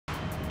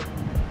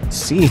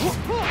see.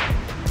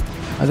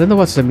 I don't know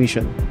what's the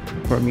mission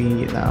for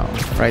me now,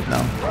 right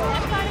now.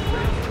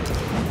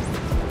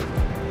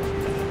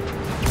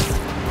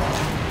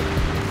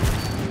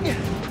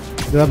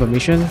 Do I have a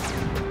mission?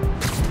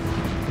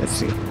 Let's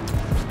see.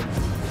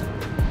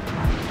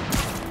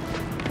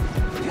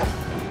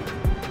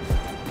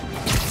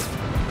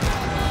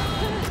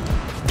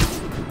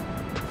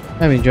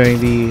 I'm enjoying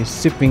the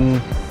zipping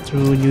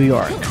through New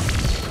York.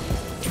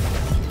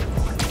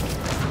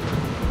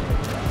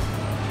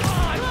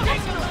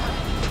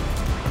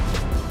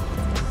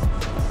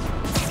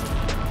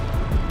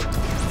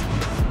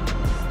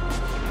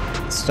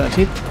 Start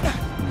it.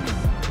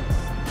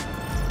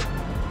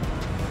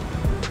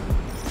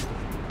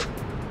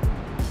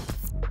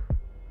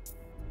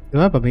 Do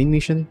I have a main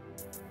mission?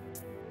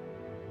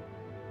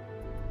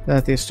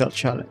 That is still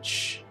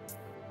challenge.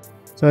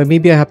 So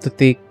maybe I have to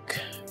take.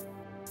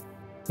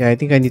 Yeah, I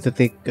think I need to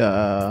take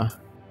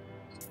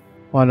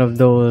one of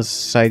those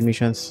side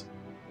missions.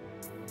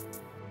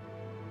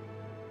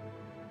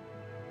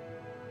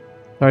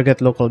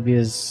 Target local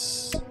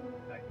biz.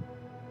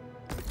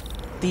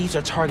 Thieves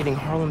are targeting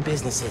Harlem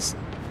businesses.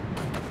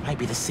 Might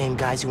be the same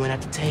guys who went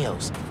after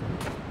Teos.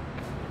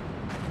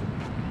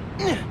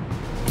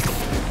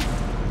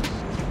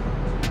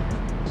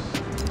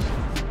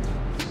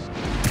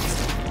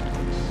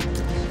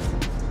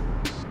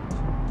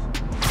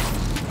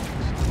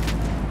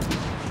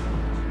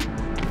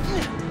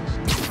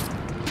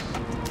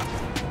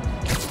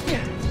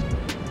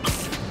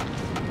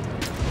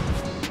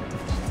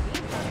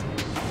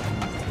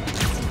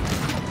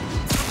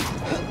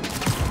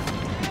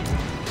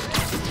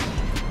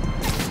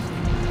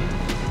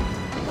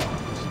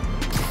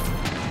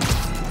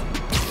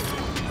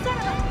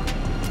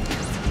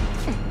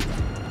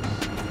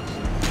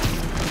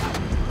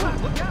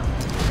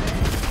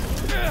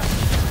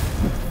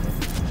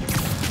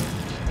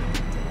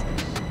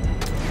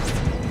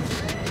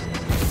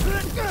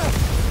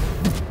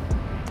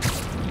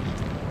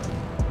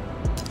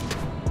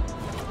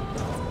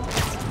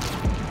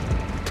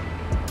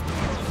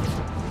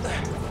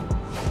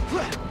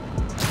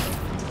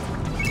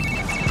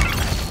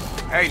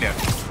 Hey now,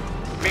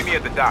 meet me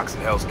at the docks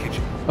in Hell's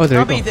Kitchen. Oh, there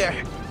I'll you go. be there.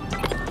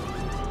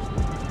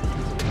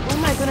 What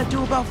am I gonna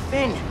do about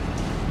Finn?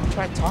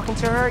 Try talking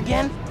to her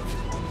again?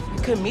 I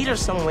could meet her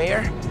somewhere.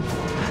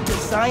 At the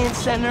Science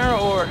Center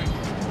or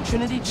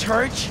Trinity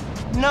Church?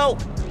 No.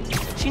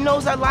 She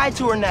knows I lied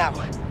to her now.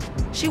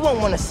 She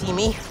won't want to see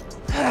me.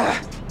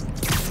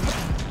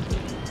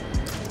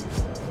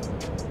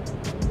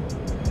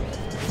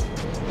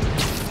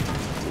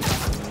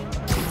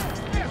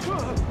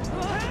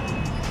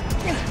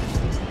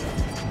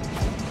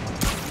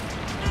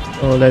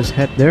 Oh, let's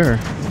head there.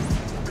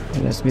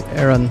 And let's meet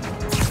Aaron.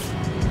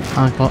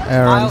 Uncle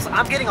Aaron. Miles,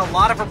 I'm getting a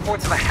lot of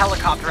reports of a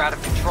helicopter out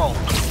of control.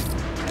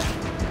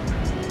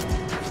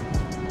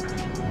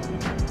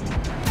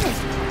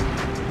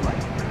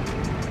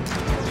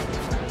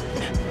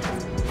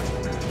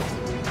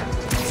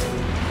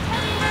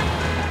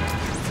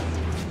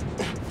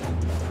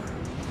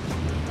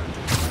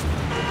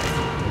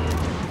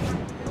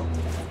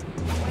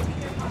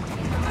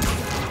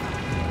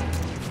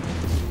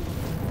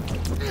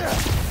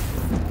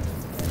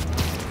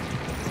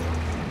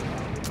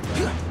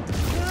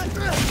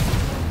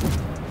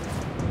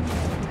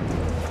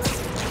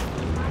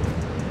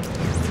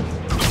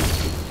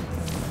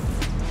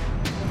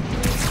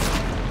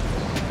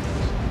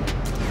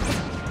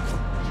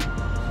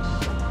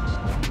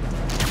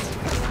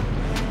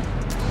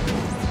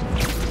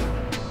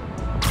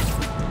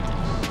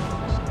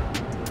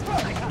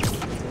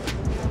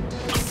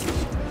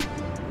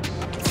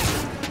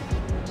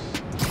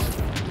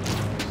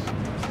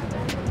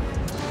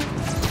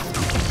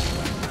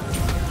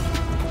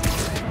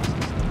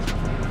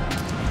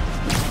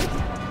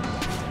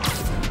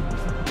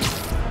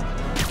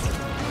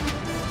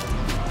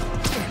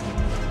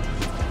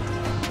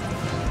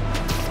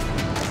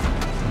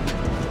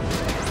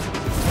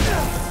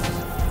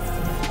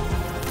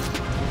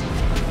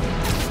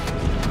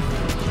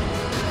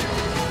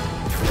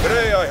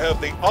 Today I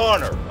have the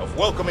honor of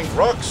welcoming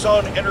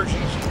Roxxon Energy's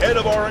head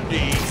of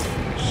R&D,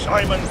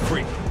 Simon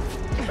Creek.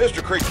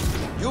 Mr. Creek,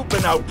 you've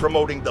been out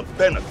promoting the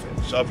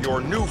benefits of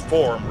your new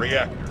form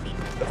reactors,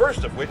 the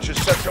first of which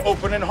is set to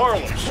open in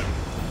Harlem soon.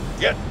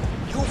 Yet,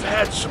 you've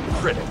had some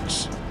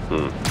critics.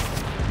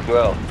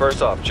 Well,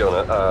 first off,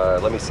 Jonah,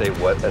 let me say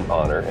what an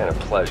honor and a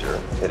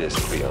pleasure it is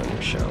to be on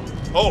your show.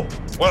 Oh,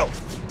 well,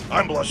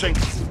 I'm blushing.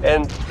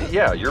 And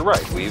yeah, you're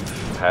right, we've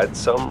had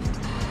some...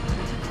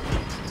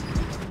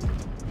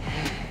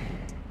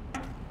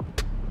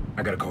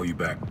 I gotta call you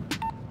back.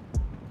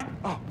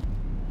 Oh.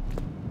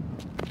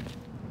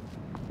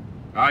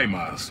 Alright,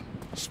 Miles.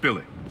 Spill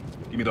it.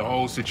 Give me the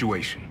whole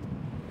situation.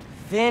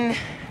 Finn,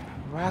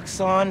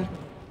 Roxxon,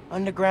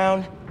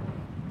 Underground.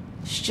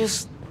 It's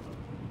just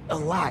a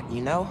lot,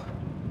 you know?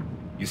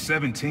 You're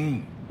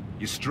 17.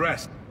 You're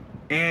stressed.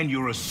 And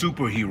you're a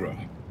superhero.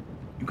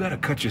 You gotta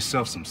cut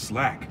yourself some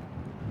slack.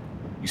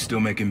 You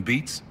still making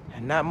beats?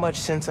 Not much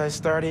since I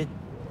started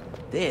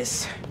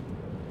this.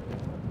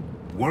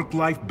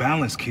 Work-life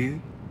balance,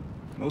 kid.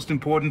 Most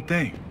important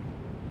thing.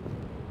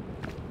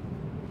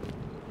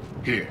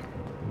 Here.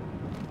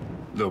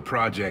 Little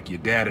project your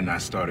dad and I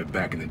started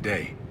back in the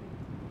day.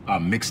 Our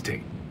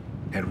mixtape.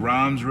 Had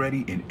rhymes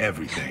ready and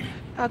everything.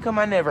 How come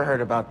I never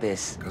heard about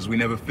this? Because we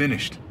never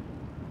finished.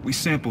 We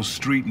sampled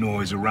street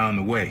noise around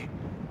the way.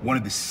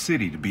 Wanted the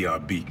city to be our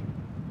beat.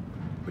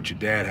 But your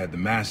dad had the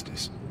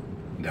masters.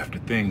 And after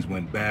things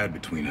went bad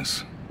between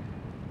us...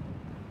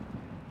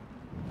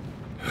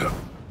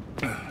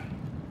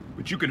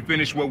 But you can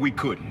finish what we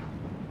couldn't.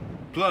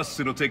 Plus,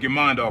 it'll take your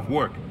mind off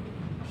work.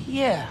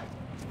 Yeah.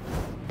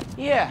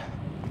 Yeah.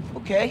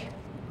 Okay.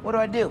 What do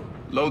I do?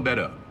 Load that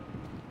up.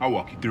 I'll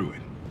walk you through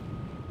it.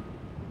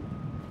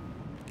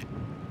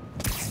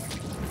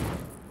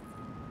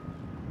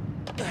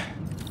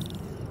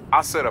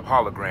 I'll set up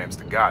holograms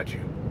to guide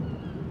you.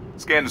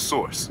 Scan the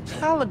source.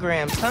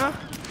 Holograms, huh?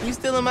 You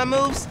stealing my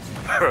moves?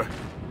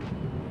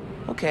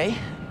 Okay,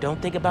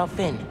 don't think about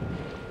Finn.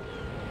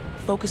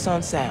 Focus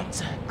on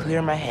sounds.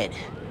 Clear my head.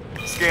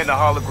 Scan the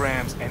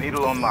holograms and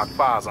it'll unlock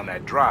files on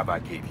that drive I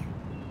gave you.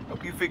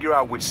 Help you figure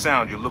out which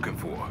sound you're looking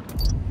for.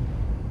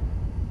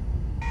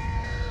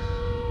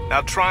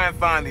 Now try and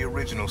find the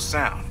original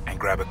sound and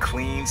grab a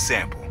clean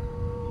sample.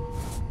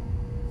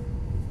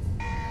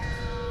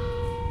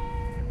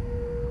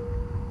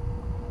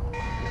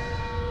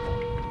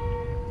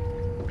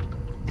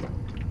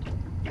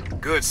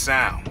 Good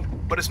sound,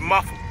 but it's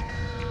muffled.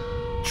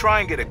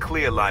 Try and get a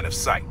clear line of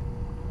sight.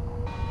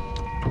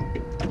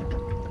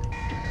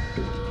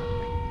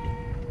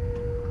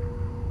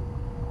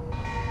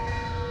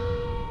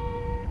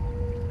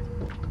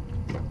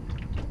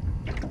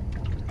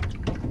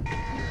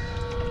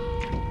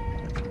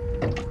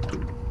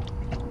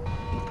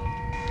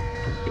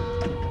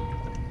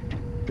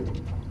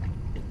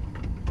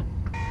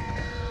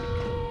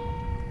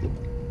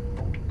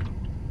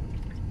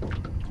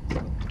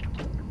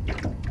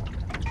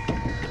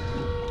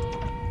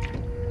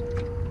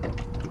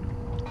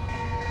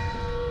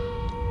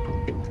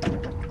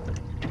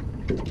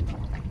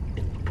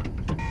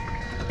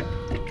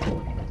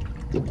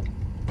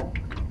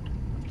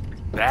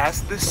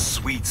 That's the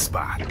sweet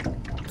spot.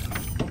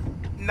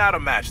 Not a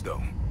match,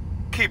 though.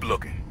 Keep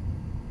looking.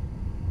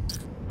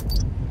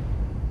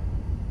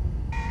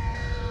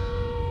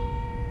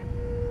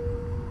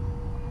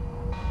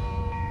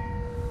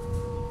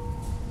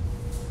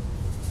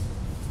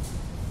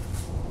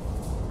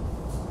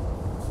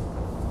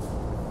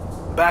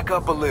 Back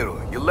up a little.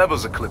 Your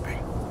levels are clipping.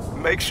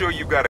 Make sure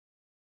you've got a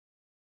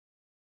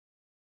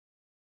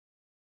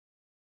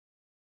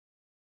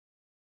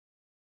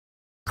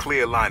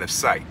clear line of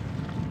sight.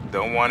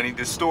 Don't want any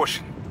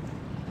distortion.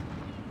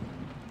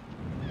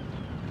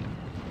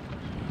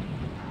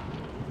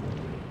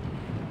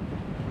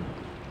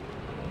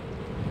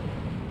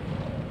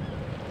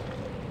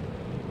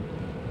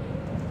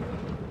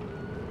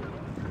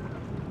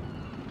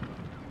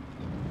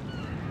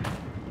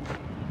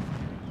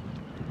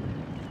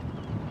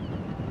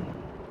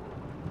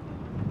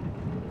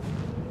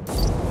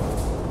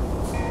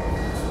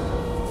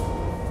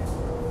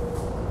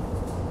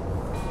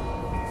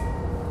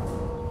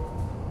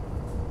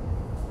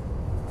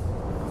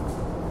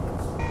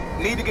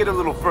 Need to get a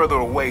little further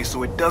away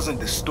so it doesn't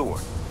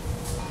distort.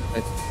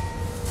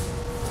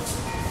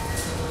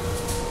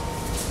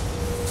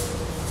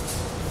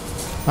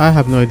 I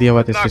have no idea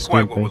what is Not this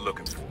quite what gameplay. we're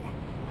looking for.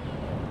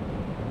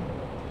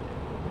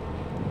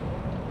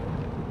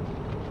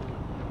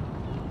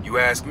 You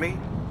ask me?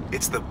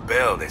 It's the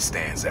bell that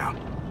stands out.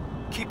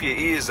 Keep your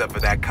ears up for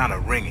that kind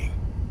of ringing.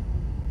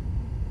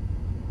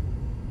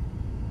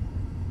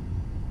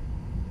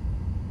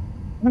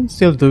 I'm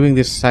still doing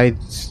this side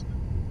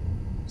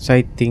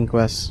thing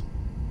quest.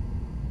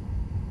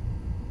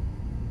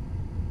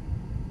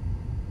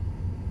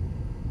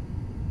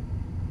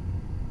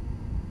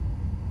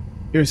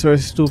 Your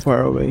source is too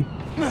far away.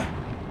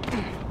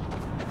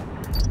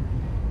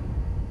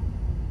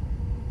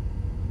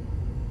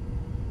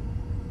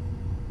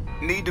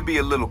 Need to be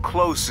a little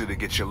closer to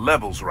get your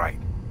levels right.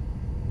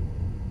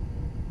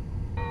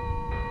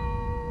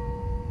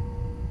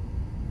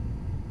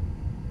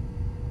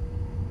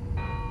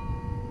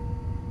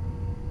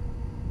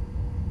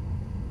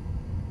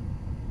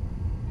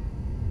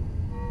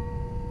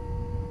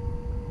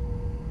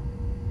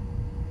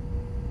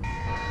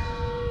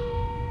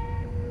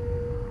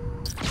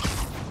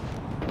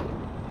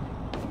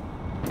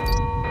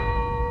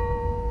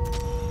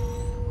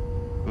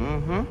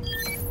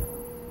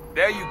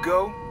 There you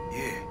go.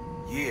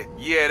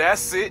 Yeah,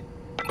 that's it.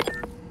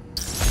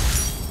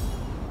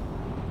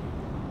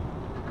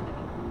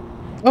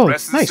 Oh,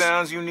 Rest of the nice.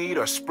 sounds you need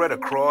are spread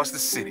across the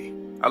city.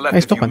 I left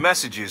Nice a few talking.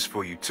 messages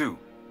for you too,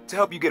 to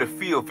help you get a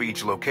feel for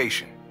each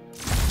location.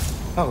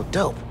 Oh,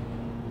 dope.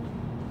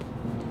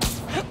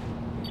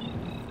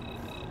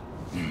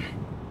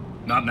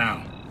 Not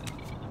now.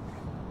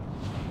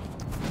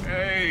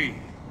 Hey,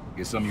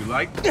 get something you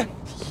like?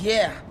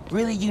 Yeah,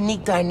 really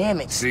unique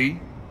dynamics. See?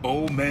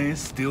 Old man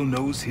still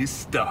knows his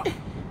stuff.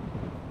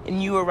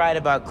 And you were right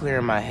about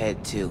clearing my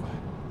head, too.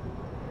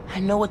 I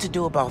know what to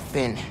do about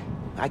Finn.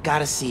 I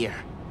gotta see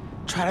her.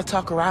 Try to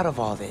talk her out of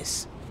all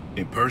this.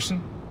 In person?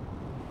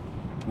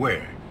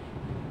 Where?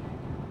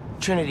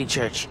 Trinity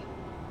Church.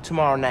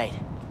 Tomorrow night.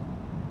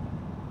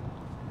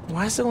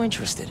 Why so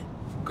interested?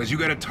 Because you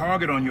got a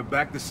target on your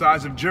back the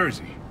size of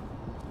Jersey.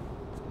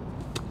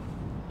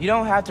 You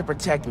don't have to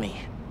protect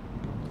me.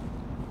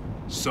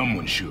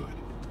 Someone should.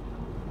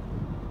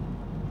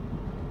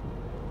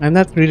 I'm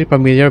not really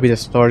familiar with the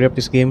story of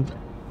this game,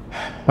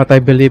 but I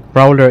believe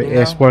Prowler You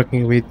know, is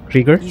working with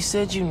Krieger. You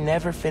said you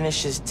never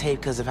finished this tape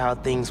because of how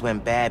things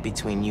went bad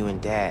between you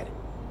and Dad.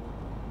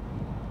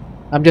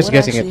 I'm just What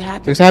guessing actually it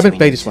happened because I haven't between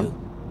played you this two?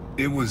 one.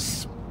 It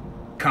was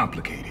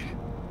complicated.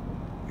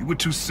 We were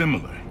too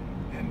similar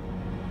and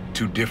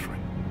too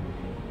different.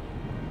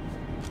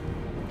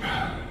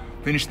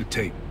 Finish the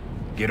tape,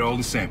 get all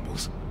the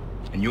samples,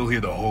 and you'll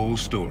hear the whole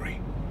story.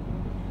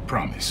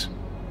 Promise.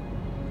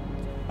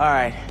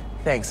 Alright,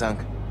 thanks, Unc.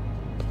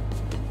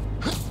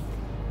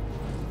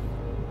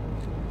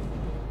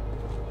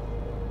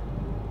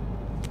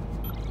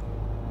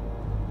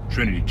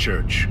 Trinity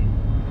Church.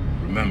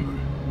 Remember,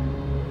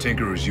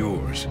 Tinker is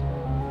yours,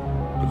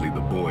 but leave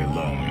the boy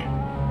alone.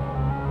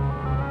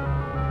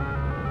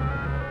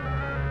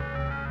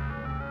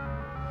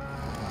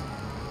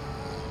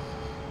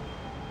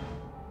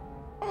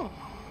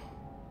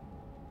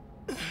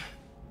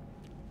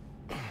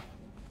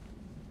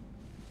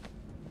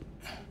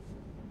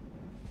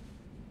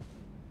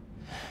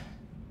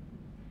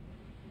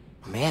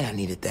 Man, I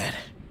needed that.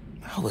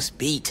 I was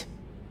beat.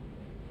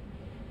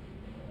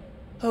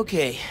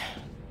 Okay,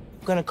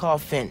 I'm gonna call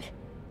Finn.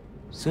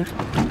 Soon.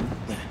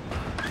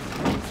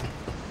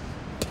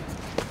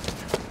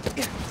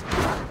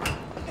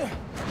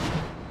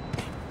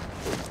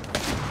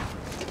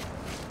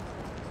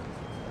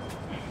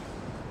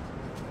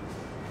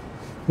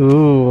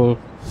 Ooh.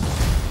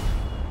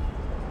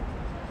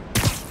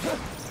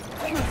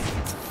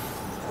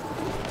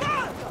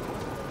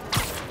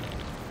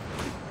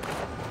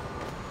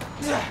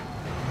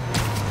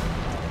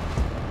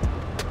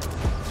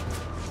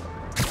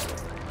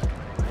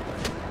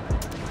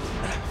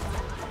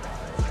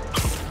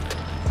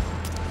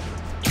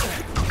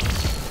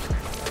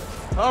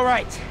 All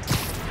right,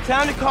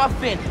 time to call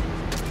Finn.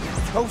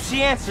 Hope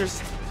she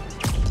answers.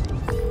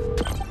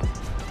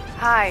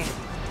 Hi,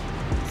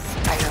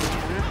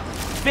 Spider-Man.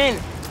 Finn,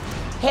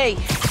 hey,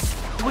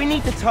 we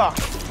need to talk.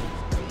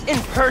 In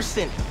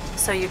person,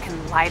 So you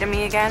can lie to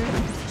me again?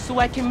 so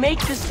I can make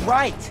this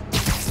right.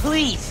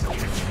 Please.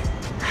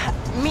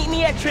 Meet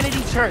me at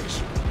Trinity Church.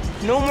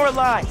 No more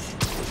lies.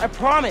 I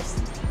promise.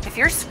 If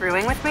you're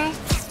screwing with me...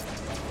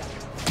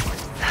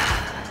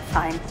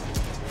 Fine.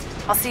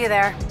 I'll see you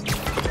there.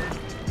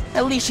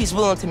 At least she's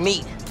willing to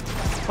meet.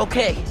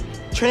 Okay,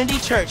 Trinity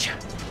Church.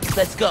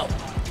 Let's go.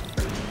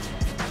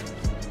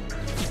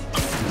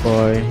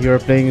 Boy, you're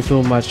playing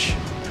too much,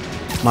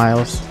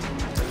 Miles.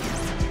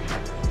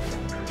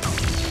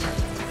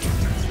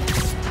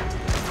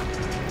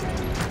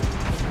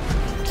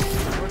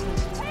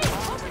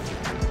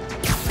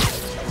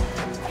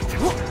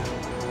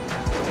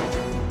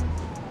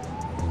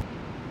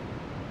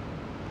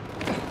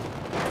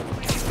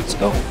 Let's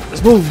go.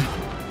 Let's move.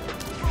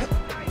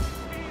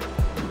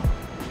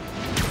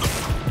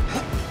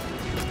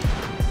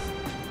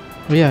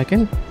 Oh yeah, I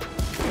think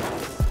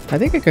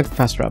I can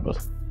fast travel.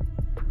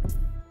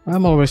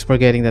 I'm always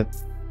forgetting that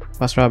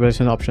fast travel is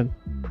an option.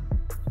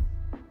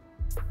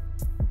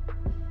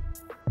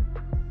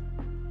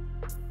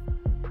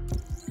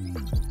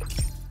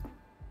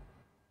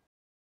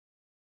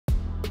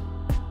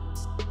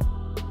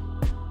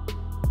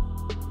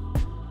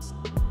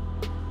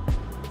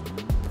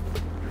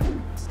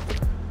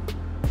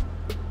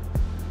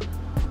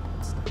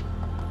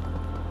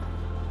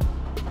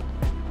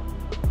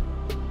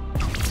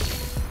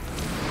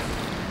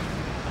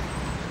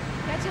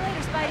 Catch you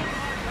later,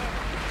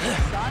 Spidey.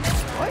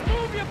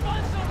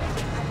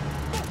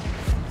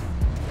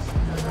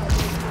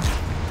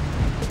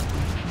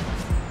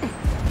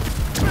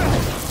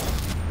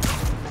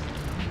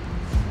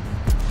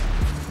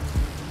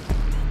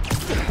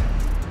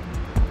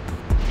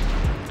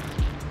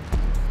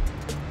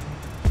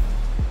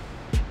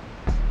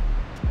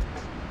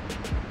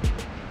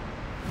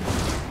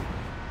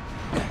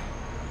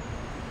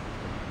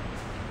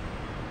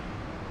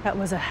 That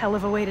was a hell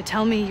of a way to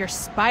tell me you're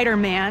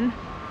Spider-Man.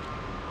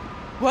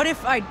 What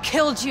if I'd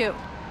killed you?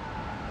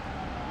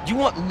 You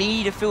want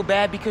me to feel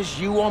bad because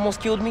you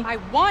almost killed me? I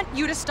want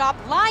you to stop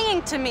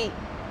lying to me.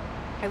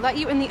 I let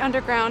you in the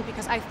underground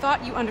because I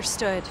thought you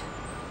understood.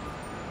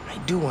 I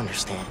do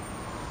understand.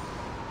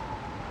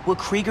 What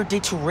Krieger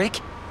did to Rick?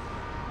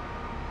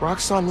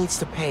 Roxxon needs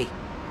to pay.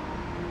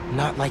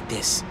 Not like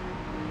this.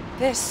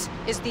 This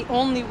is the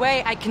only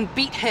way I can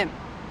beat him.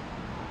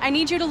 I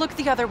need you to look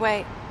the other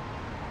way.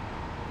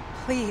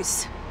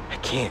 Please. I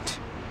can't.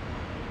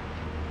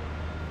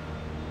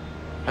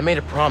 I made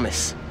a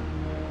promise.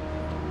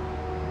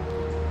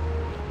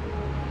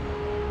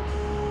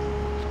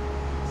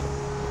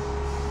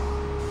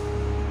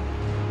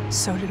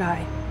 So did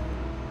I.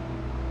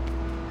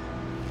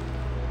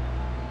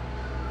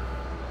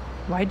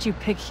 Why'd you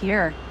pick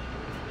here?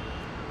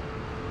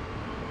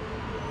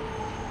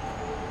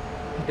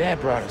 Dad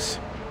brought us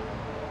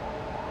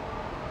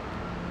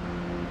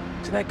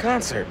to that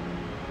concert.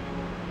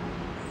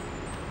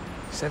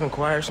 7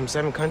 choirs from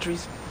 7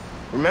 countries.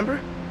 Remember?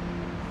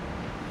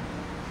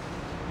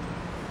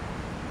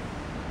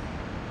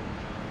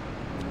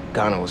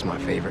 Ghana was my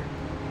favorite.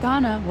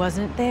 Ghana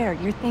wasn't there.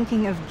 You're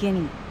thinking of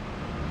Guinea.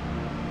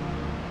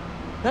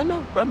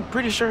 No, I'm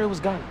pretty sure it was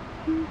Ghana.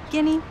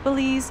 Guinea,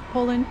 Belize,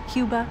 Poland,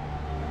 Cuba.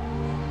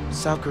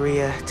 South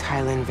Korea,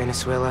 Thailand,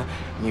 Venezuela.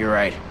 You're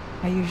right.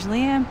 I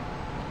usually am.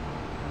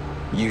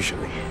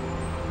 Usually.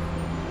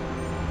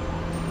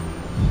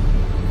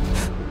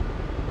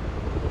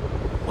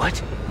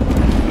 What?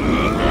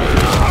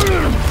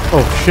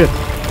 Oh shit.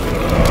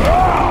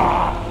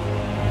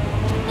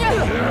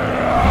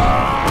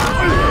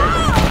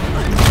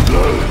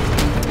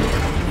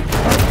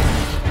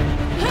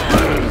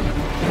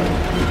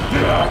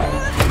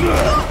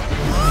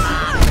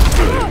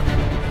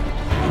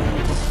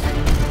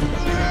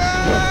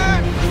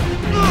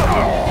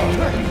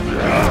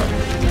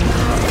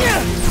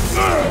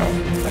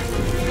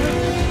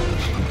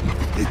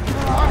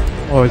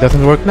 Oh, it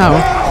doesn't work now.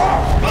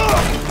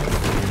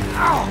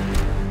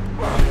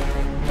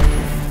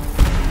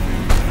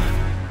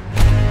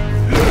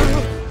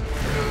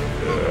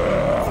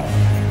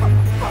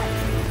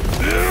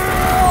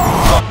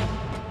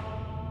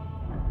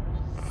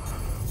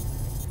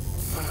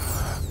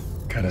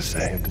 Gotta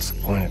say, I'm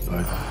disappointed,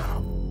 bud.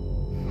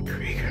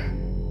 Krieger.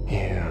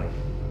 Yeah.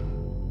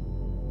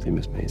 See,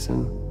 Miss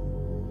Mason?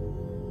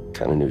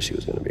 Kinda knew she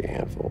was gonna be a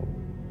handful.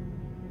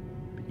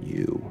 But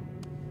you...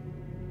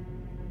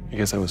 I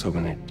guess I was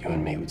hoping that you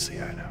and me would see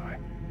eye to eye.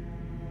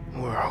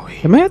 Where are we?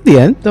 Am I at the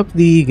end of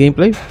the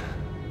gameplay?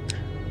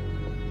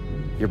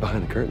 You're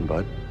behind the curtain,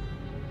 bud.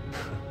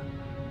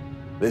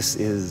 This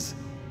is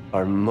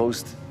our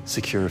most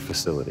secure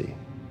facility.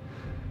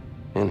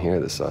 And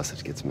here the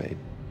sausage gets made.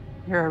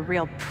 You're a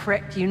real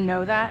prick, you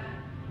know that?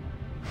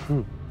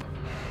 You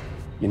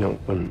know,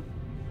 when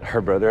her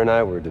brother and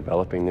I were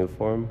developing new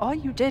form, All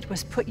you did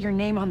was put your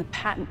name on the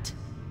patent.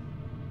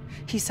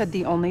 He said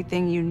the only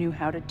thing you knew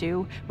how to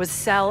do was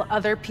sell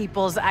other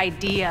people's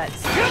ideas.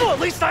 Well, at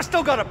least I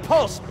still got a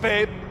pulse,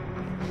 babe.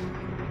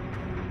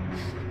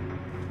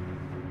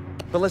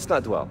 but let's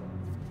not dwell,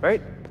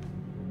 right?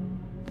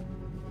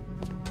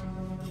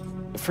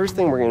 The first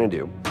thing we're gonna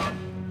do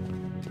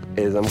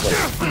is I'm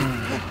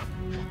gonna...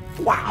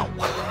 Wow!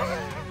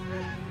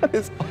 That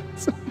is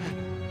awesome.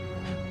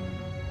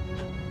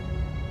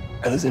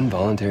 Are those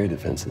involuntary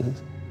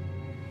defenses?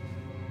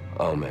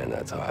 Oh man,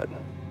 that's hot.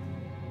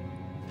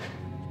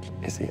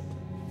 You see,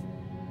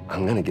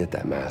 I'm gonna get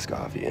that mask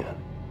off you.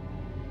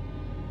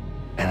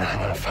 And I'm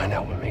gonna find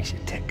out what makes you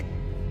tick.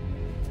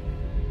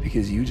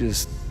 Because you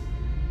just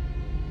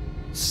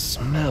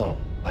smell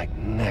like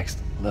next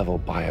level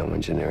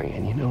bioengineering.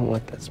 And you know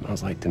what that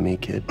smells like to me,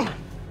 kid?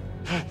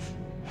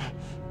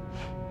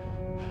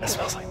 That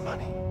smells like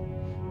money.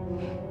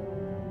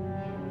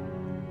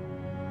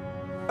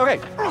 Okay,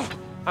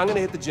 I'm gonna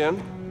hit the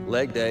gym.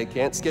 Leg day,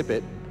 can't skip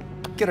it.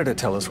 Get her to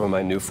tell us where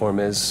my new form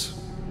is.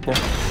 Yeah.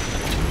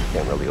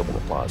 Can't really open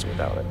the plaza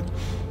without it.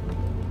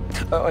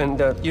 Oh, and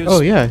use...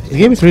 Oh yeah, the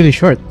game is really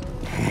short.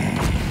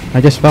 I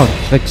just found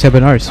it's like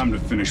 7 hours. Time to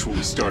finish what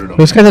we started on.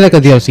 So it's kind of like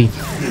a DLC.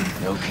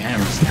 No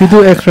cameras. If you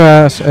do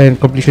extras and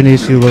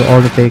completionists, you will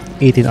only take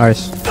 18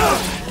 hours. So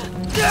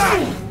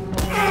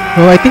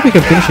I think we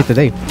can finish it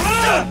today.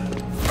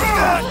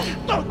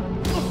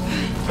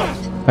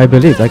 I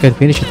believe I can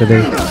finish it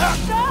today.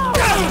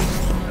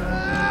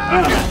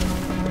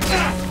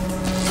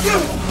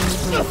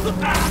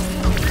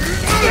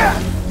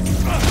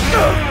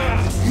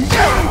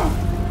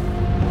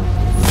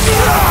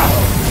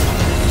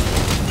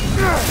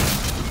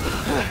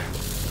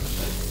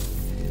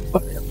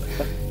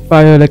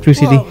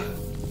 Bioelectricity.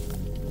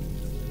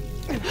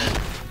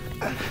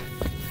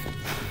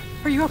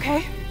 Are you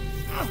okay?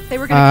 They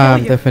were gonna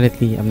kill you.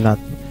 Definitely I'm not.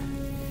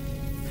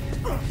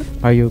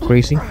 Are you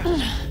crazy?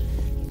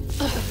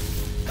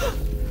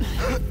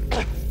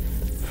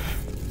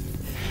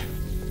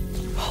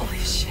 Holy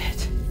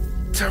shit.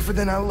 Tougher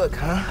than I look,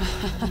 huh?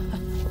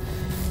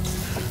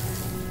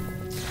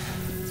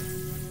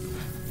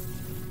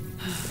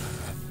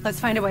 Let's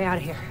find a way out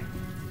of here.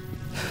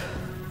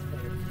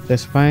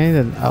 Let's find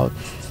an out.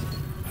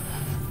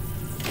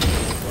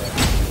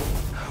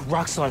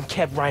 Roxxon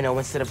kept Rhino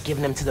instead of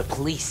giving him to the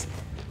police.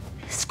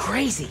 It's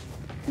crazy.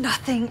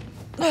 Nothing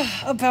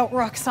about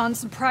Roxxon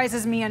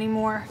surprises me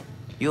anymore.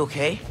 You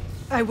okay?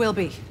 I will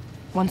be,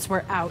 once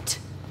we're out.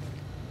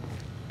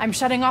 I'm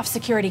shutting off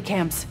security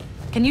cams.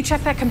 Can you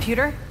check that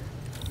computer?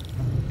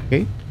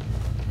 Okay.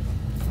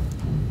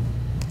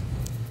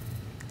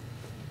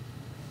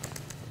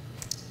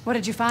 What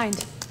did you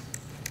find?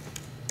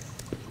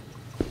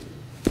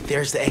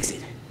 There's the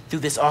exit,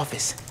 through this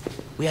office.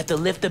 We have to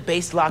lift the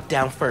base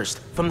lockdown first,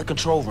 from the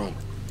control room.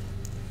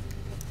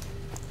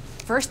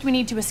 First, we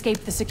need to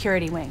escape the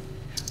security wing.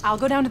 I'll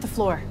go down to the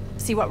floor,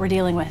 see what we're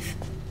dealing with.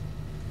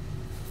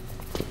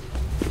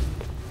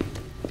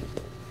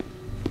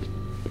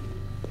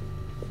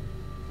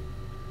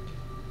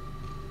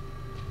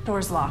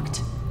 Door's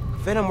locked.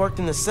 Venom worked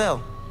in the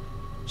cell.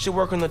 Should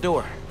work on the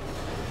door.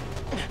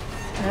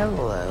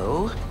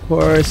 Hello.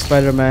 Poor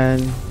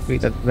Spider-Man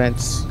created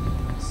vents.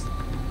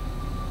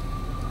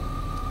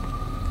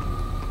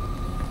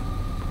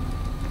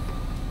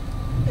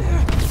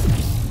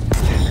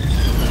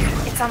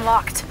 It's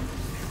unlocked.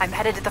 I'm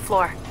headed to the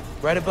floor.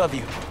 Right above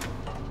you.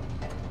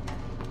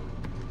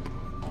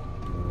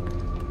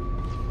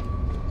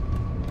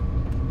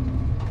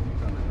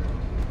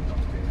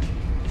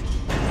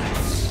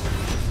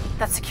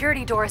 That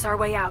security door is our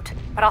way out,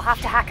 but I'll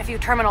have to hack a few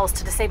terminals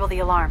to disable the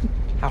alarm.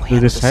 I'll Do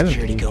handle this the security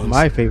silently. goons.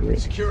 My favorite.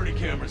 Security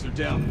cameras are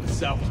down in the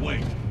south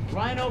wing.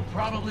 Rhino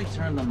probably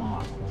turned them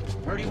off.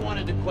 Heard he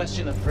wanted to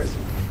question the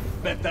prison.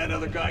 Bet that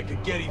other guy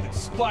could get even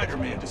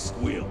Spider-Man to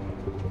squeal.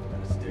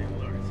 Gotta stay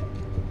alert.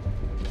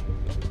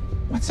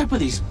 What's up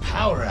with these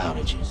power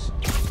outages?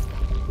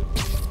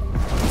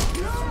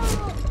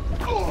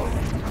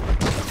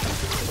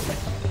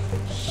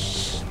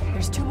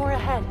 There's two more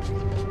ahead.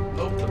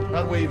 Oh,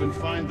 how'd we even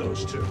find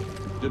those two?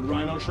 Did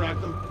Rhino track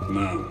them?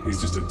 No,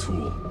 he's just a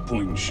tool.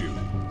 Point and shoot.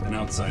 An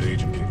outside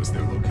agent gave us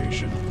their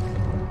location.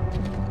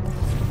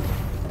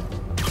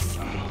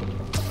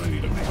 I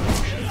need a make.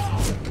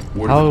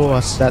 How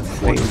was that What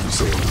thing? did you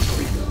say about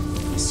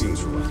Krieger? He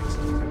seems right.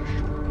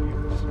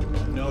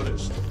 I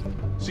noticed.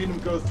 Seen him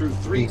go through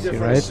 3 Easy,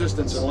 different right?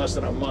 assistants in less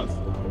than a month.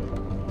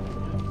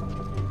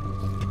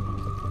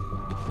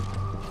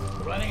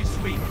 Running a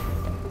sweep.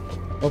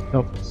 Oh,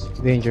 nope. It's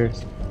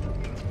dangerous.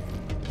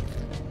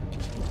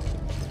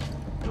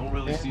 Don't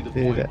really see the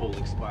do point that.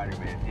 holding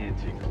Spider-Man and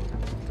Tinker.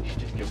 You should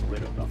just get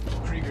rid of them.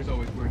 Krieger's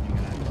always working on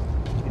it.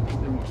 He thinks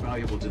they're more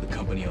valuable to the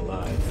company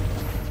alive.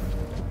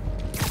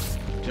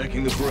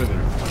 Checking the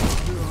perimeter.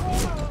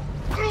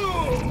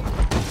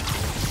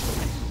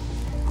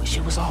 Wish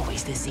it was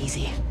always this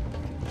easy.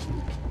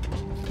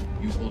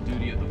 You full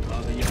duty at the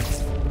plaza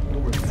yet? We're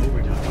working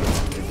overtime.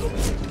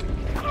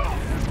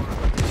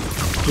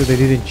 So they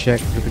didn't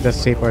check if that's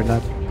safe or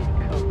not.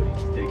 Company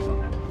stakes on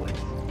that place.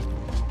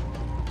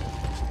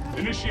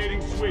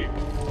 Initiating sweep.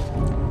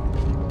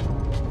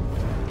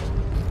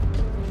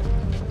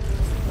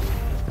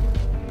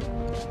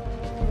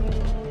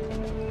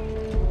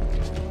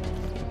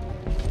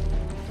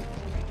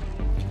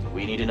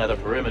 We need another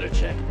perimeter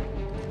check.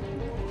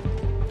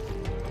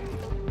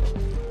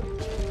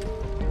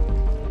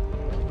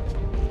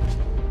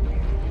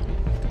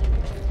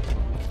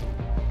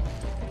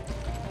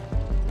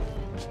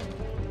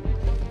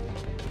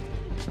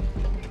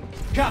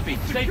 Copy.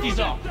 Safety's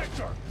off.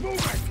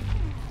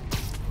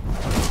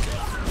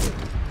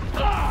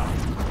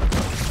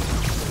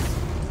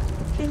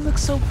 They look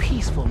so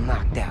peaceful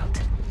knocked out.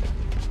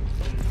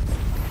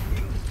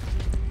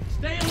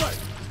 Stay alert.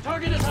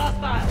 Target is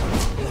hostile.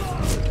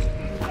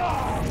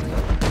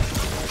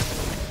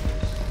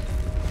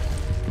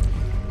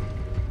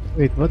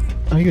 Wait, what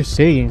are you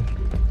saying?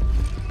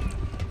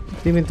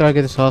 Even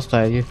target is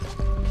hostile. You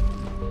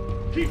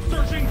Keep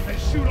searching and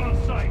shoot on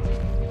sight.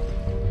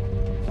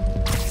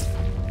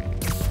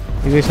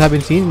 guys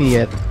haven't seen me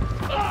yet.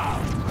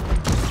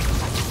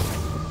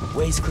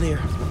 Way's clear.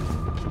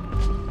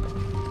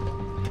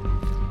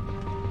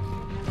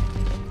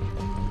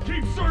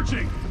 Keep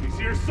searching. He's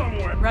here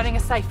somewhere. Running a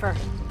cipher.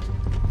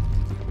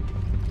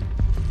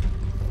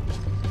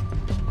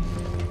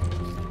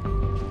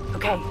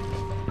 Okay,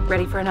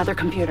 ready for another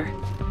computer.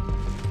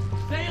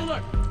 Stay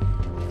alert.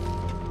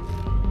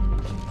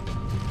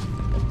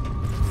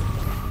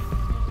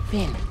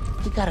 Finn,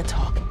 we gotta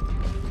talk.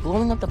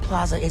 Blowing up the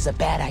plaza is a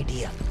bad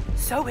idea.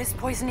 So is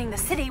poisoning the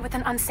city with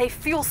an unsafe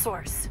fuel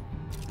source.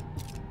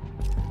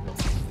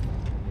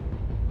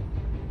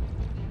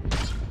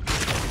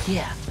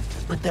 Yeah,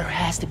 but there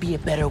has to be a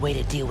better way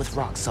to deal with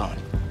Roxxon.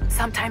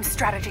 Sometimes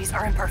strategies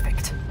are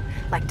imperfect,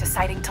 like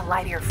deciding to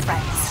lie to your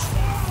friends.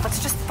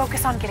 Let's just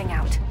focus on getting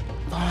out.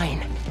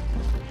 Fine.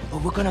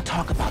 But we're gonna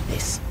talk about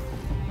this.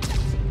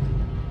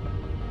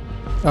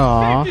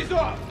 Aww. Safety's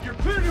off. You're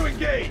clear to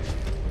engage.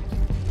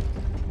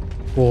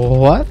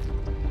 What?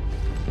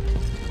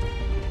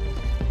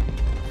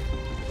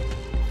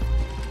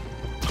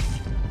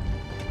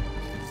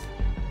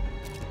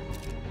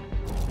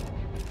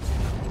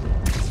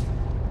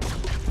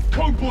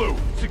 Code Blue.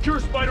 Secure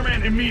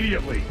Spider-Man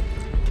immediately.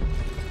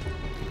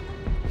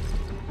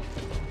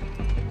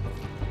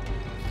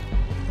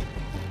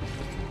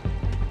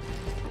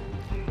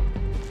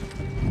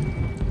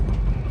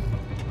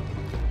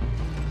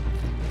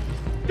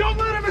 Don't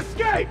let him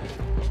escape!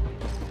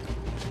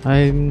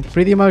 I'm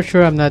pretty much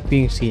sure I'm not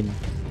being seen.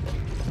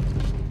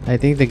 I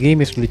think the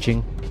game is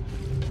glitching.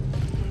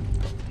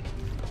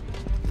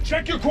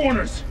 Check your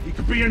corners. He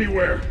could be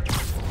anywhere.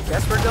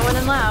 Guess we're going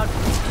in loud.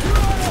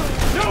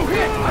 No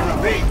hit! I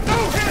repeat, no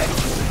hit!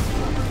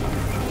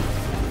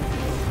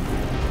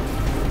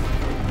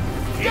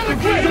 Get a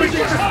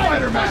crazy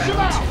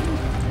Spider-Man!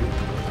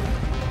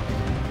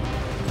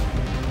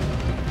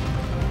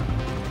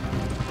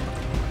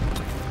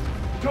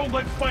 Don't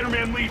let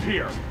Spider-Man leave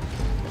here.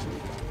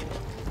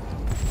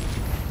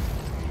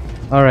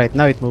 Alright,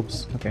 now it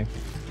moves. Okay.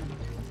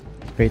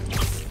 Great.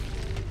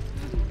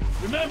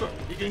 Remember,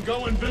 he can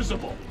go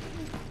invisible.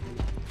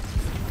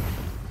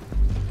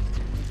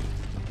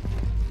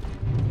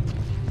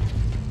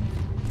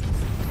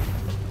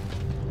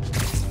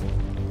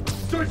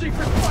 Searching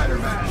for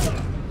Spider-Man!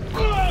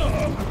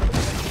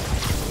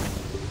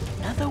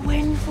 Another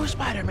win for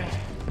Spider-Man.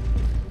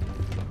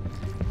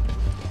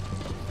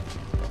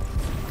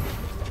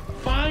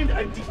 Find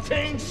and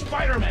detain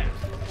Spider-Man!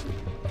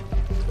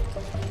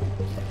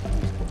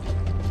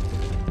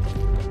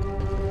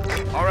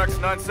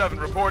 RX-97,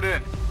 report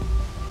in.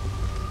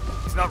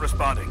 He's not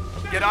responding.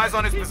 Get eyes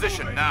on his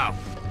position, now.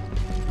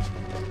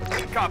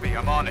 Copy,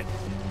 I'm on it.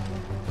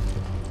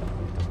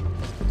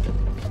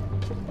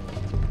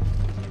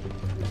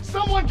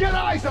 Someone get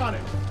eyes on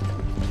him!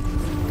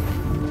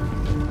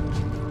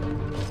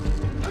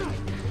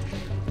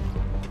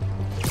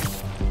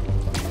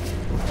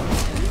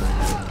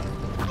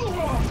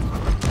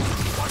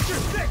 Watch your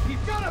stick! He's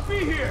gotta be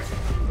here!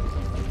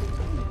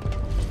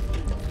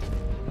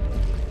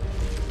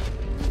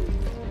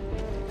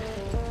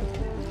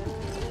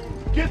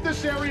 Get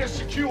this area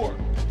secure!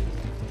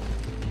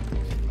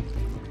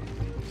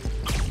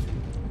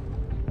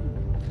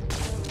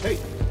 Hey,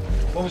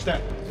 what was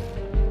that?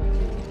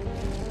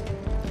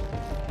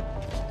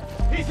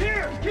 He's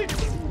here! Keep...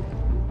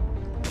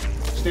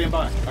 Stand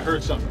by. I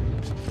heard something.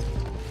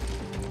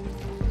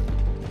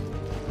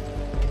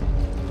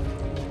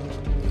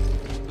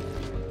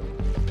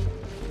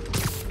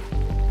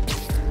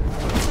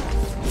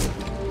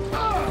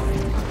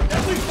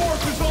 Deadly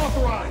force is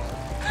authorized!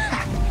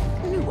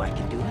 I knew I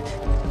could do it.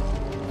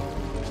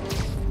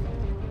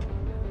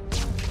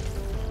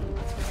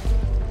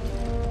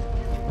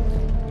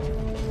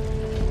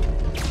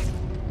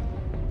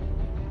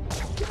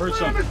 Heard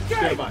something.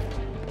 Stand by.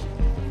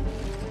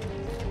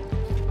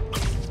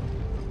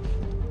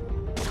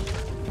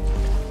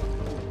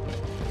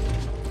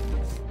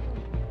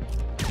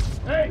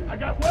 Hey, I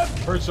got web.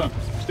 Heard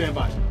something. Stand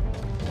by.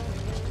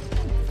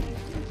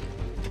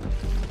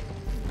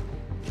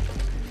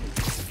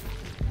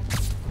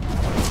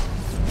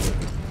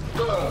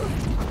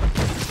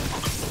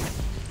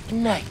 Good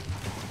night.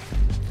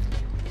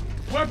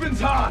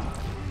 Weapons hot.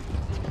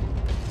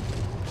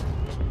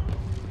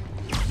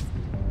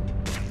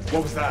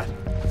 What was that?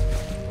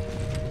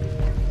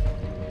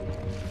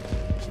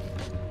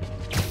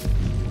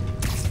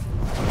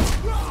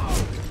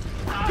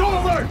 Go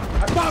alert!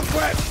 I found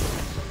Fred!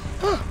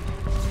 Huh.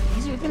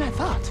 Easier than I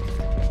thought.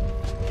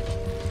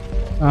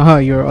 Aha,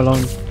 you're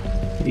alone,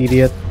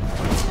 idiot.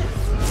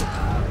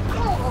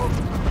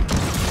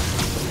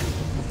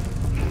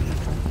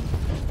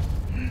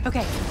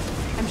 Okay,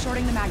 I'm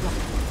shorting the mag line.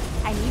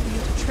 I need you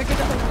to trigger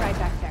the override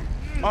back there.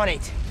 On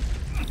it.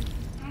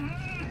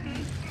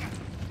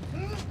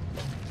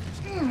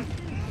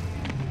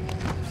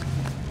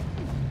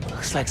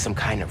 Looks like some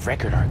kind of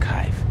record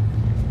archive.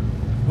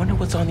 Wonder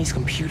what's on these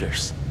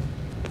computers.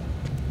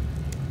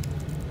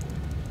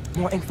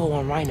 More info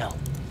on Rhino.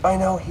 I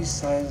know he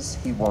says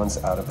he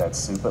wants out of that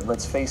suit, but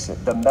let's face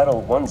it, the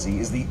metal onesie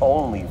is the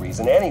only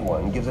reason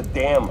anyone gives a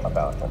damn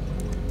about him.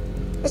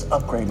 Just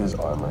upgrade his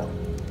armor.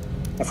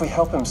 If we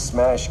help him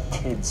smash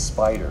Kid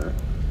Spider,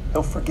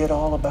 he'll forget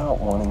all about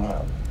wanting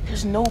out.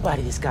 There's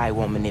nobody this guy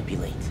won't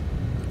manipulate.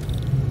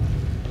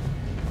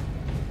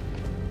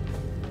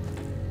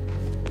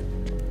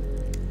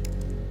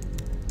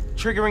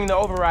 Triggering the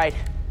override.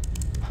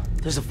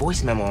 There's a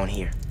voice memo on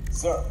here.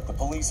 Sir, the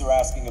police are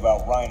asking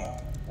about Rhino.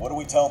 What do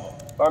we tell them?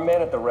 Our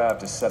man at the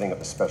raft is setting up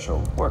a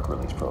special work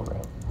release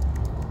program.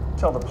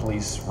 Tell the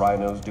police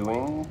Rhino's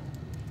doing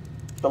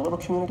a little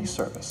community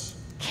service.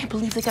 Can't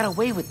believe they got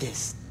away with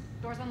this.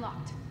 Door's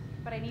unlocked,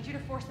 but I need you to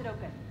force it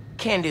open.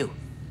 Can do.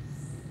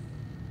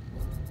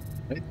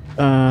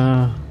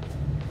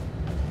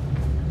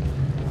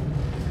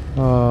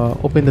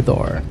 Open the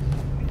door.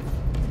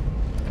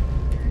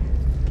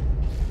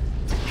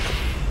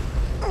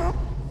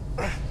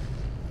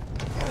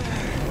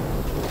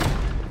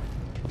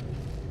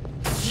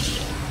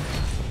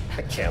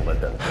 I can't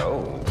let them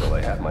go until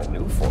I have my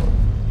new form.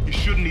 You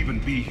shouldn't even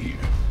be here.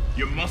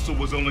 Your muscle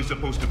was only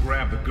supposed to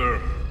grab the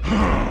girl.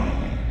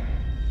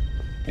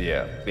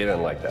 Yeah, he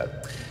didn't like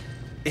that.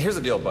 Here's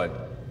the deal, bud.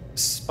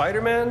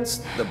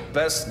 Spider-Man's the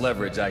best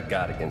leverage I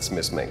got against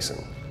Miss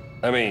Mason.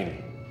 I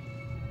mean,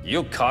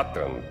 you caught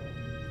them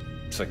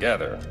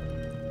together.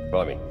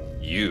 Well, I mean,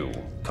 you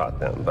caught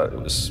them, but it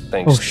was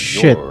thanks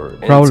to your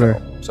Prowler.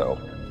 intel, so...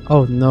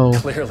 Oh no.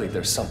 Clearly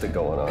there's something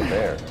going on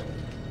there.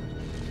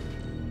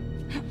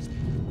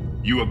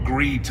 You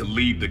agreed to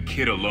leave the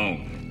kid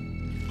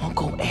alone.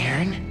 Uncle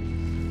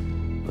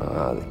Aaron?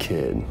 Ah, the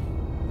kid.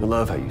 I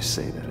love how you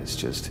say that. It's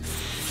just...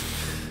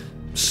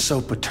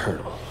 so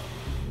paternal.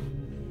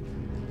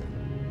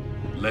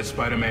 Let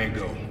Spider-Man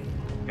go,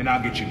 and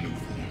I'll get you new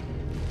form.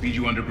 Feed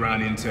you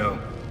underground intel,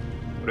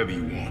 whatever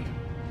you want.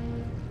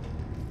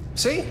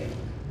 See?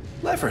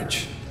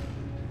 Leverage.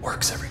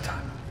 Works every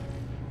time.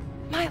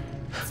 Miles,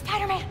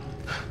 Spider-Man!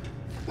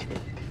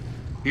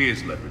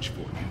 Here's leverage for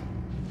you.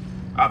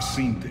 I've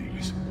seen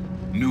things.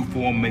 New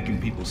form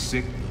making people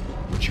sick.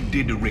 What you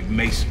did to Rick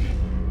Mason.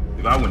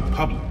 If I went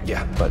public...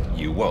 Yeah, but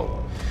you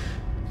won't.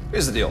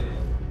 Here's the deal.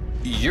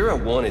 You're a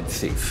wanted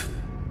thief.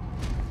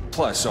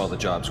 Plus all the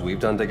jobs we've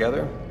done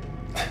together.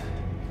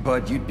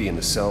 But you'd be in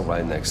the cell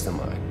right next to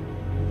mine.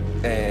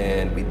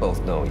 And we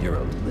both know you're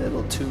a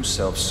little too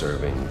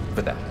self-serving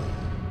for that.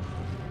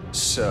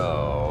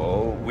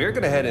 So, we're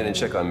gonna head in and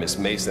check on Miss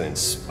Mason and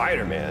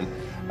Spider-Man,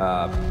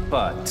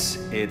 but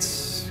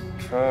it's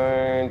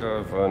kind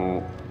of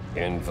an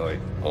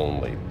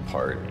invite-only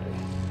party.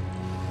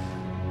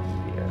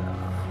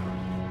 Yeah.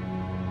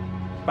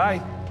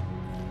 Bye.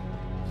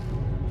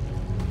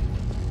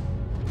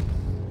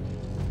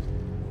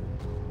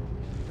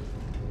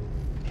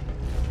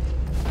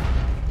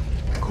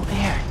 Go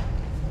there.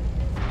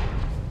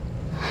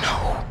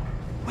 No.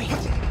 Wait.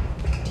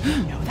 Do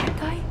you know that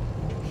guy?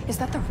 Is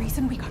that the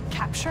reason we got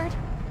captured?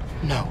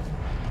 No.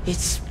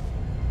 It's...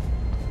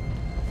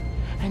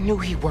 I knew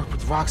he worked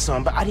with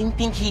Roxxon, but I didn't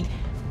think he'd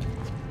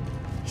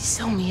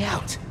sell me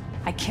out.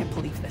 I can't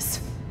believe this.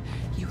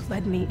 You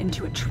led me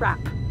into a trap.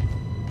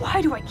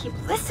 Why do I keep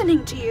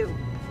listening to you?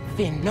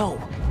 Finn,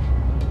 no.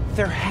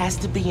 There has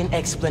to be an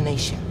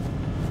explanation.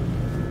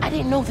 I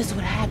didn't know this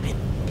would happen.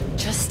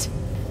 Just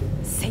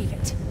save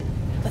it.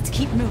 Let's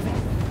keep moving.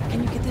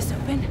 Can you get this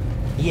open?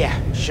 Yeah,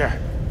 sure.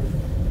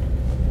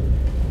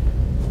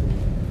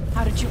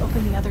 How did you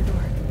open the other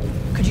door?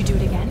 Could you do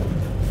it again?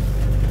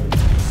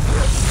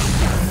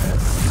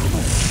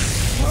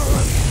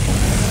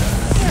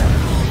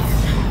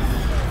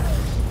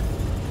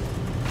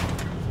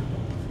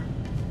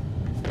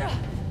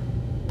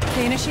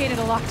 They initiated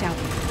a lockdown.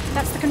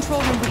 That's the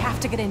control room we have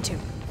to get into.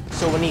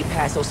 So we need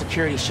past those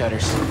security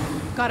shutters.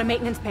 Got a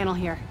maintenance panel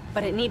here,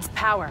 but it needs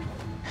power.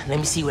 Let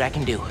me see what I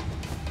can do.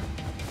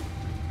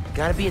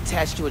 Gotta be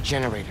attached to a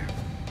generator.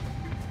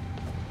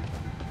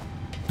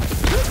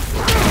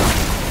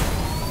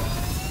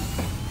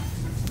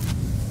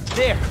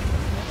 There!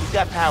 We've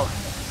got power.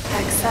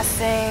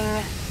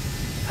 Accessing...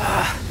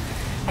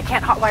 I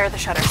can't hotwire the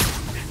shutters,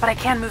 but I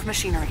can move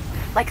machinery,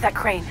 like that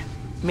crane.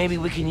 Maybe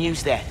we can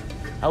use that.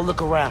 I'll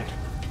look around.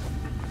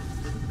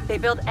 They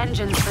build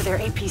engines for their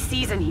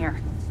APCs in here.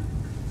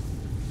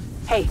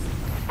 Hey,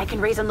 I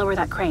can raise and lower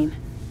that crane.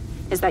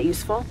 Is that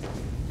useful?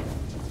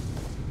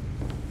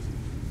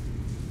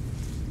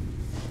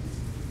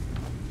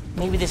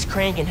 Maybe this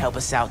crane can help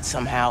us out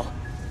somehow.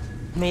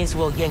 May as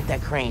well yank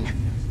that crane.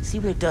 See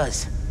what it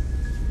does.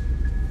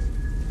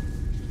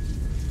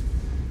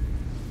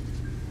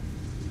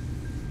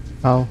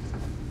 Oh.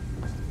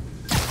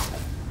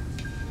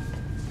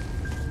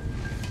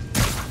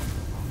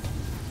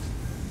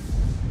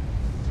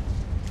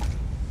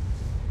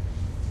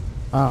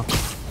 Oh.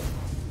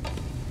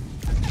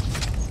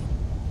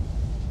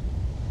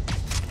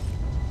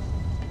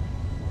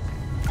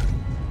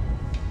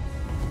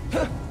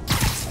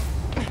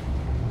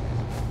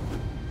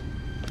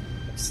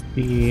 It's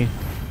the...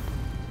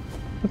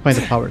 Let's find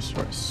the power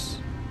source.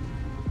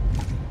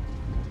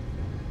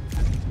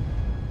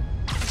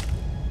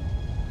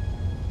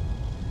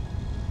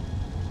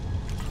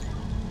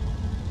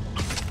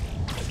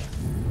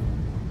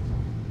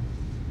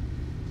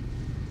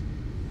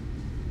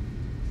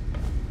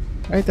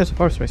 Right, there's a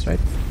power source, right?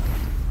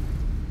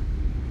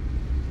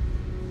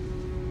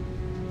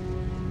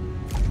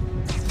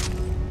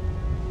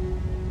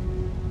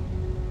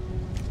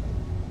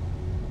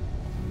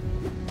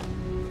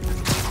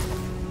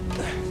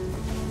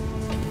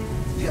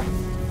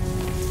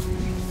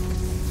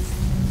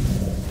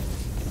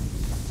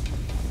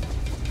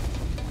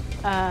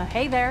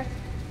 Hey there.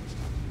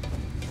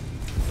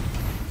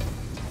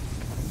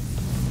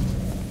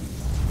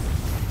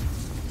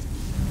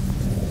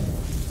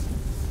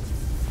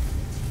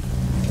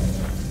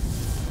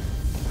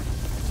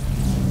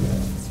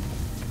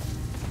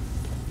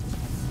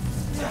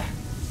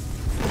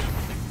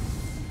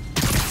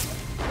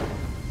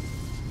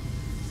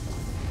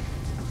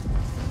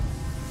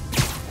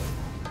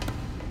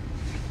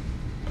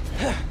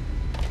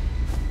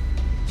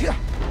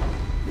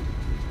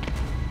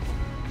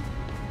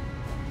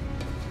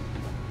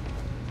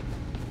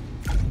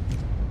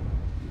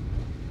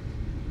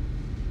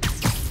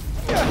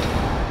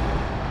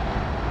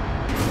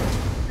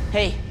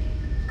 Hey,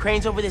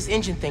 crane's over this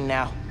engine thing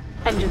now.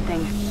 Engine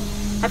thing.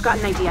 I've got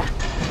an idea.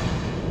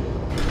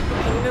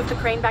 Can you move the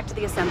crane back to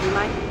the assembly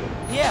line?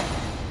 Yeah,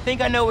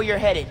 think I know where you're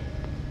headed.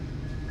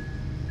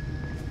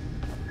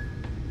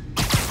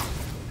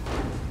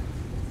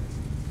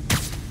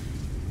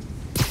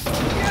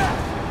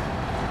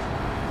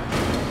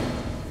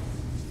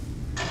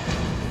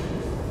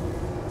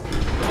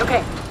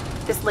 Okay,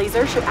 this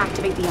laser should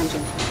activate the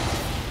engine.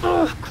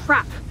 Oh,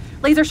 crap!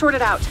 Laser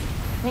shorted out.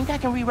 Think I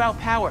can reroute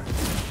power.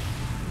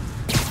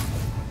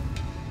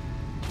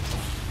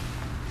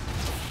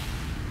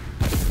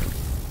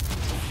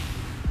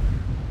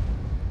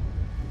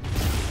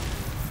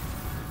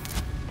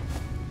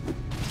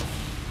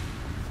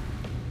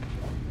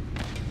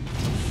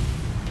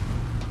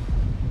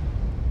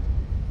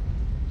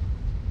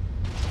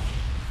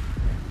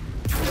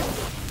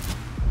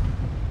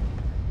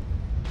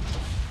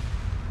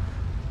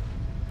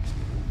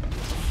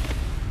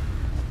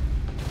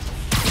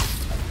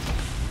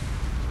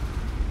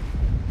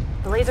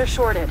 laser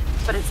shorted,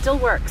 but it still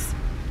works.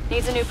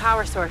 Needs a new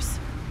power source.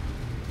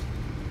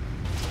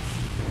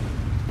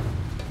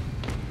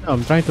 No,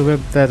 I'm trying to web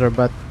tether,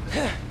 but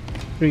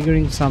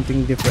triggering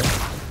something different.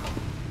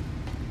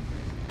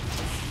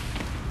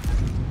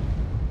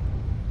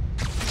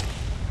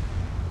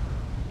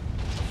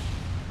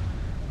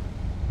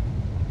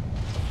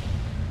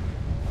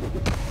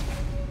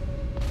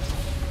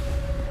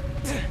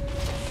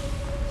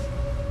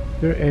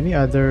 Is there any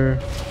other?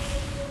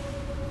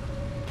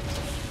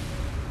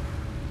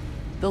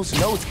 Those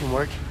nodes can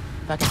work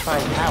if I can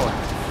find power.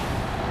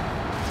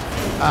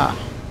 Ah.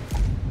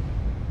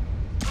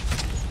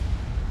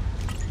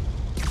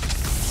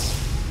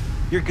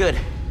 You're good.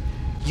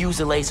 Use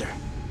a laser.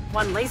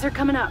 One laser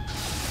coming up.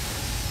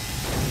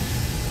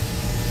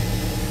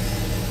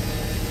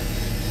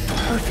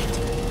 Perfect.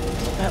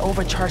 If I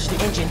overcharge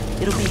the engine,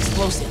 it'll be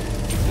explosive.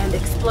 And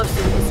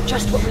explosive is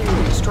just what we need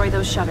to destroy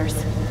those shutters.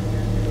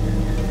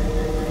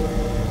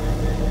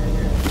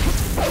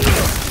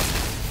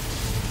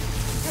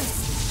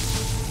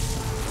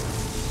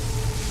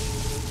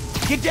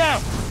 Get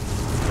down!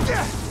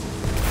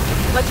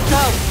 Let's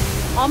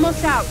go.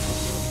 Almost out.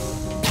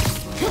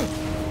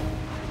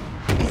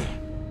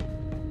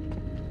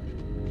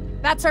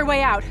 That's our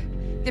way out.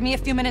 Give me a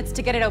few minutes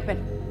to get it open.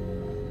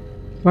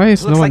 Why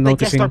is no one Looks like they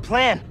noticing? guessed our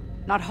plan.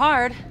 Not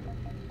hard.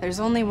 There's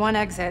only one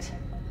exit.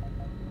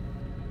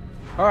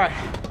 All right,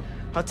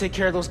 I'll take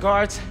care of those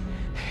guards.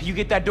 You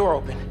get that door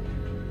open.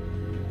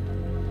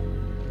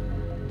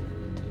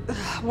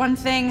 One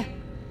thing.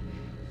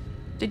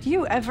 Did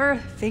you ever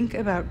think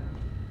about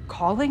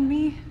calling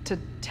me to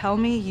tell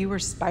me you were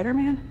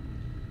Spider-Man?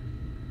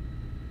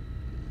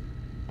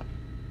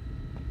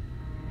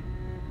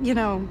 You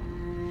know,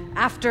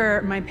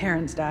 after my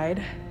parents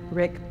died,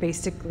 Rick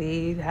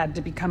basically had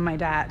to become my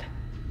dad.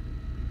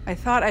 I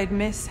thought I'd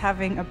miss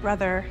having a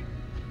brother,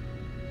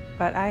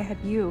 but I had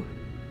you.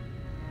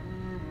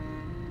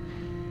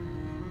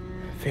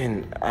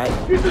 Finn,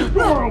 Keep this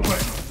door open!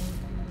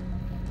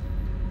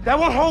 That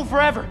won't hold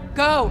forever.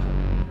 Go!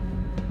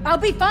 I'll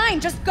be fine,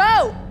 just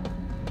go!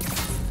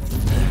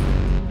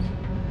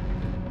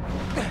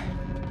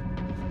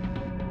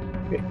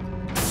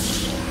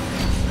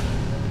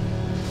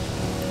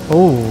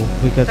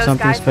 Oh, we got Those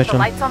something guys with the special.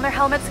 lights on their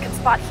helmets can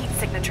spot heat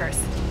signatures.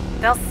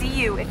 They'll see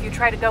you if you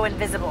try to go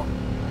invisible.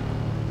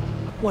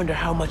 Wonder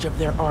how much of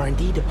their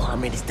R&D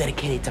department is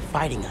dedicated to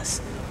fighting us.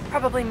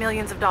 Probably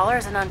millions of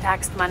dollars in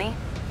untaxed money.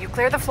 You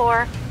clear the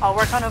floor, I'll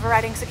work on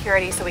overriding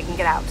security so we can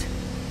get out.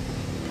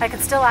 I can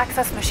still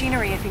access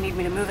machinery if you need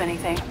me to move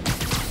anything.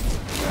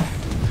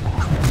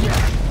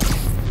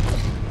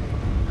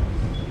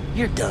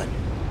 You're done.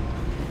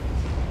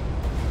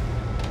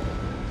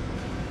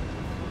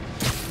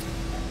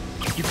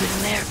 You good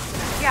in there?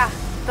 Yeah,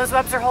 those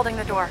webs are holding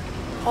the door.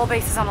 Whole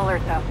base is on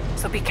alert though,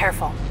 so be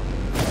careful.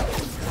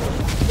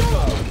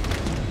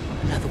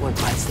 Another one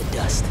bites the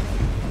dust.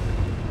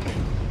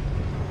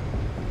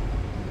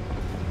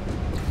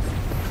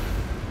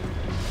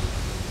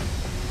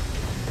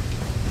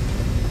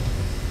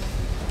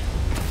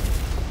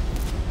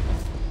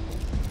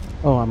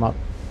 Oh, I'm out.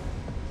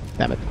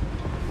 Damn it.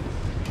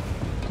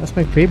 That's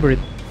my favorite.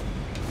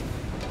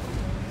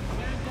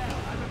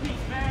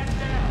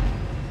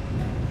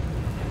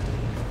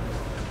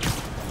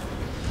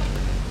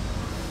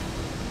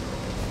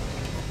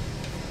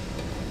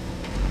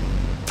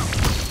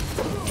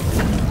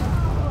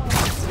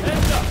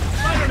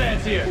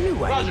 Spider-Man's here.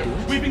 Roger,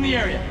 sweeping the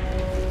area.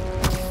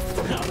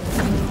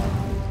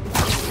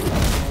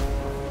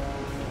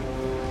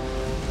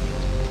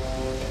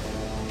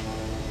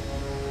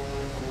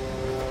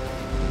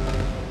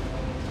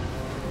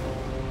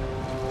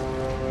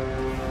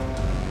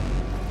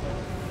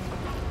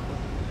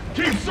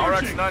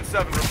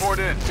 RX-97, report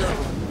in.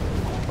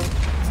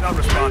 He's not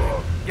responding.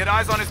 Get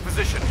eyes on his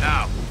position,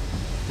 now.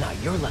 Not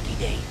your lucky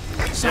day.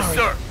 Yes, Sorry.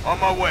 sir. On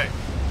my way.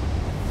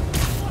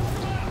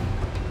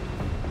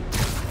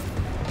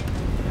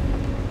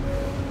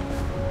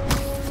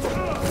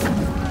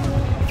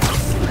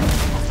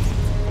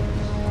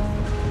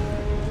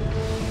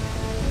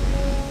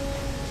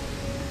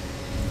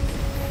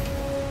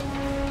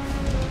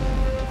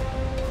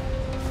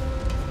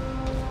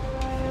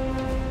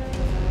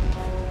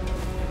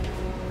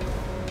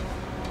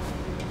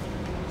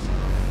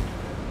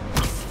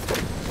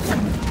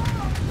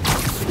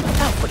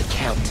 Out for the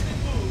count.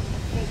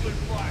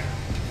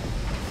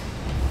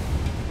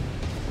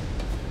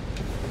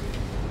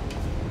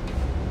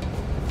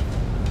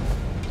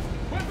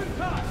 Weapons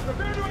hot!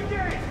 Prepare to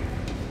engage!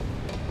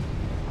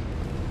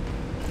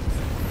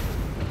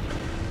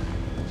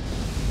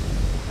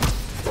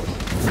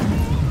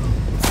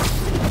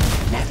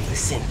 Nat,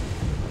 listen.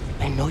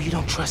 I know you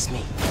don't trust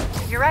me.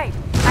 You're right,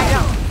 I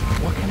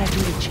don't. What can I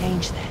do to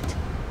change that?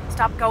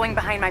 Stop going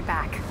behind my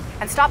back.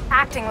 And stop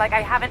acting like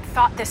I haven't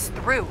thought this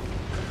through.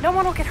 No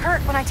one will get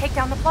hurt when I take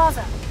down the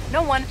plaza.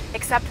 No one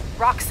except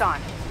Roxxon.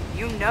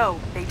 You know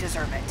they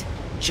deserve it.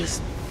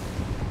 Just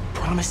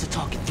promise to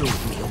talk it through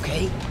with me,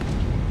 okay?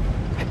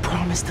 I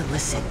promise to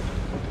listen.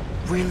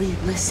 Really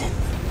listen.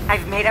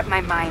 I've made up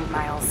my mind,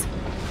 Miles.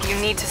 You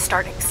need to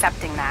start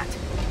accepting that.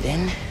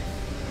 Then,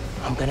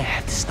 I'm gonna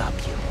have to stop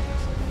you.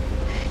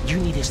 You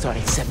need to start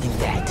accepting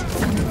that.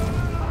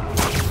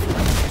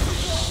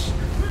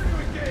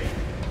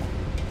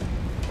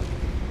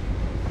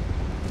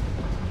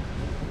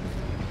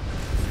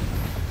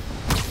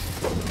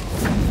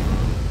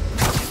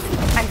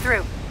 I'm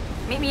through.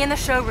 Meet me in the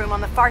showroom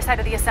on the far side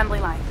of the assembly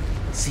line.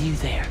 See you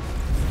there.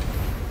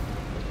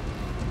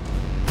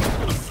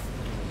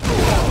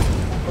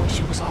 Wish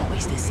it was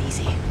always this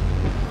easy.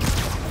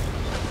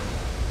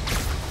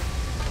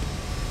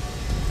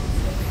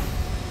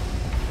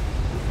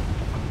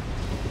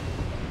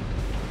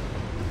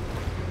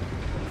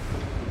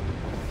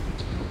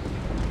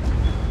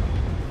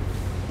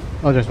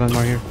 Oh, there's one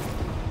more here.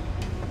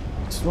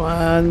 There's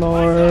one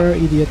more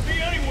idiot.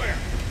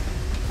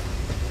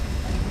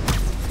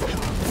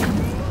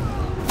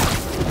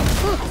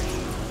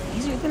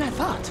 Easier than I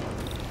thought.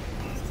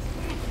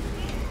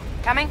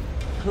 Coming?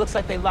 Looks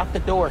like they locked the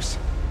doors.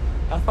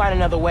 I'll find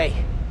another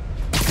way.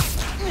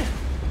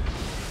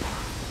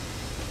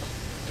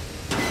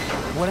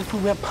 What if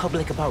we went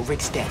public about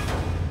Rick's death?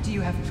 Do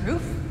you have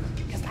proof?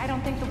 Because I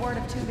don't think the word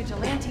of two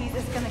vigilantes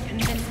is gonna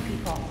convince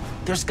people.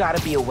 There's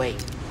gotta be a way.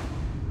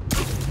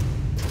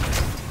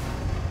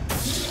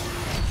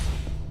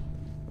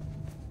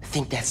 I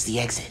think that's the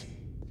exit.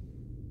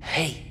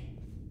 Hey.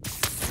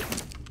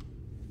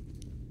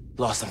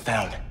 Lost and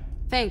found.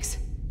 Thanks.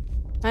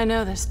 I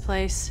know this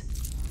place.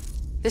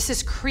 This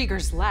is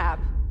Krieger's lab.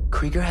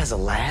 Krieger has a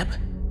lab?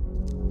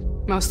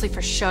 Mostly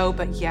for show,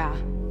 but yeah.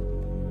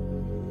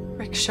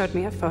 Rick showed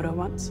me a photo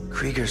once.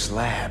 Krieger's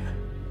lab.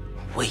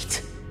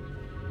 Wait.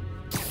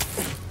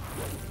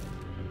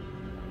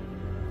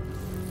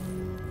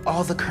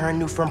 All the current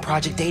new firm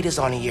project data's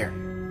on here.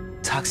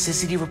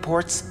 Toxicity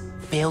reports,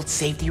 failed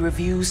safety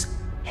reviews,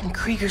 and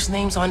Krieger's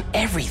name's on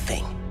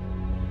everything.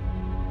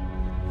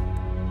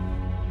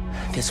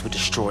 This would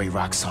destroy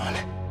Roxxon.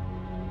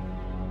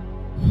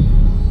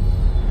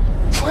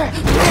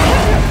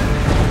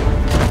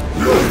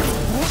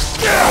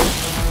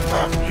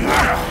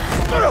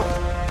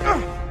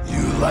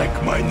 You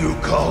like my new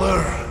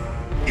color?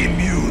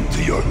 Immune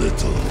to your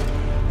little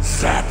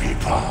zappy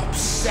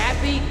pops.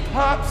 Zappy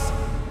Pops?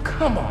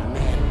 Come on,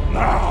 man.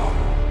 Now,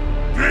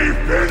 we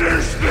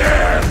finish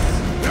this!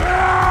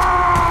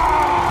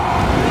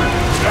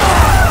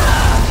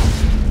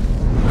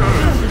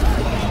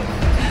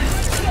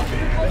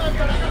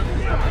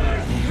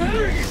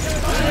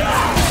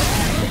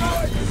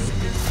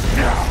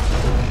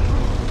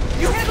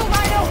 You handle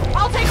Rhino!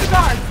 I'll take the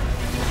guard!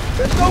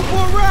 Let's go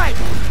for a ride!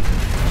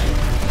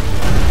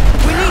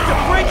 We need to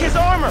break his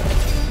armor!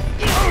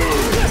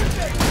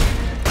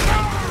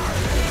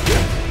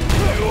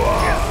 You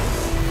are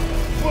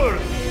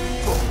worthless.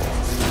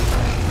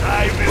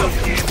 I will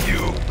give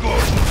you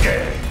good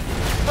game.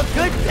 A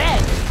good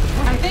bed!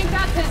 I think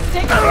that's his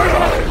sick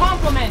version of a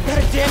compliment.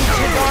 Gotta damage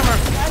his armor!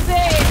 That's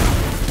it!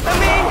 I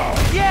mean,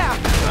 yeah!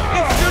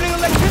 It's shooting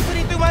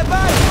electricity through my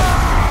body!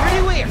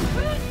 Pretty weird!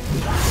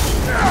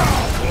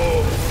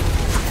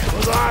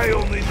 But I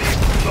only need to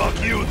knock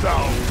you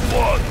down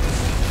once.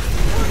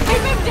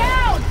 Keep him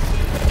down!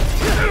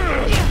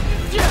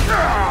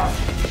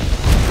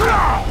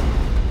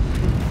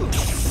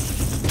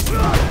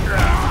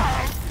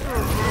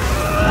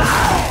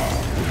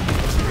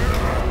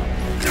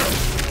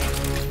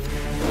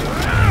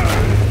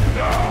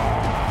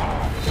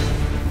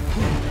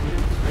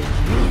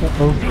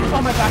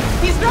 Oh my god,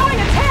 he's throwing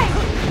a tank!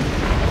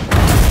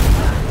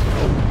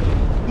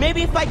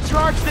 Maybe if I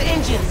charge the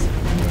engines.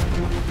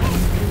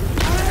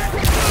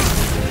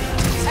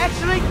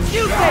 Actually,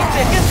 you take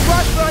this! Guess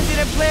Roxxon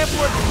didn't plan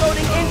for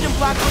exploding engine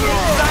blocks when they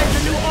designed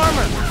the new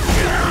armor.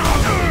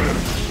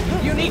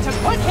 You need to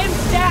put him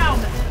down!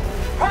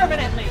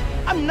 Permanently!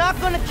 I'm not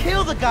gonna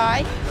kill the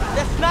guy.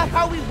 That's not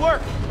how we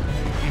work.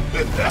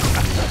 And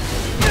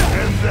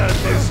that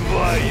is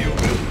why you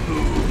will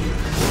lose.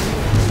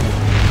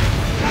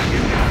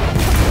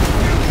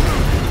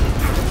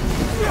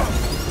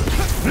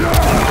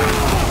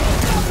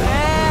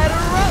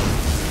 Batter up!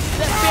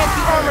 That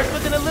fancy armor's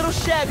looking a little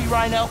shabby,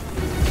 Rhino.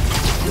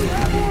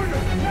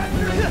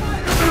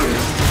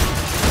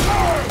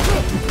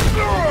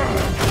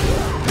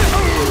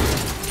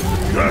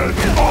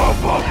 Get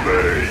off of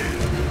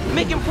me!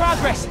 Making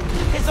progress.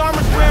 His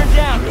armor's wearing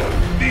down.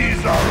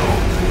 These are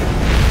only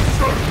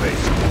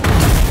surface.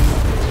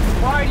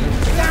 Why do you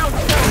sound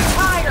so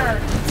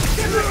tired?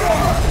 His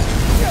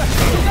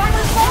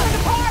armor's falling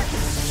apart!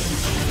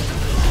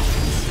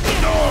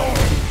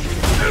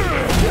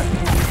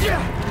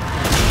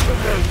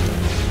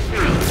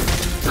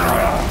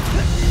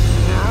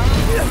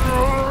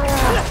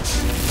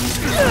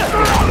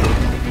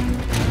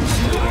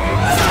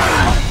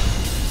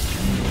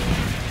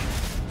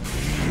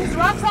 His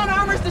Roxxon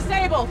armor's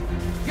disabled.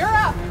 You're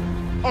up.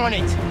 On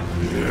it.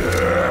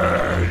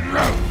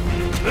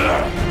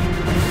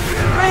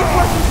 Ready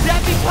for some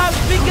zappy pops,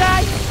 big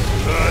guy?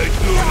 I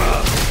do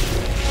not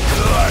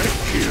like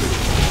you.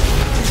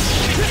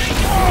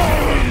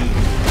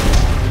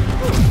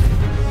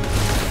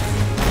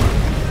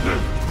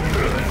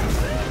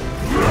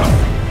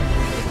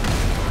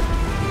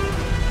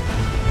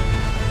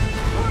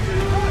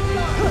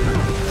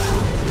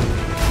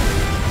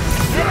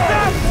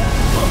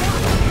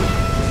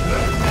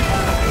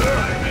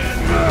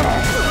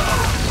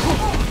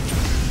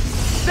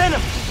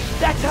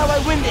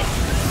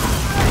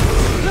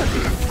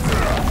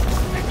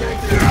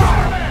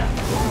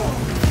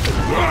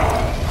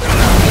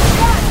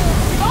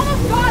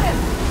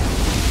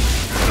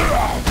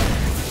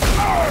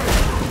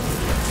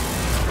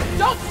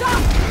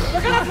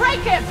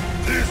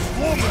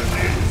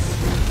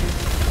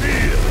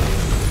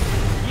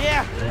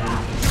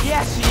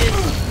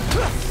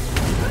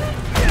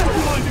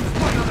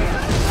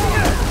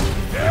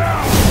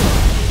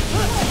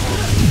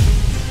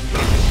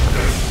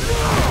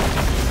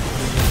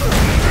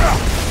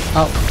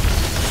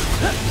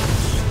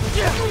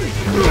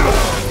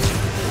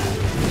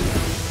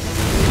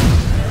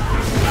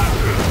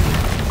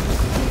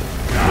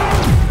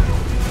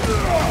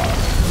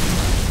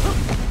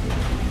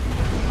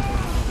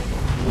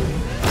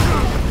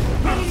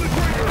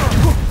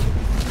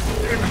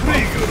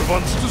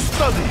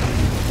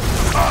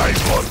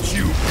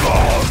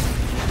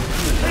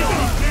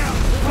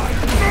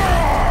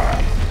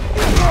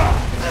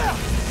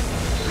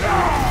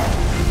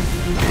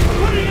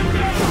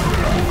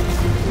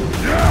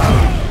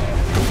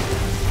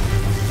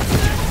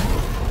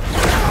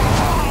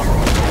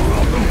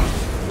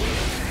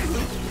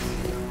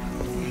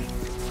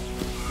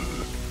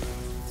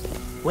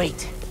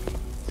 Wait.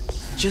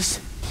 Just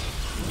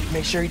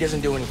make sure he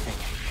doesn't do anything.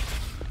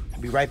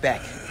 I'll be right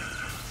back.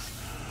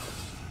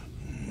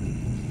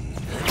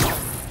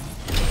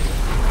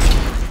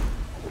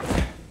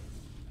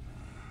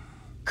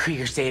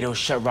 Krieger said it'll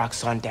shut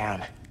Roxxon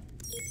down.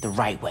 The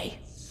right way.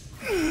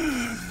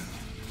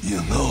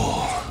 You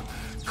know,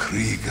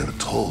 Krieger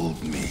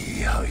told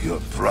me how your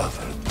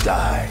brother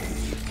died.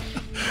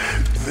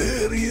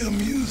 Very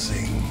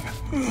amusing.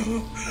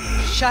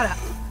 Shut up.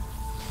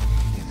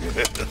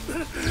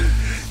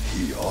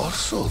 He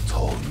also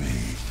told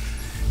me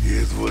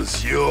it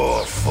was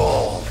your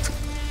fault.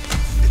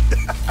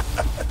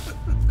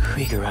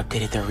 Krieger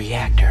updated the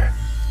reactor.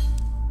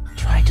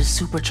 Tried to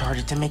supercharge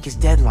it to make his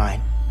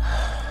deadline.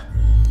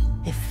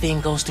 If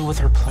Finn goes through with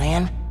her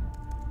plan...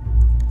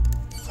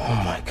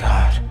 Oh my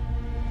god.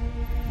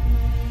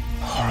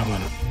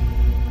 Harlem.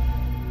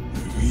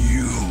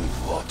 You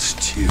want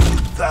to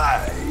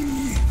die.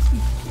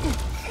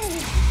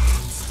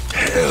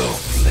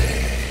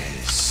 Helpless.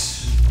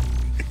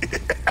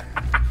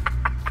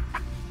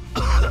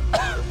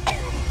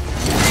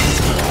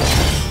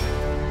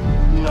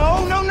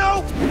 No, no,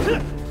 no!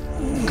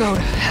 Go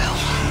to hell.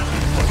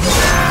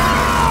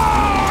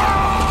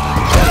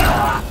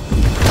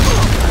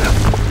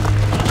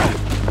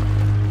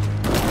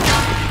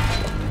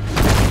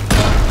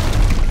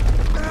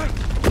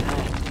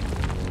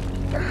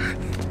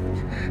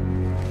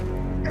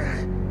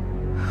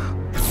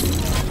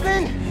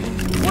 Finn!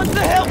 What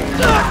the hell?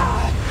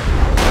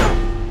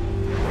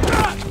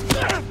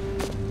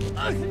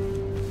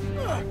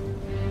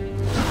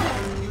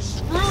 You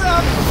screwed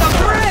up the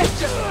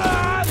bridge!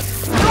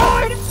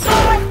 Destroyed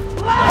my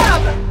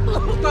lab!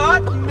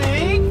 Got me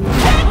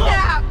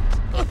kidnapped!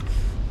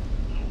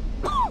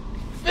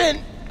 Finn!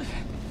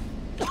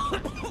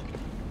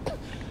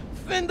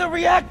 Finn, the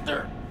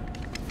reactor!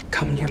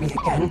 Come near me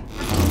again.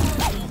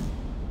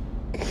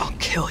 I'll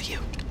kill you.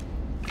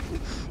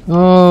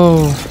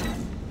 Oh.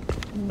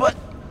 But...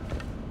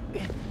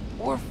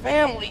 we're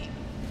family.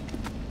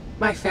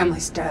 My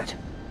family's dead.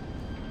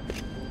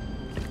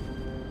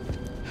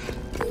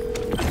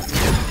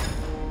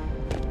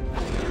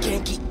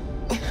 Genki.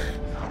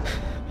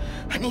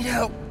 I need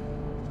help.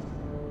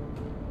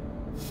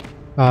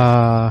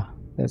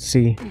 Let's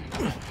see.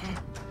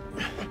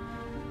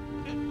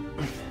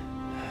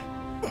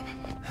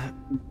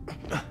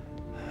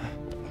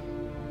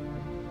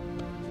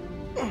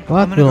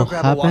 What will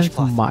happen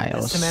to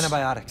Miles? Some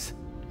antibiotics.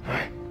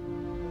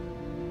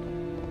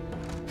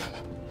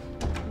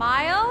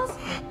 Miles?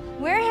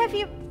 Where have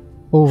you...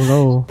 Oh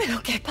no. ¿Pero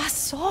qué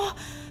pasó?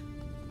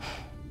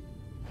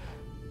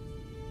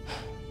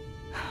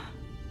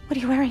 What are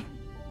you wearing?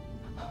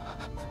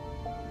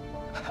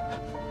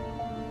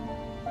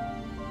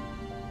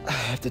 I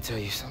have to tell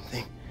you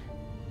something.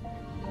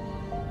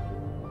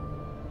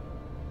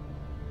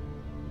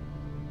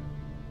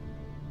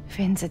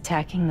 Finn's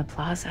attacking the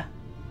plaza.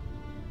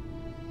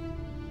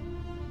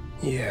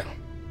 Yeah.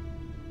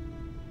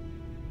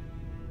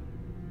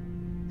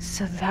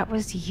 So that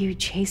was you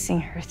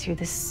chasing her through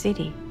the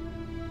city.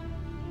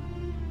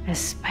 As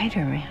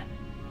Spider-Man.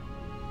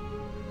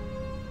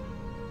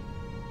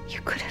 You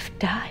could have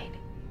died.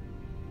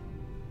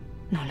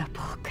 No lo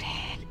puedo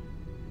creer.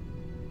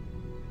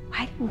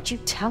 Why didn't you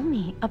tell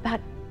me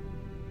about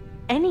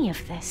any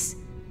of this?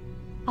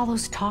 All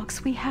those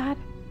talks we had?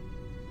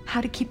 How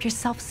to keep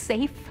yourself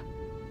safe?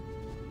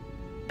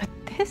 But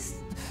this?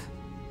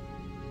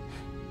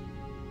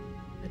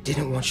 I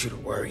didn't want you to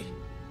worry.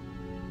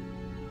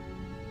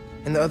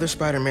 And the other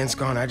Spider-Man's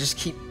gone. I just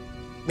keep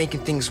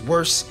making things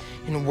worse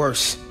and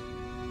worse.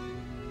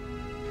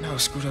 Now I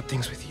screwed up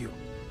things with you.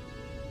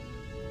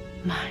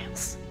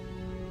 Miles.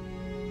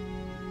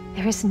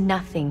 There is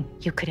nothing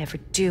you could ever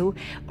do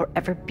or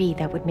ever be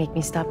that would make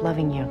me stop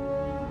loving you.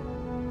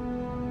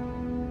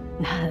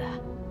 Nada.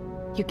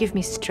 You give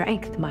me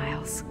strength,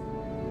 Miles.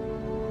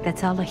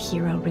 That's all a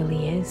hero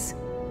really is.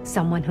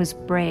 Someone who's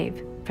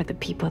brave for the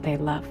people they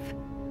love.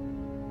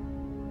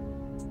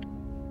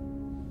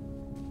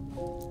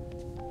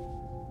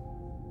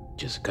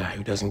 Just a guy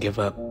who doesn't give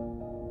up.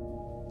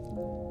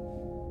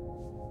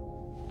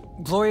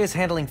 Gloria's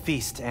handling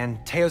Feast,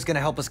 and Teo's gonna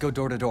help us go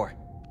door to door.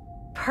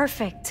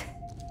 Perfect.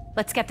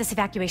 Let's get this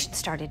evacuation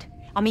started.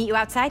 I'll meet you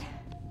outside.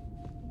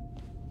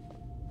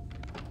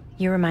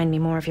 You remind me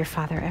more of your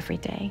father every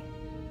day.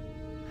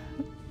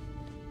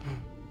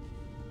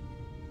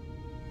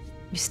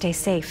 You stay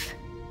safe.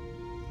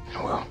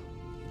 Well.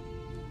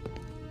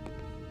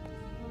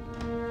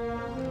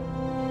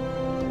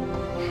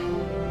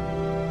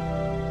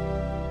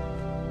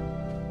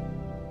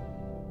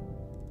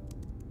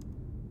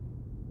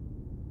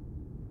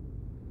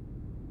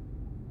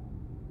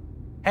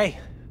 Hey,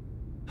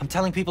 I'm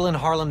telling people in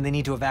Harlem they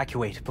need to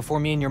evacuate before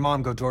me and your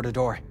mom go door to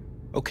door.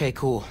 Okay,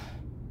 cool.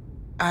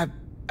 I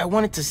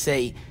wanted to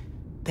say,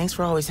 thanks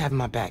for always having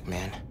my back,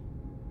 man.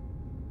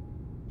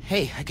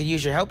 Hey, I could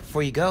use your help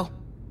before you go.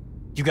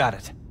 You got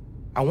it.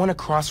 I want to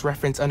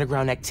cross-reference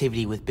underground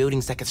activity with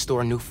buildings that could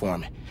store a new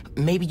form.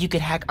 Maybe you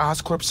could hack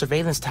Oscorp's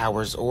surveillance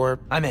towers, or...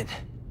 I'm in.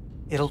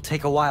 It'll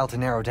take a while to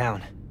narrow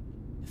down.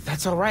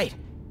 That's all right.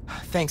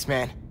 Thanks,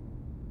 man.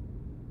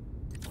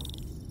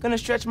 Gonna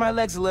stretch my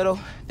legs a little,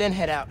 then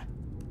head out.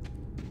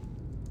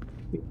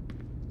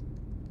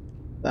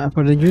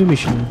 For the new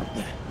mission.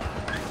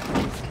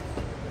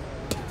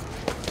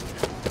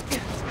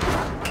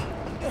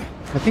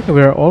 I think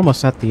we're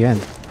almost at the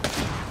end.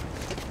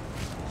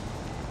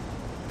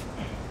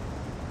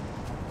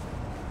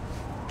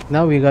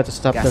 Now we got to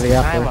stop Got the some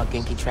reactor. time while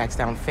Genki tracks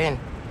down Finn.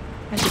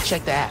 I should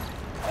check the app.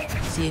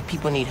 See if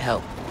people need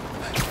help.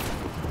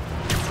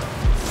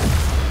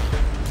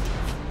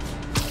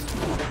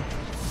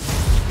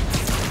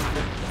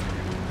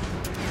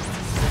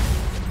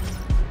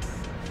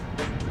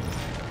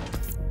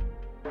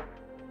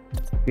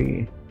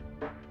 Okay.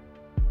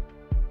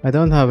 I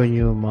don't have a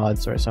new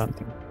mods or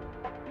something.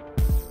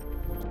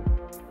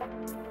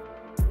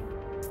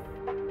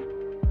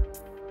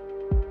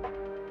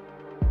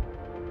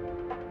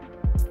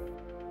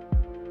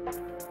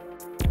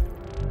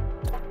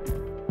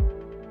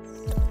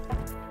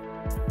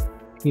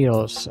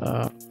 Heroes.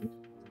 Oh,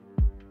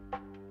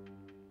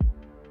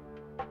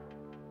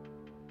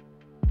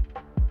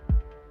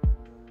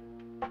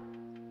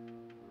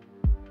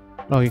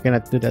 you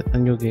cannot do that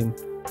on new game.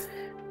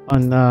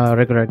 On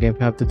regular game,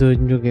 you have to do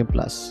new game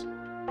plus.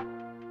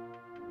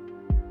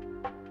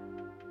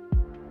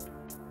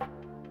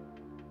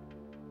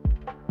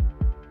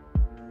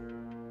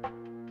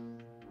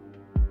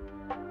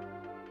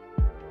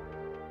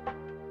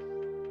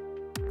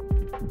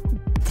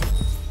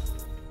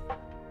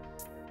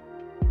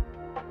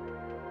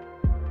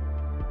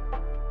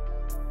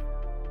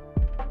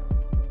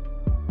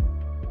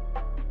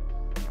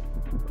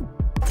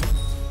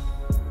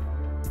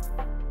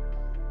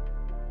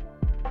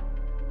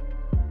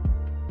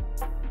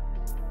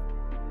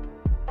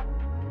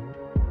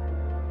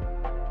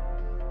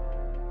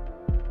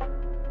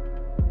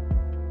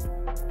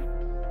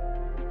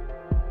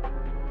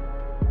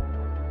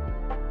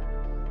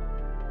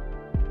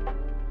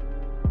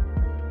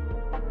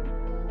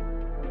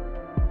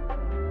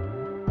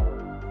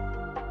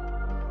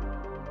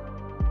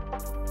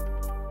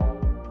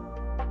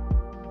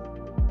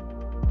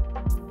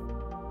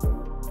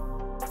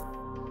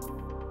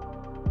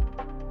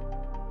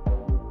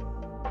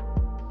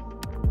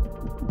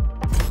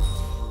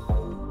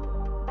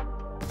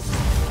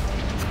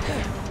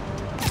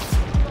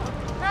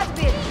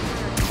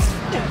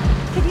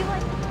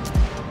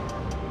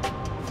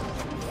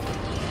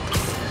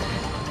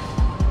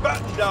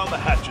 Down the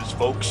hatches,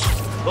 folks.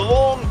 The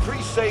long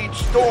presage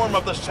storm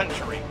of the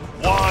century.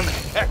 One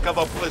heck of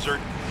a blizzard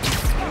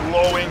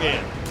blowing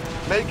in.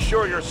 Make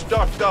sure you're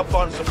stocked up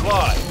on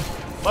supplies.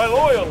 My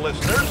loyal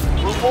listeners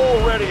will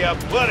already have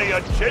plenty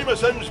of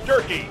Jameson's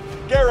turkey,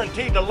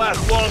 guaranteed to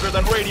last longer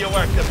than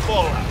radioactive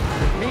fallout.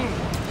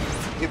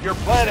 Meanwhile, if you're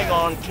planning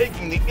on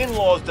taking the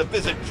in-laws to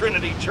visit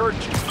Trinity Church,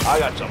 I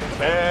got some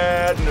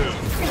bad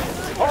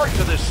news. Parts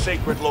of this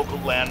sacred local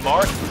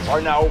landmark are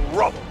now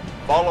rubble,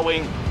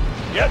 following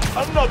yet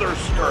another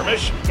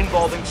skirmish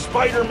involving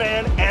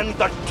Spider-Man and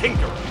the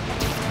Tinkerer.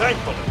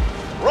 Thankfully,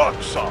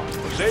 Roxxon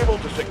was able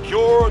to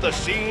secure the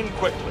scene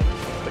quickly.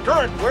 The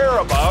current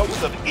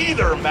whereabouts of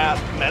either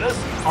masked menace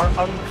are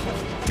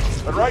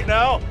unclear. But right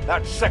now,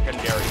 that's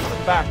secondary to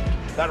the fact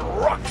that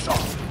Roxxon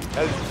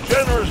has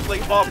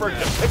generously offered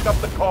to pick up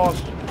the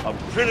cost of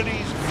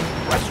Trinity's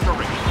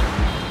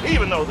restoration,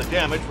 even though the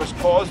damage was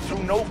caused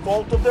through no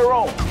fault of their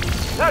own.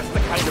 That's the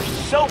kind of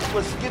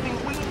selfless giving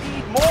we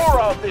need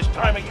more of this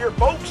time of year,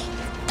 folks.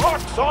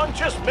 Roxxon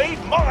just made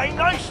my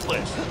nice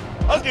list.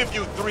 I'll give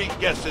you 3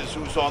 guesses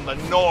who's on the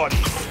naughty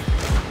list.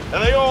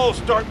 And they all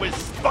start with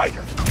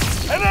Spider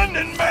and end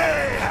in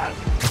Man.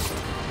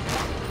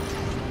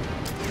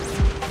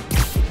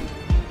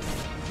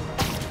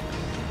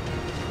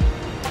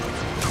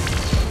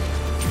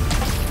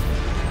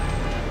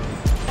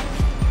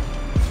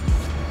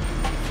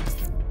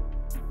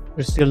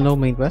 There's still no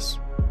main quest.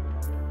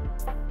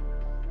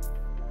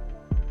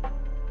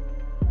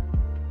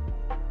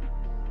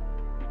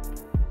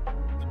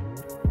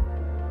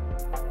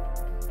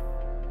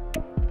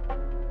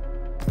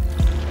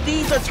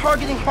 These are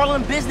targeting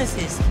Harlem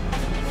businesses.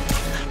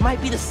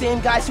 Might be the same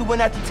guys who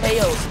went after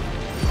Teos.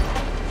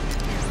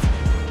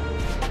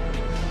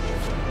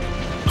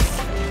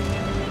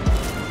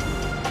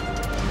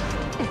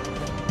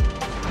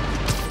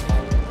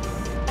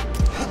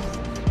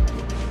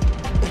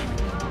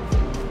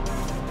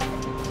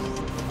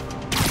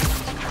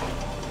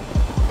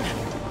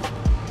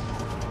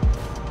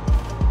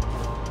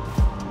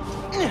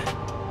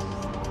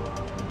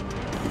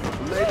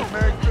 Belated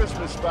Merry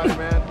Christmas,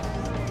 Spider-Man.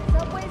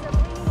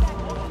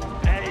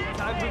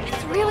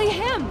 It's really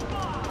him!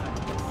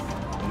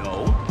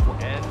 No.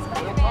 And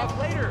we'll talk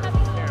later.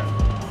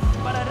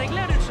 Para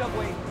arreglar el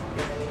subway.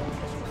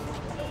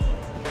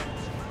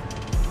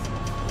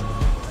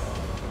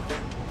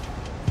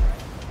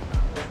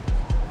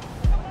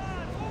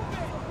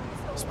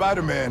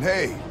 Spider-Man,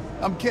 hey.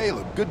 I'm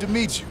Caleb. Good to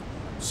meet you.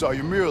 Saw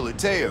your mural at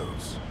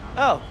Teos.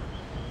 Oh,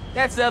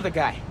 that's the other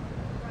guy.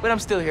 But I'm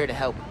still here to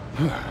help.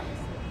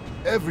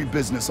 Every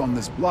business on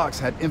this block's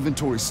had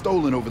inventory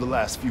stolen over the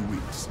last few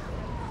weeks.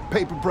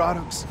 Paper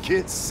products,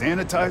 kits,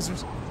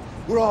 sanitizers.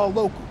 We're all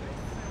local.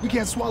 We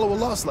can't swallow a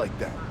loss like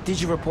that.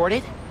 Did you report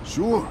it?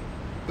 Sure,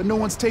 but no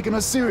one's taking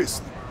us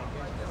seriously.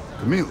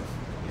 Camila,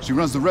 she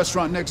runs the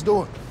restaurant next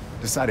door.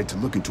 Decided to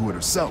look into it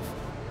herself.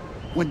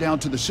 Went down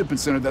to the shipping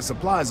center that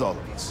supplies all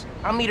of us.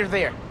 I'll meet her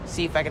there,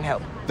 see if I can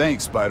help.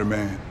 Thanks,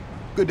 Spider-Man.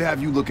 Good to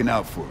have you looking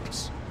out for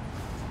us.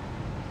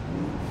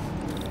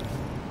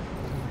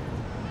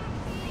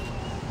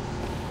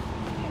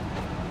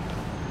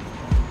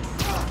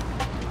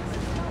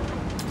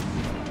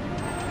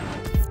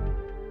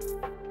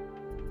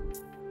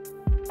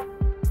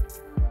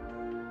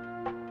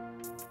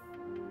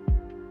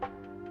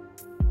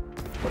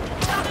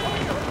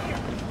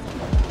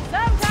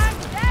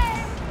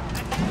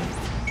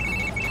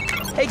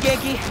 Hey,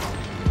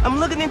 Genki. I'm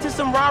looking into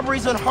some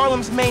robberies on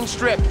Harlem's main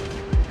strip.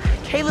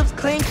 Caleb's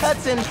Clean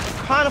Cuts and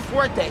Pana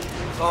Fuerte.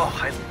 Oh,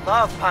 I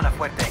love Pana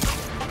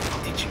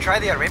Fuerte. Did you try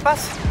the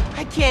arepas?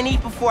 I can't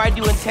eat before I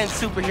do intense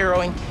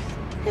superheroing.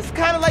 It's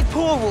kind of like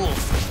pool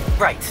rules.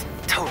 Right,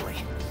 totally.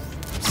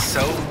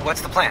 So,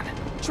 what's the plan?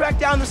 Track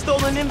down the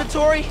stolen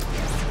inventory,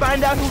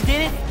 find out who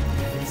did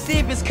it, see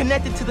if it's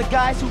connected to the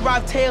guys who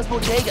robbed Teo's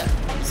bodega.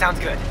 Sounds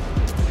good.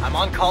 I'm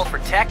on call for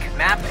tech,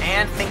 map,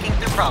 and thinking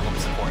through problem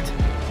support.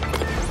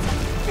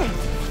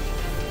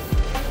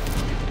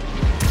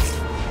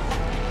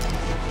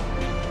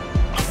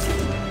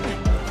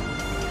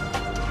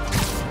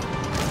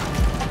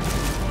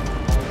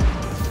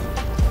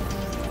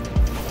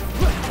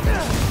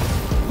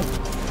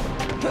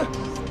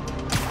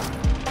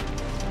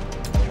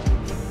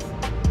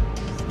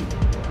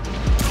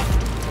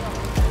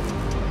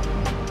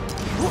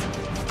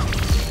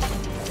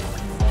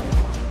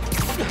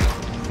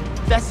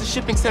 That's the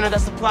shipping center that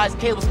supplies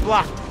Caleb's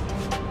block.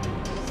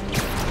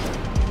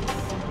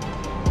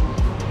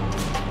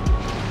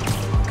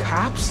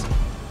 Cops?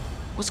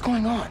 What's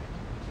going on?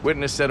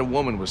 Witness said a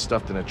woman was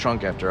stuffed in a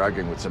trunk after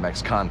arguing with some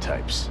ex-con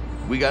types.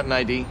 We got an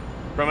ID?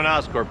 From an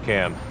Oscorp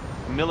cam.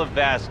 Camila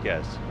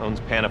Vasquez owns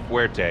Pana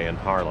Fuerte in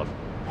Harlem.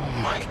 Oh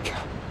my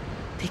god.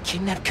 They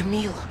kidnapped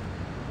Camila.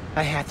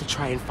 I had to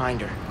try and find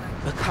her,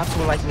 but cops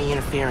won't like me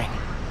interfering.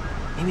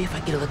 Maybe if I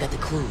get a look at the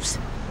clues.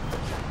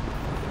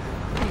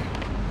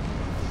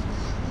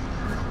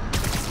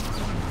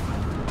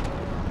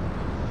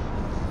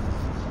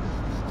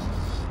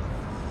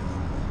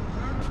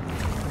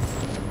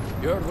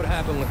 You heard what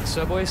happened with the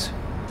subways?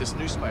 This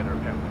new spider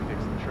apparently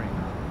fixed the train.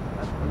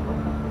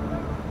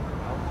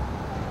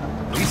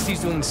 At least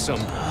he's doing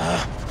some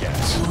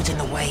gas. Food's in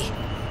the way.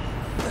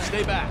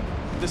 Stay back.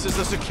 This is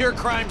a secure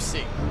crime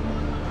scene.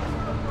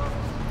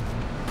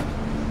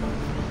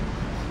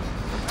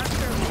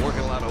 We're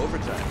working a lot of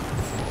overtime.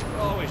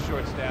 We're always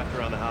short-staffed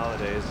around the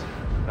holidays.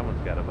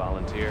 Someone's got to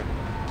volunteer.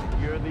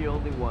 You're the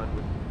only one.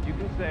 You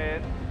can say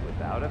it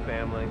without a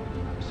family.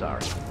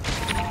 Sorry.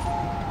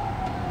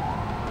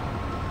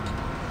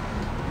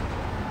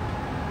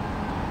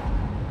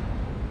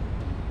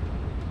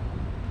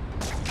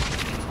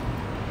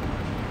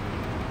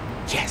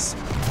 Yes.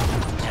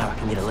 Now I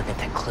can get a look at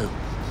that clue.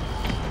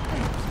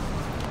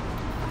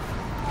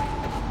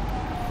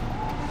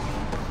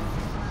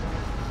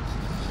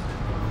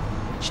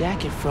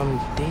 Jacket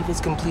from David's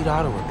Complete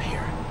Auto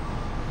Repair.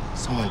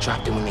 Someone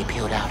dropped it when they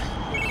peeled out.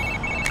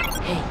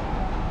 Hey,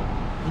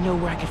 you know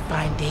where I could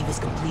find David's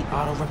Complete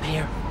Auto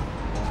Repair?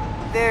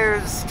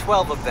 There's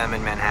 12 of them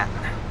in Manhattan.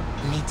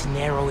 You need to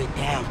narrow it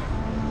down.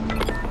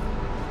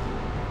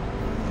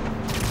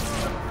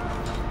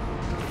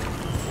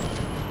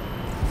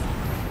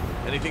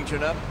 Anything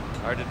turn up?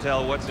 Hard to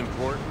tell what's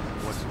important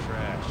and what's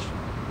trash.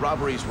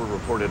 Robberies were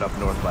reported up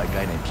north by a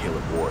guy named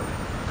Caleb Ward.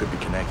 Could be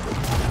connected.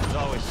 There's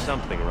always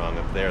something wrong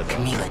up there, though.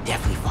 Camila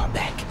definitely fought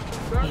back.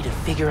 Need to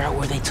figure out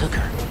where they took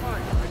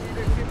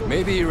her.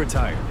 Maybe he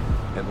retired.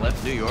 And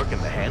left New York in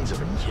the hands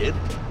of a kid?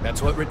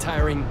 That's what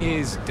retiring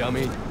is,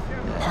 dummy.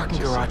 Parking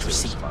garage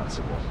receipt.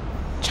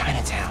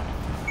 Chinatown.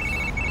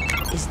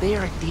 Is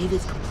there a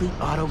David's Complete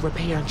Auto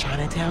Repair in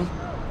Chinatown?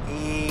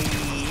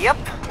 Yep.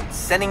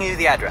 Sending you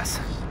the address.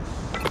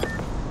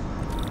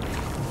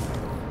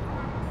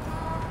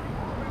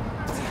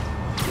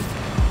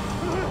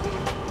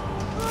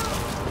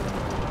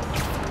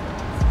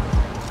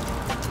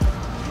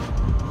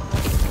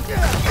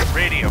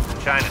 Radio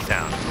from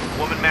Chinatown.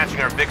 Woman matching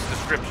our Vic's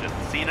description.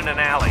 Seen in an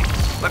alley.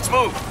 Let's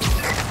move!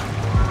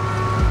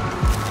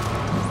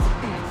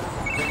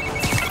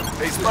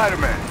 Hey,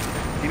 Spider-Man.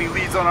 Any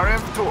leads on our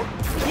inventory?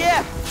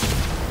 Yeah!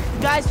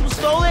 The guys who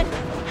stole it,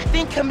 I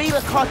think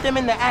Camila caught them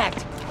in the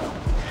act.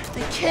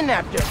 They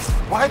kidnapped her.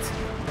 What?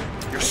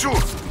 You're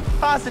sure?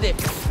 Positive.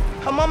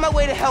 I'm on my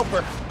way to help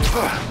her.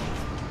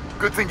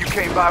 Good thing you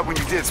came by when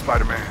you did,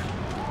 Spider-Man.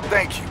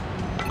 Thank you.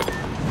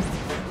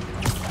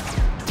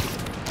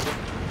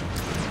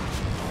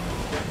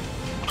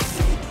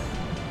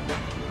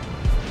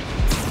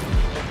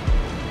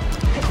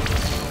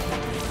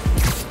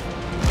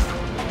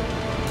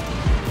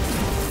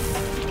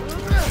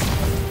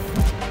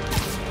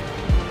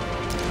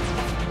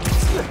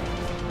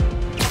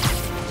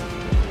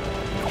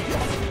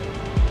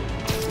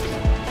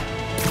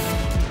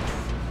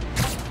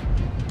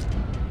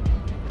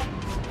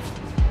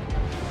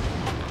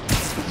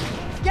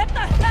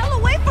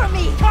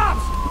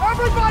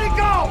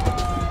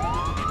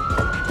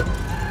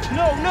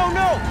 No, no,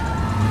 no!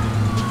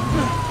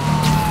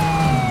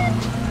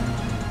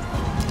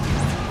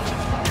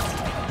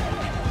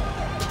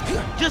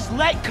 Just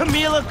let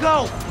Camila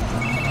go!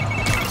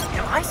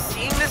 Am I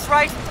seeing this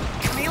right?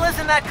 Camila's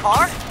in that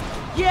car?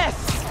 Yes!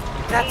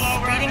 That's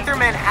speeding through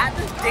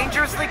Manhattan,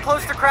 dangerously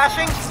close to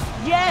crashing?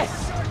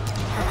 Yes!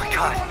 Oh my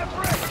god.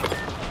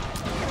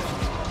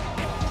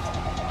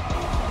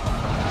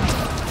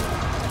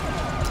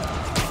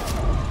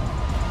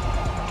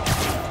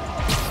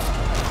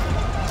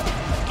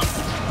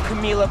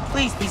 Camila,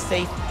 please be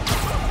safe.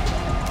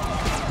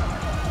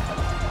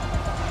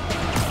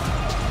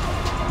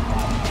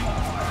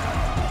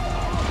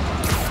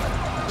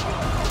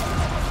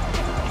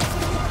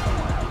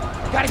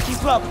 Gotta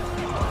keep up.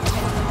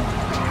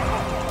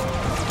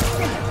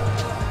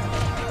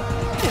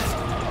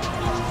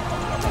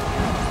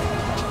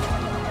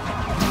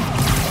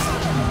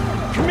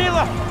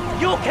 Camila,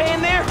 you okay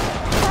in there?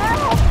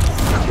 Help!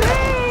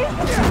 Please!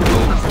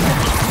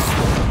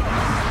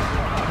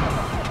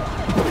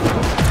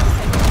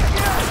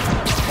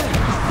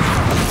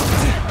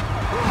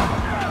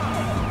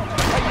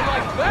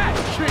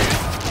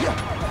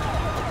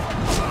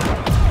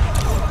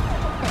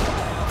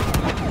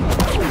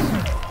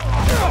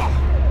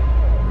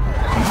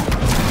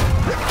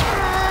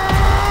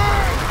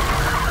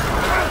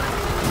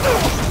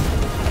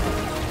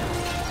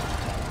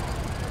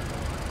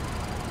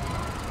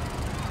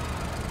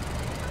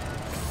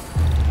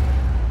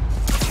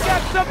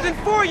 Something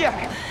for you!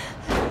 Are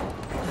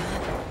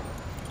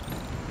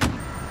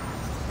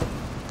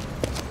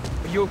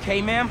you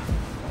okay, ma'am?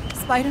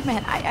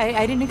 Spider-Man,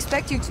 I didn't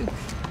expect you to...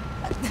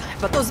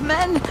 But those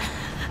men...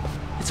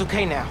 It's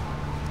okay now.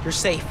 You're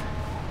safe.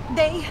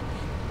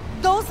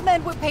 Those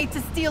men were paid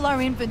to steal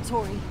our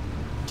inventory.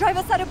 Drive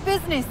us out of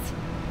business.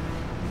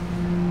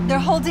 They're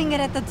holding it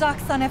at the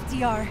docks on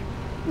FDR,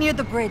 near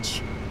the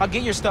bridge. I'll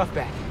get your stuff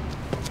back.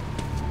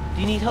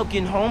 Do you need help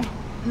getting home?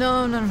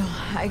 No.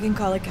 I can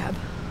call a cab.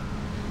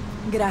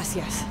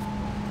 Gracias.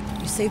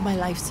 You saved my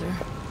life, sir.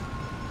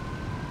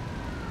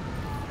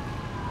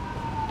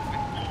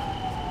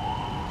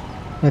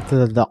 Head to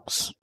the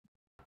docks.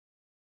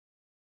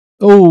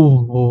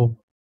 Oh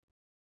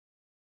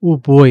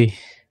boy.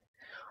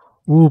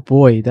 Oh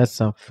boy,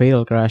 that's a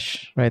fatal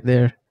crash right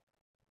there.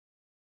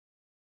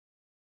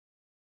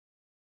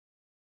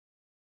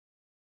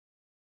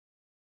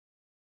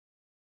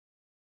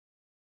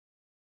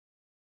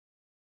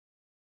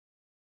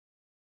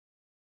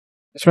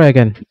 Let's try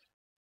again.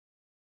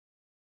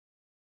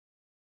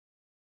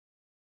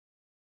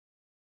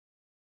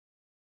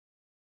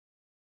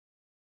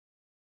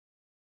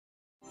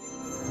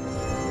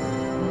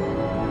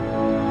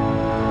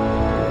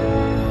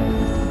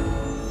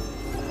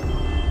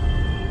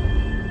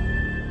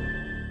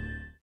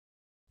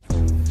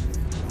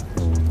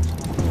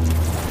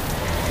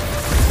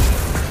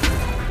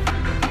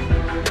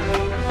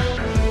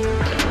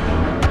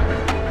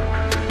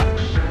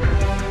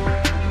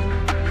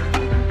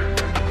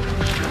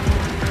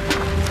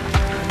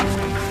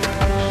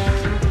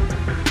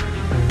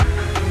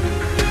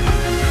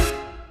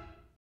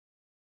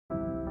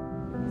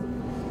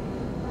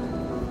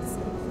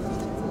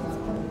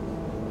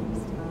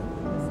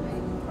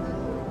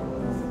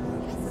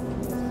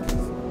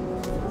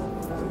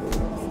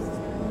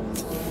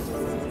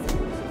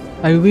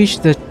 I wish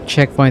the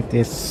checkpoint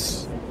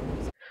is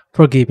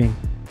forgiving.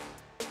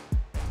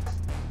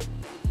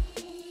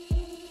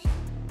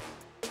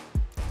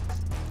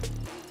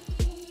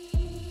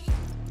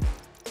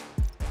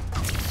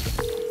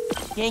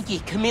 Yankee,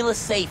 Camila's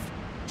safe.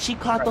 She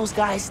caught those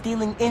guys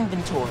stealing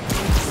inventory.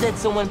 Said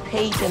someone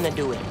paid them to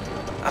do it.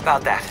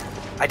 About that,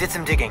 I did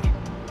some digging.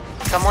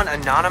 Someone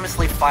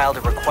anonymously filed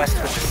a request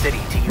with the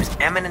city to use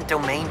eminent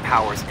domain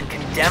powers and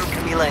condemn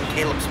Camila and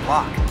Caleb's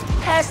block.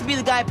 Has to be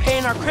the guy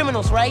paying our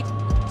criminals, right?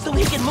 So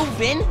he can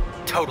move in?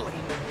 Totally.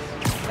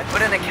 I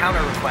put in a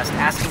counter request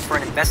asking for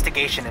an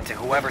investigation into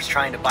whoever's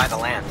trying to buy the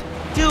land.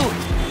 Dude,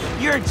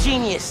 you're a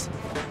genius.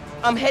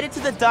 I'm headed to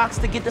the docks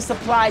to get the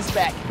supplies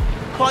back.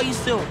 Call you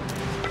soon.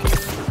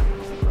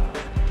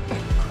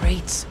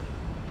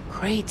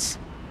 Crates.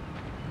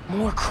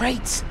 More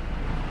crates.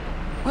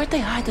 Where'd they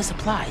hide the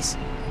supplies?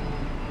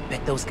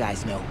 Bet those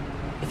guys know.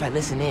 If I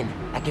listen in,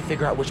 I can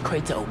figure out which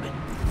crate to open.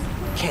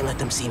 Can't let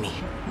them see me.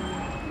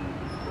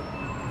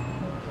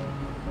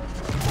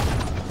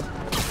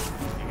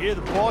 You hear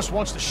the boss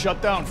wants to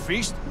shut down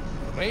Feast?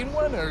 The main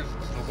one or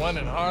the one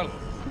in Harlem?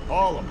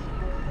 All of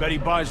them. Bet he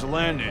buys the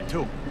land there,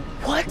 too.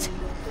 What?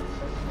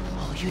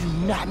 Oh, you do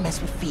not mess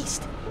with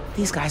Feast.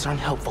 These guys aren't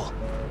helpful.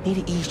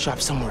 Need to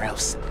eavesdrop somewhere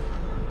else.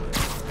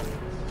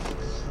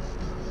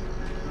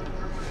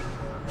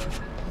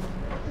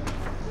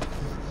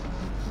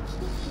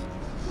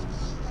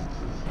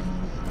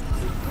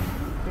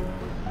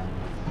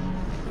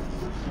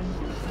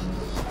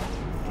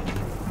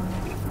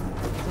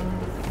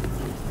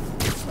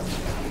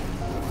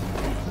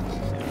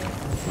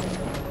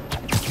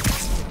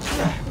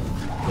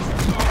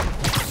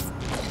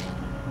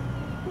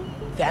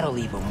 That'll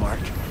leave a mark.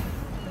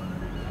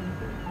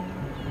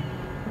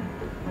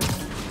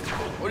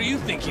 What do you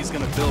think he's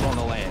gonna build on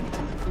the land?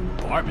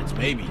 Apartments,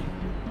 maybe.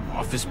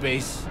 Office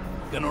space.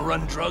 Gonna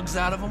run drugs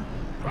out of them?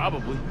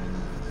 Probably.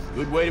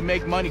 Good way to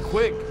make money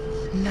quick.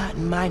 Not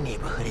in my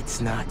neighborhood,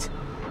 it's not.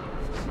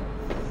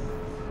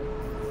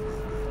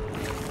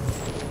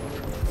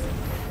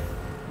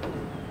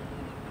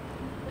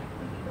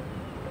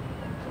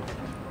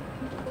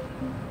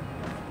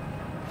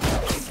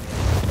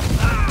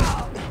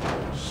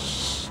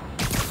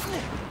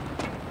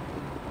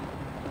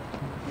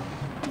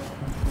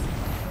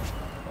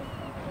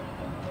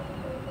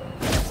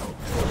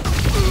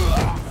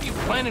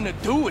 To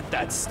do with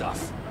that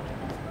stuff?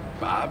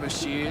 Barber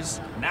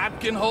shears,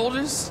 napkin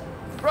holders?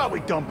 Probably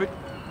dump it.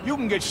 You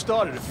can get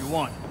started if you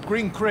want.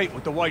 Green crate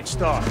with the white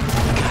star.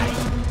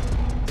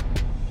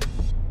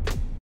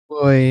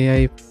 Boy,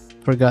 I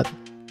forgot.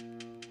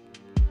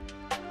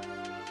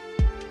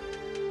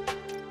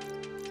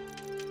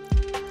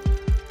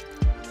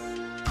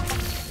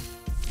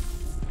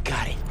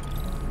 Got it.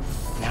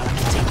 Now I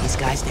can take these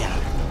guys down.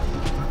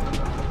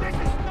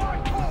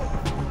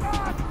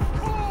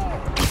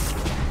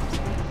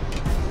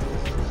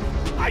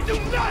 I do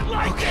not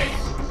like it!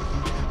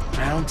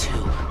 Round 2.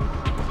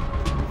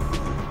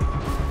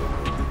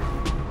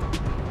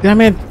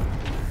 Damn it!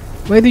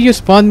 Why did you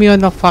spawn me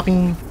on a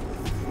fucking...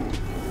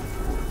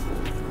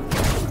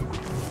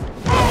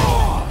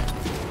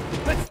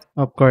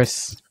 Of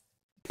course.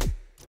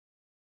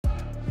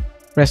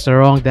 Press the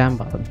wrong damn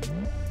button.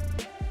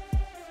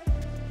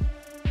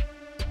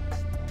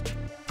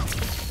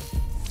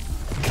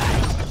 Got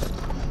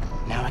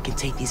it. Now I can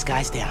take these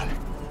guys down.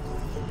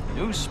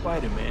 New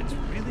Spider-Man's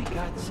really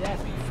got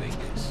zappy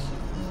fingers.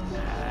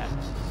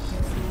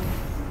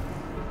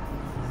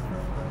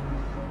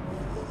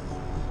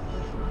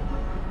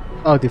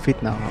 Oh,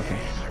 defeat now, okay.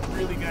 I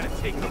really gotta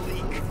take a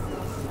leak.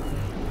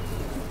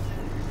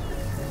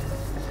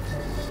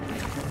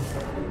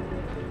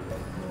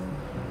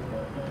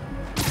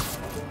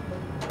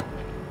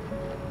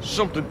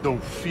 Something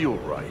don't feel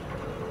right.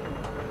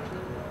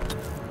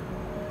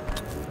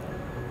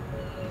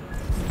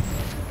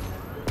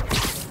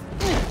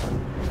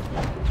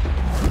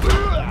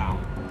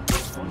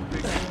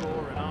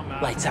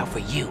 Lights out for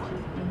you.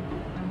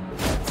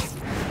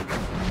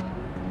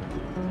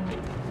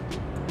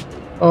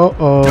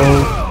 Uh-oh.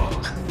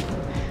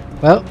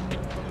 Well,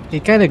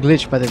 it kinda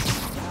glitched, but it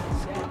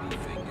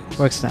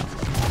works now.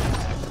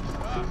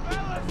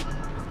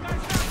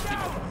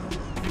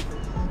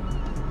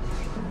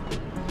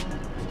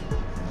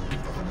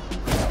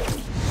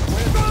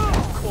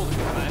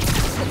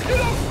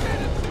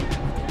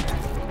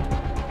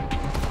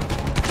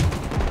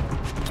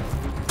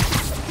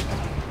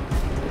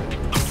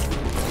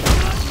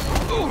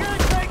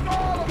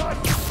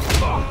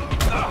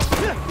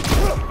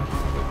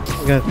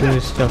 We gotta do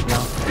this stuff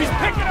now.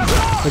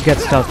 Forget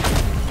stuff.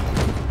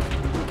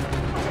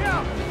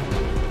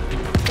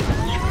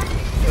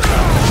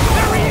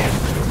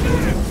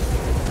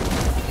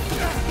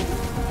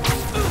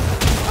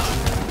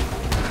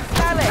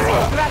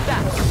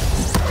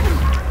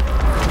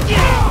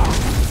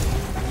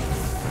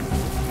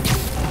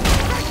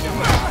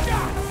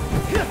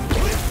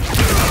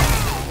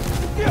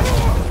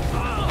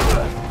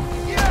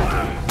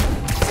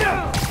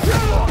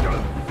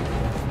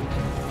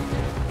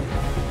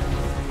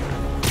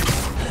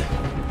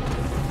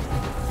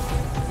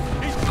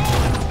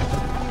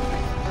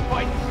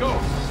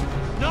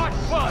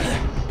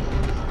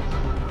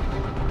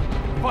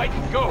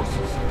 Fighting ghosts,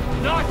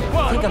 not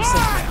fun. I think I'm safe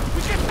now.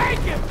 We can make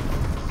him.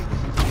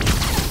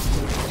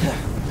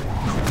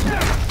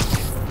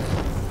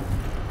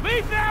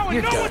 Leave now, and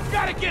You're no done. one's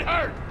gotta get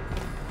hurt.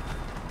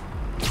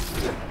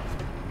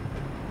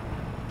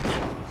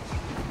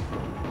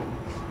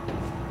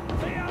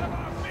 Stay out of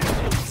our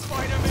business,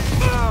 Spider-Man.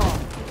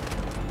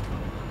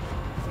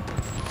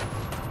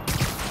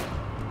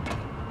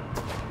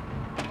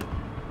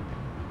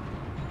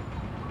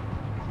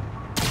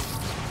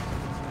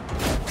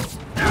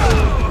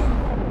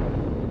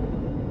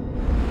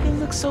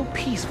 So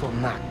peaceful,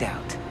 knocked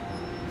out.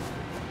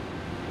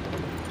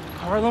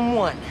 Harlem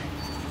 1.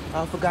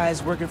 Alpha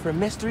guys working for a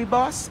mystery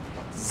boss?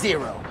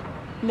 0.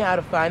 Now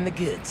to find the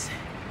goods.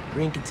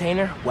 Green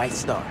container, white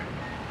star.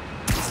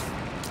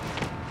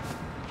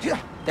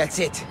 That's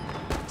it.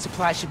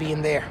 Supply should be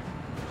in there.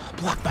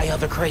 Blocked by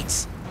other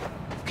crates.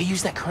 Could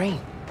use that crane.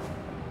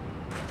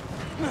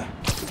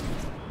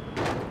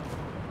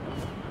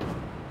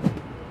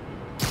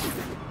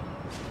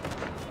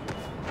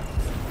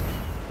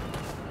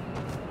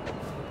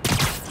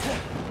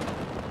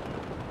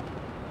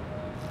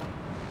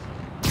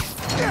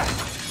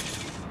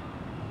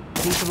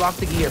 Need to lock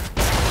the gear.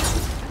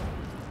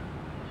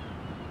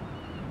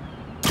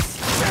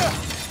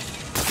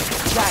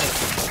 Got it.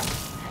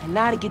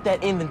 Now to get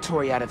that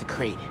inventory out of the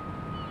crate.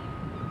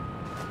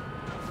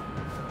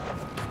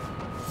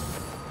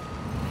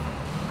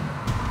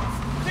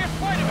 There's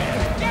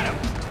Spider-Man! Get him!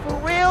 For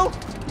real?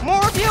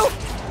 More of you?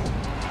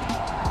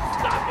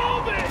 Stop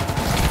moving!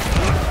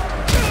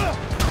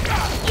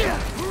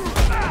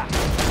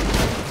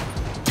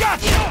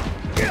 Gotcha!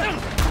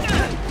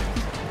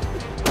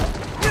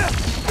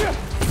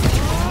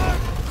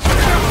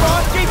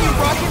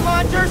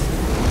 Rogers?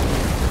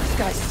 This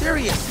guy's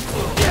serious.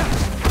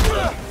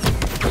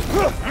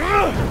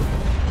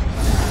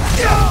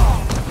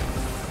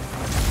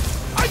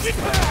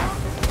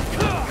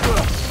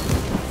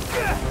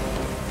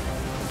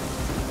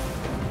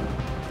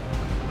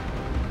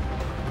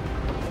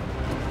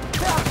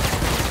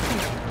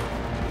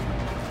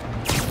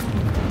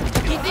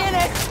 He did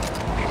it!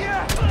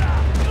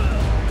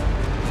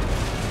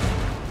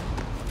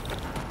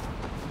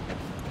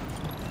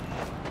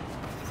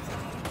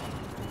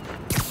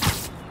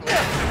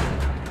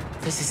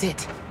 This is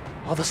it.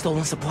 All the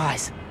stolen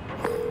supplies.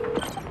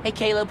 Hey,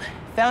 Caleb.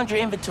 Found your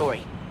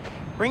inventory.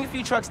 Bring a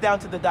few trucks down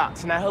to the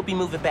docks, and I hope you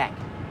move it back.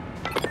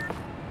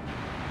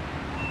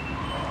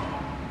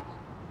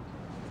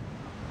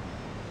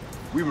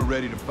 We were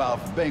ready to file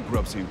for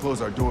bankruptcy and close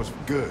our doors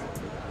for good.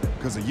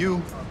 Because of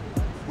you,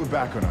 we're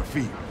back on our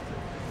feet.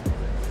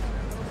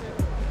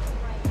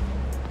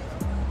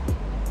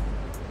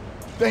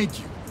 Thank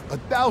you.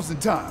 1,000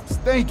 times.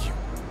 Thank you.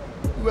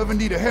 You ever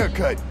need a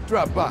haircut,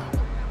 drop by.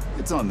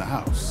 It's on the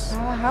house.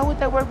 How would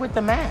that work with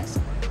the mask?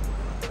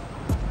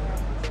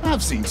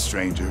 I've seen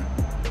stranger.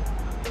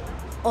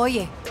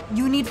 Oye,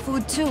 you need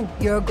food too.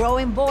 You're a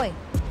growing boy.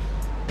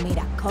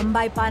 Mira, come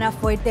by Pana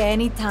Fuerte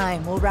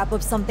anytime. We'll wrap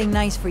up something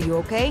nice for you,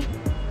 okay?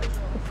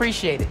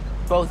 Appreciate it,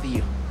 both of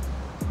you.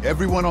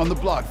 Everyone on the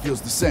block feels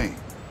the same.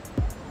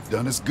 You've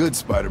done us good,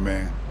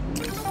 Spider-Man.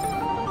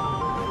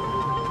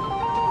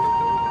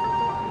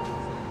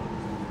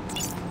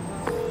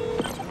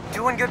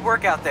 Doing good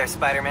work out there,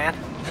 Spider-Man.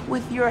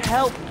 With your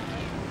help.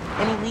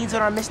 Any leads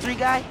on our mystery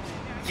guy?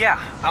 Yeah,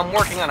 I'm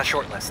working on a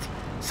short list.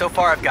 So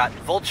far I've got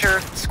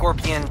Vulture,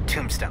 Scorpion,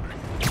 Tombstone.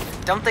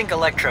 Don't think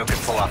Electro could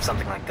pull off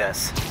something like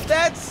this.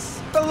 That's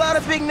a lot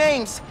of big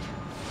names.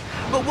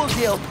 But we'll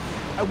deal.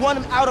 I want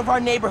him out of our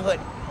neighborhood.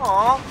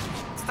 Aw,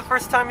 it's the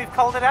first time you've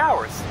called it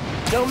ours.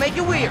 Don't make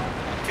it weird.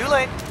 Too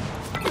late.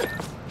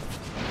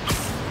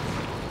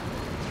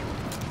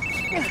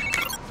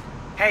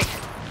 Hey,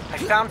 I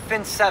found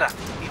Finn's setup,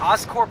 the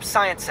Oscorp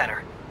Science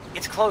Center.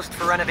 It's closed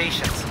for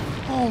renovations.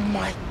 Oh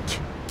my...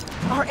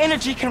 Our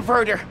energy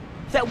converter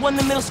that won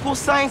the middle school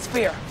science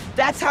fair.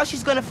 That's how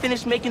she's gonna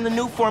finish making the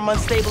new form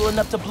unstable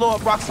enough to blow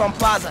up Roxxon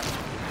Plaza.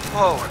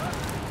 Whoa.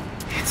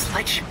 It's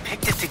like she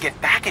picked it to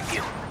get back at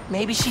you.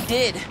 Maybe she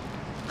did.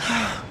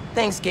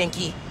 Thanks,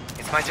 Genki.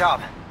 It's my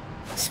job.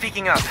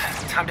 Speaking of,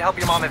 time to help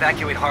your mom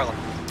evacuate Harlem.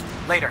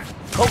 Later.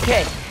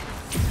 Okay.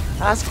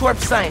 Oscorp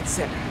Science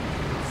Center.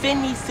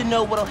 Finn needs to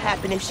know what'll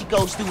happen if she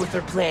goes through with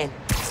her plan.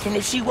 And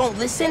if she won't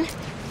listen,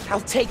 I'll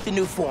take the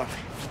new form.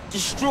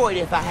 Destroy it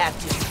if I have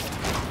to.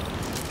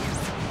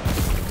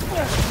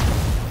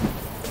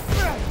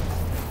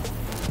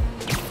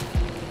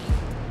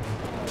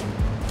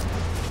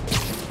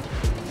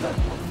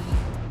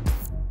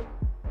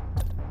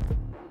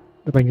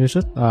 If I use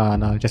it?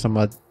 No, just a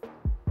mud.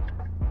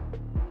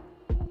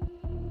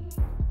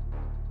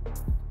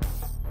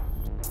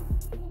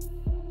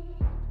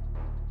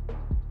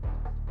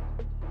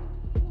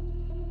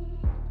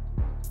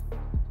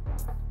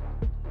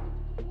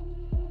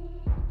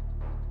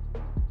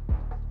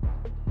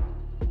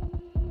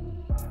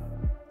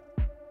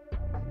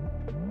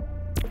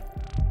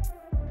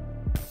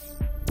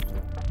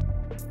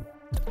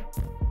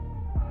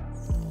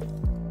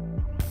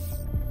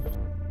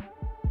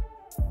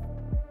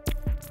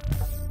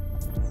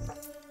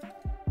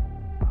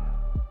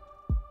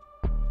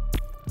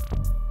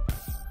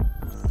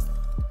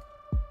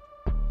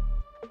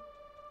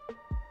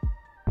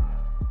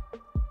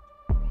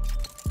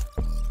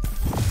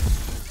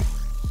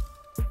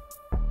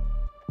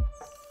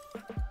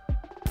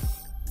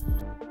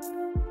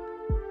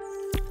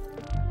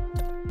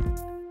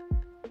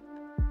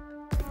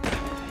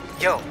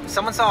 Yo,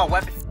 someone saw a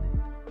weapon.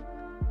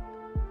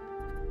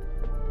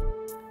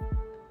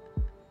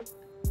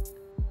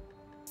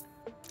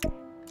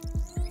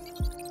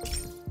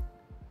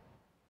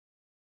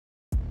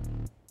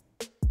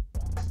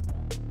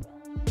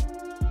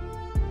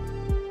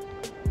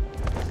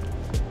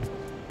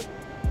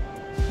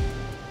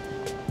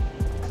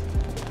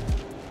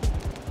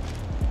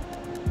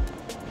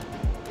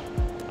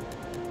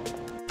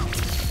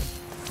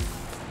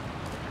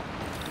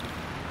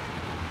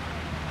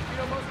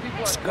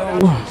 Let's go.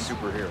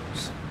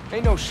 Superheroes.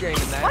 Ain't no shame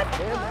in that.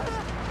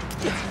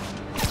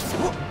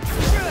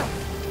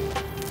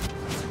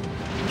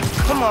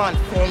 Come on,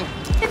 Finn.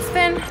 It's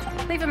Finn.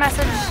 Leave a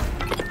message.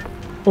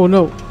 Oh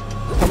no!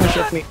 Someone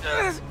shot me.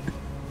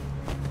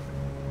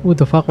 Who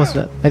the fuck was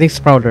that? I think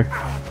Sprouter.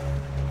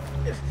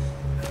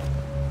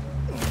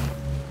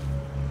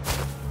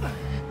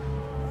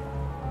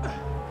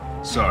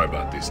 Sorry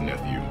about this,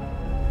 nephew.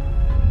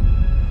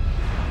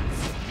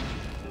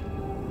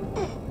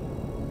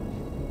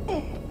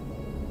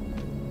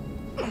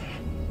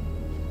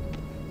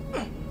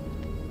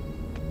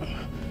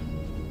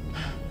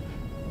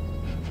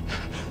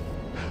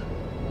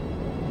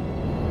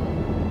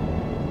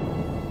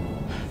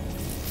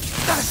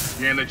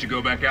 Can't let you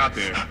go back out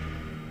there.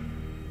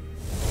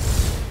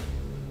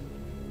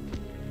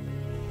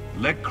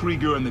 Let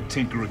Krieger and the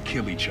Tinkerer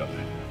kill each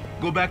other.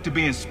 Go back to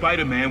being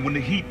Spider-Man when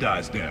the heat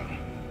dies down.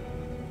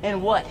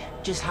 And what?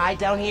 Just hide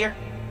down here?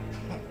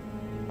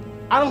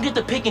 I don't get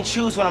to pick and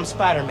choose when I'm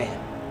Spider-Man.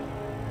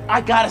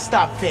 I gotta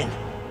stop Finn.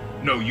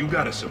 No, you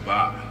gotta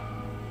survive.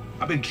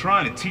 I've been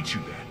trying to teach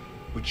you that,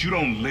 but you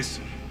don't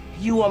listen.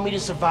 You want me to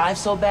survive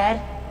so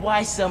bad?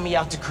 Why sell me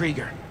out to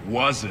Krieger?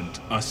 Wasn't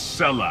a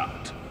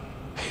sellout.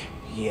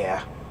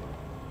 Yeah.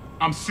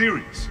 I'm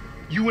serious.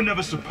 You were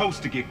never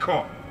supposed to get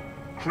caught.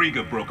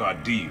 Krieger broke our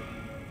deal.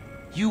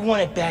 You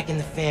want it back in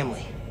the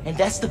family, and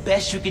that's the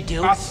best you could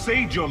do? I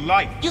saved your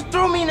life. You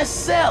threw me in a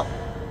cell!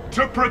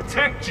 To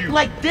protect you!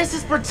 Like this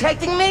is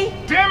protecting me?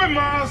 Damn it,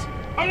 Miles!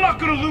 I'm not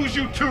gonna lose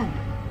you too!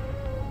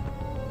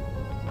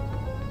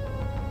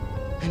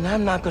 And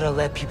I'm not gonna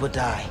let people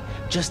die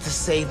just to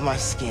save my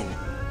skin.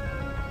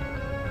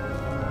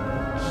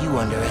 You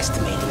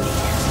underestimated me.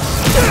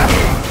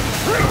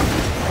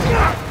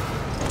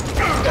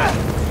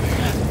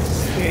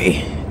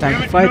 Okay,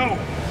 time to fight. No.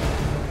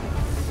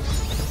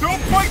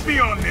 Don't fight me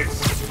on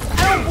this!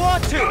 I don't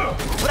want to,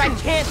 but I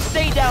can't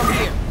stay down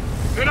here.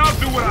 Then I'll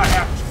do what I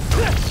have to.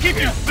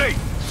 Keep you safe.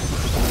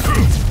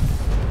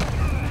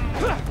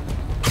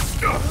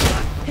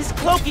 His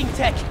cloaking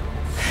tech.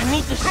 I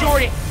need to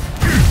short it.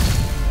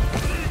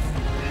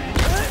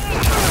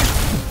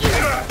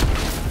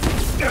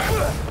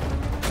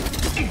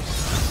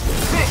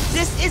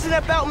 This isn't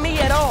about me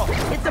at all.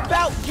 It's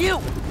about you.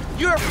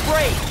 You're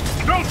afraid.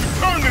 Don't you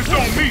turn this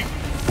on me!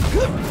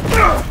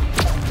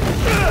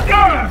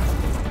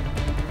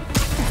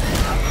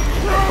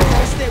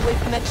 Stay away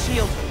from that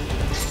shield.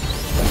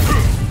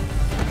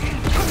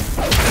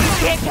 You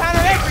can't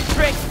counter every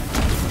trick.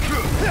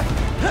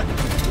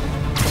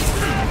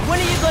 When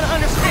are you gonna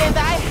understand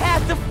that I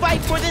have to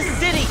fight for this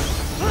city?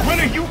 When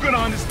are you gonna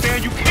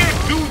understand you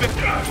can't do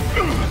that?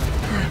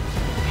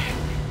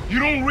 You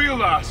don't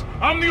realize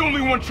I'm the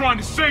only one trying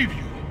to save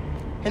you.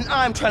 And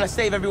I'm trying to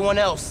save everyone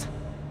else.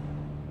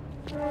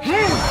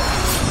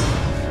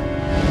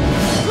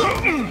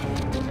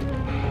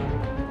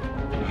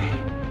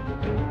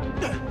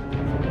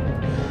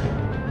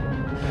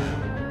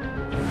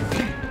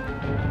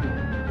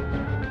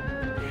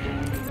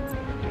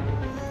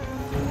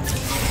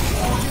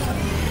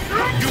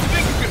 You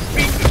think you can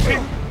beat the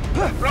pit?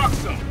 Rock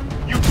some.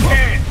 You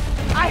can.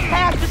 I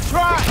have to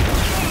try.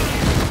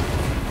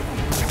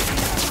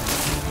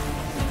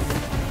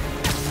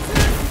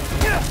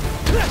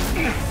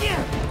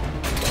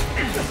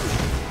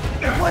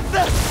 What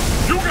the?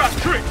 You got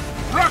tricked.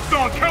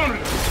 Roxxon countered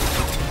it.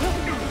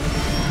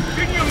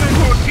 Didn't your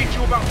mentor teach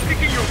you about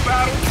picking your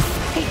battles?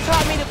 He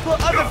taught me to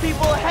put other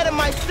people ahead of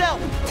myself.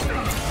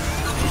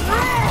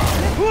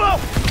 Whoa!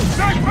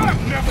 Stay back,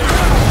 Neville!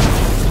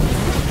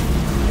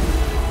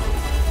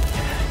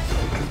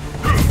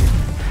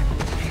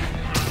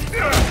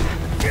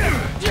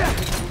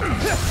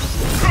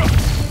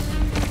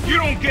 You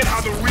don't get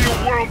how the real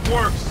world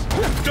works.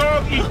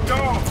 Dog eat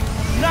dog.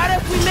 Not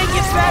if we make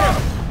it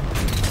better.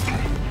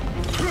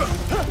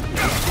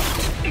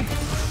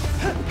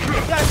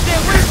 Gotta stay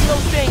away from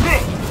those things.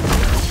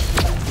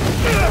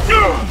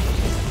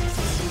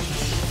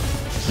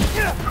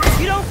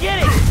 You don't get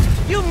it.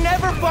 You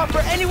never fought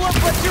for anyone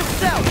but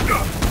yourself.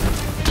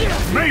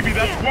 Maybe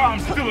that's why I'm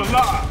still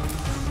alive.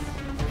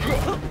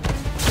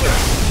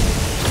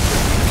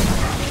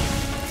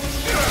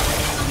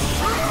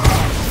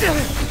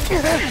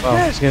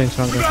 Wow, it's getting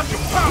stronger. You got your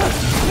power.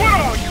 What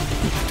are you?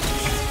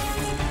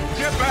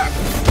 Get back.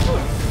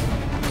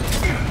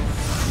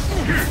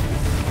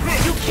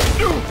 You can't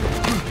do.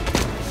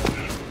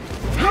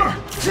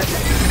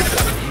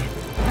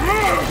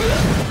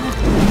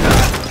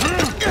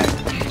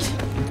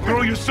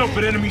 Throw yourself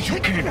at enemies you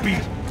can't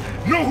beat.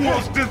 Know who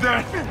else did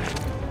that?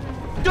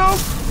 Don't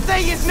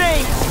say his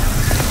name.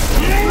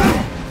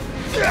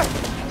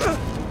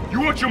 You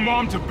want your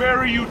mom to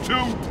bury you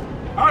too?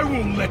 I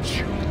won't let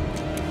you.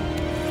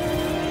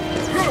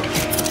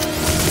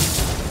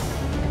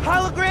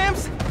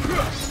 Holograms?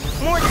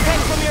 More tech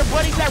from your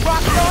buddies at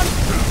Roxxon?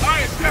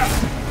 I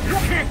adapt. You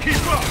can't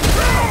keep up.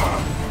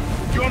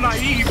 You're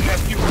naive,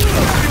 nephew.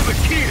 You're the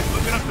kid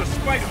looking up to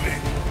Spider-Man.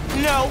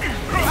 No,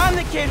 I'm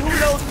the kid who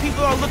knows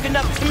people are looking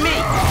up to me.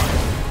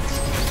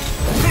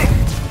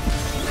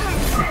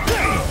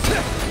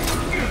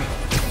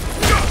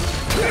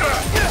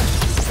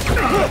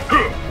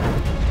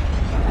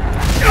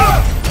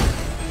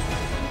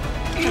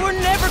 You were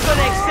never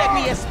gonna accept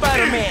me as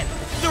Spider-Man.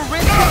 The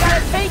risk I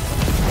gotta take.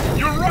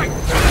 You're right.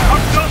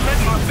 I'm done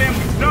letting my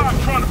family die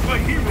trying to play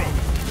hero.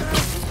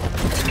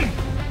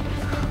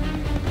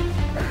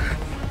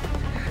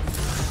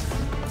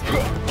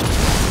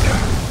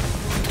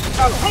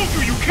 I told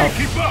you can't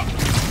keep up.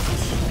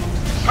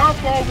 How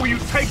far will you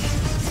take it?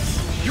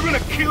 You gonna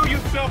kill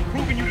yourself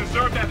proving you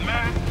deserve that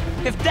mask?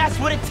 If that's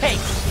what it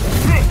takes.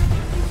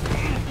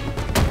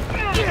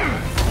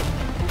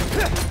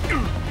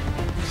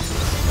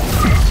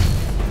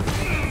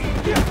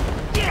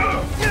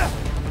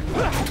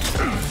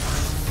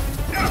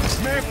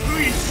 Man,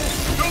 please,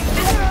 don't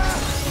do it!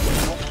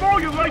 Don't throw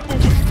your life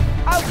away!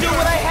 I'll do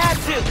what I have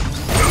to,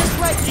 just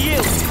like you.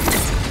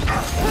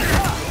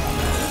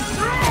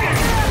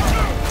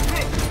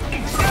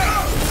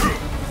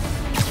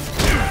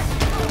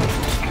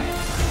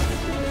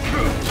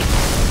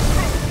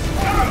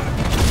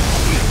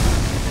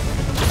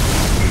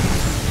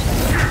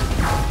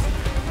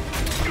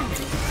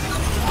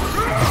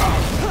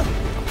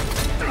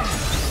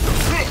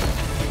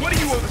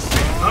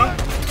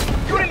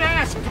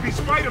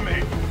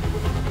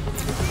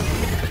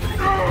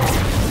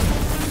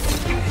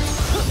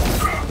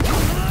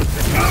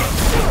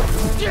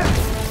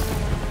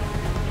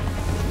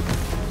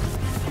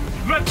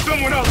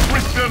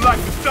 their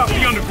life to stop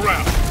the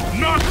underground.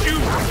 Not you!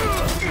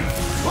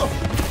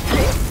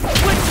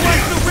 Which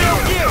one's the real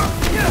you?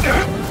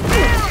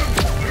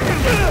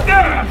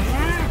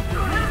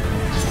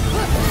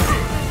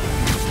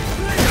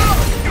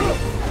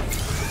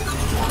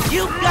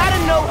 You gotta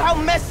know how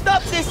messed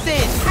up this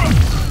is!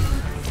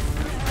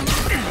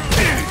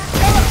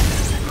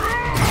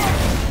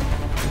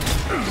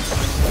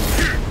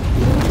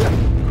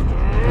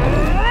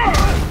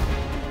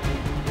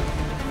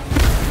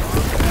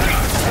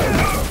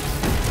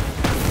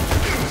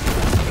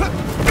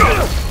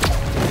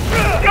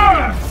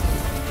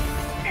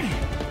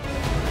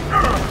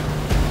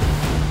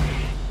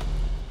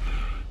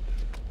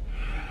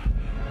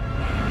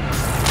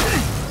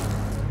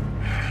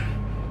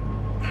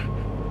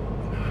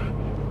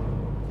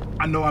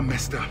 I know I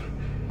messed up.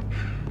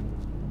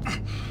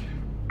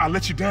 I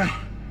let you down.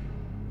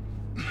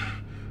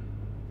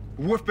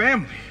 We're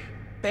family.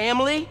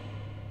 Family?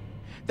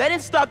 That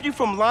didn't stop you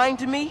from lying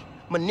to me,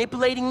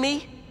 manipulating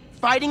me,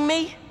 fighting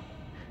me?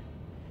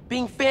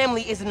 Being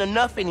family isn't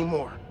enough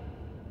anymore.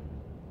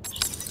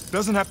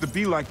 Doesn't have to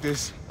be like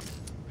this.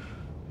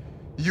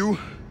 You,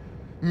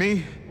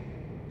 me,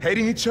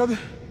 hating each other?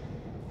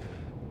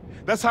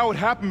 That's how it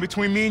happened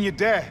between me and your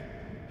dad.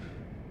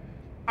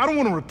 I don't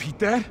want to repeat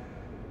that.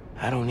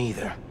 I don't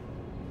either.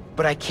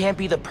 But I can't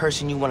be the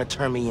person you want to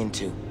turn me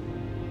into.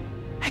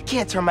 I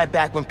can't turn my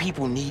back when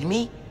people need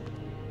me.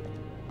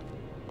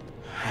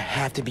 I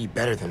have to be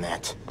better than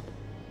that.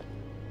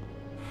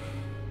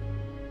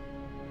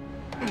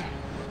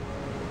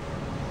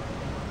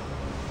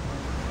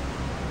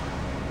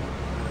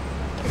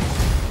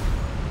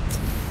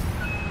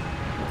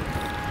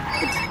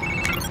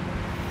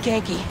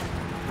 Genki,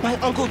 my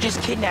uncle just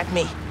kidnapped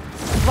me.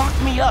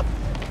 Locked me up.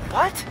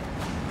 What?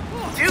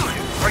 Dude,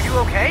 are you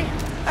okay?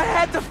 I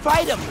had to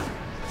fight him.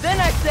 Then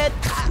I said,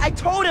 I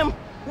told him,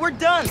 we're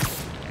done.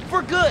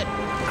 For good.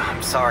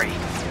 I'm sorry.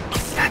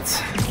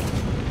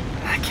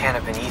 That can't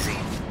have been easy.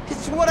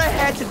 It's what I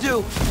had to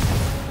do.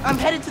 I'm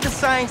headed to the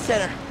Science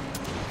Center.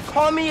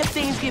 Call me if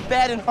things get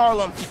bad in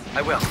Harlem.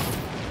 I will.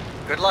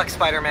 Good luck,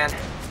 Spider-Man.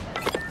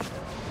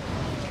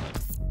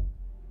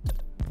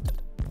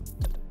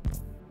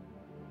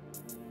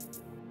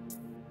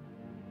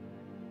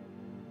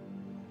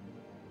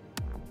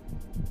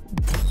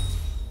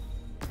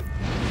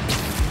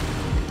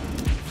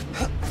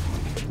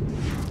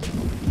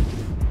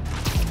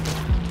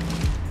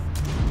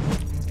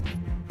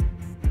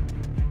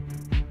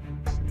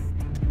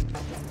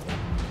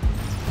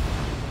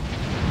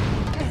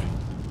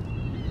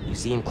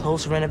 See him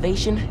close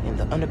renovation, and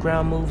the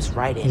underground moves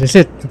right in. This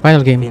is it, the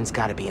final game. Finn's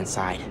gotta be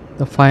inside.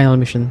 The final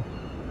mission.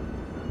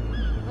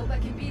 Hope I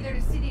can be there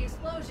to see the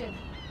explosion.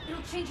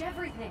 It'll change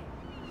everything.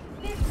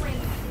 This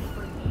rain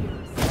for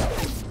years.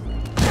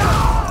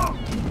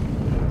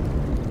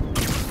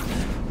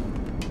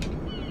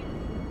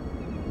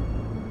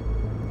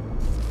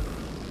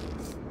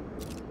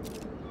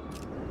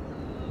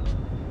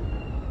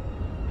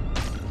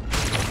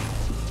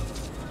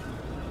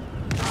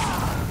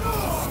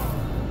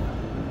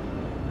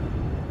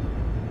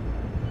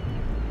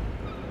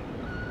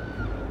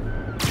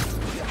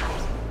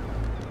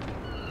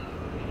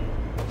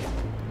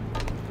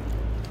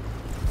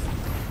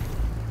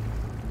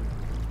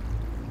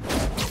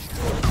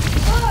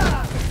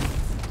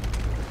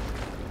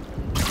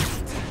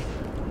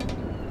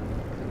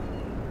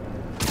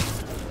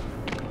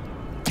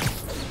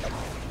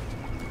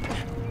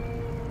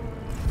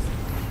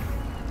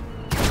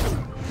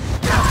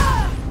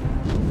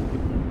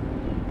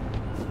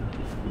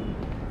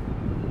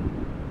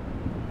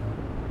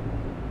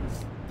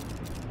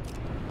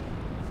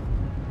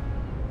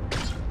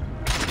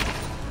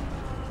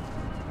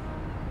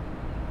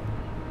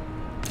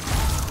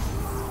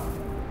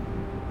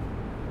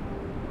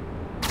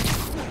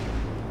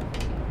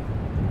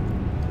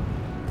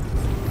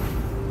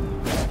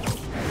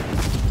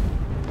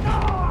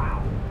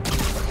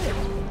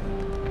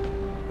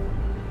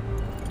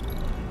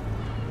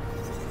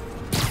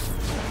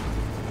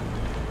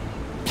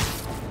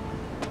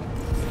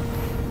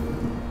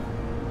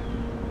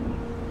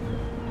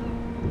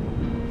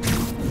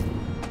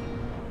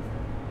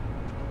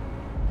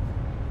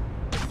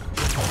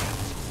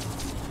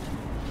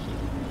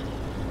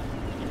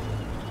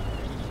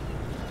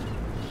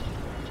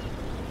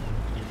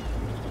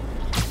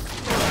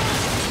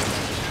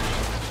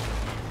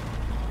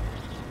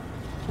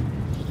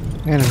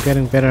 And I'm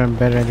getting better and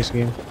better at this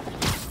game.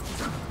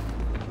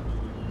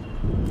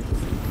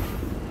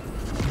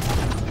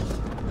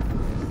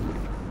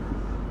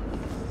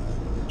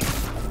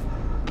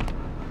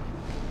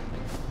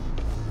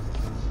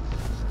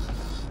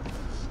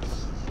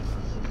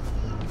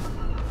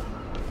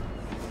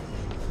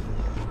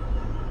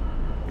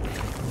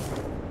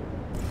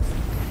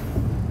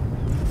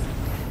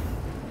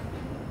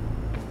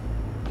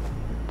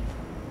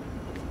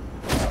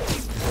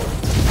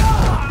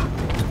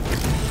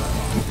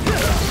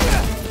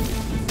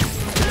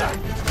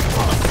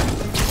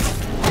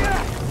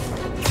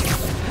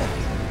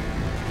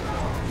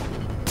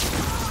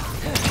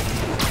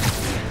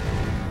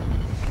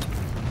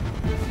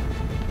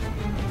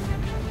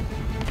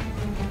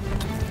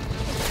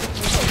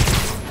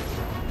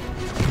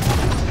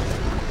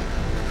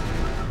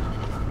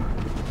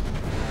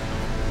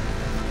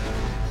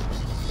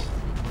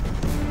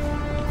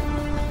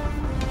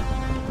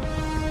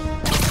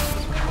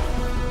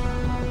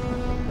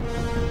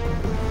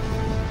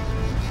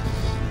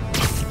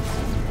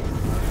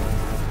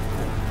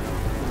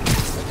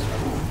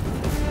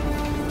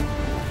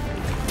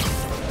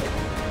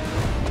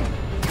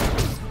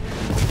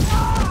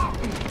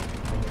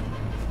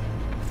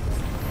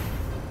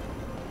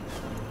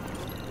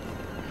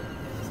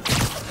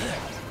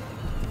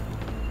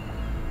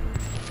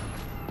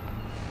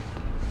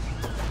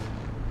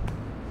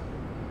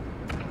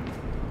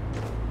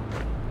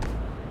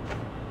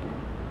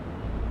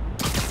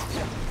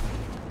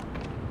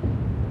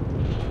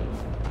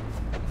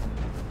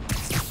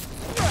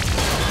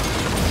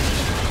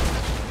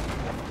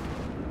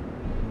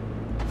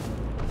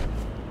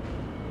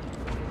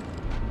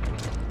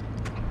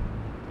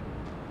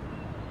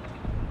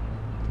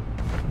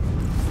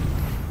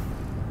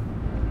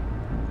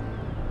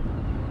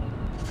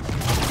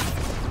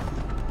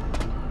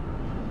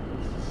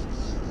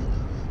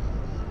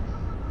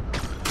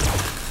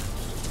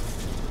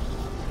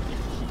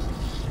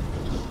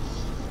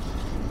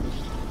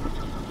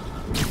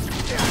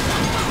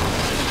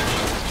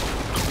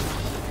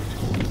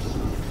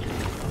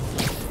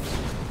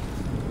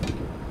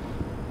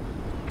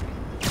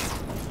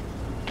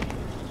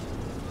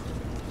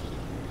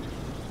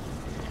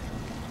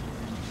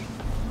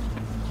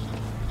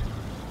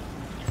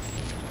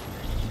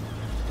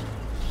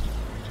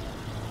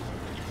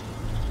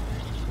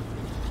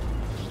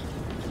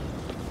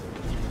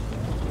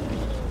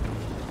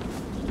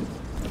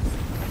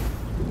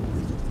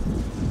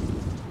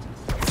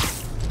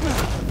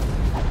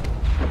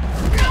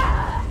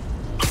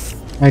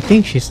 I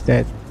think she's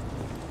dead.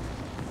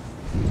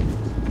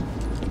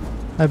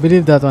 I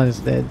believe that one is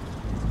dead.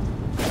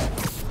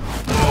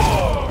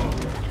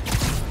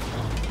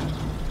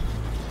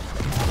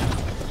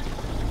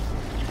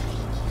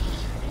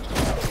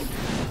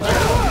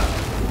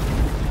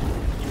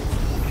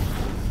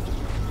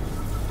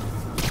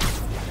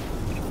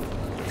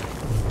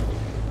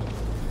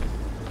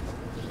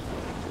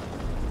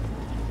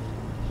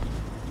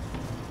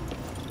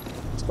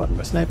 Spot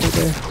my sniper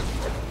there.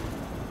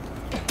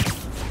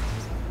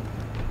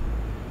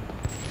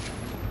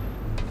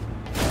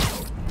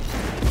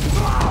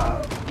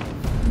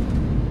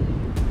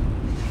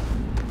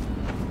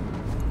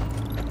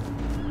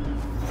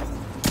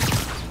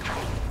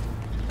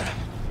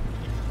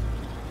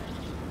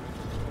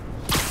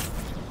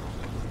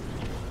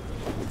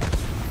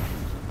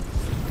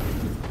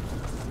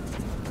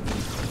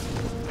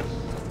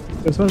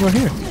 There's one more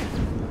here.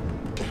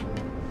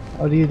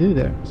 How do you do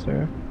there,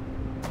 sir?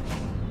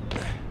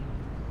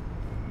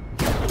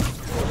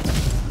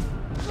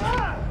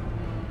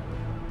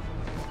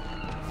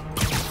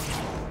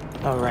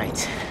 All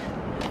right.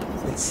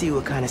 Let's see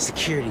what kind of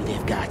security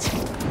they've got.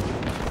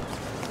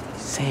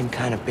 Same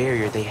kind of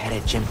barrier they had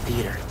at Gym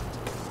Theater.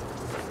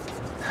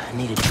 I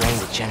need to drain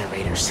the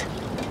generators.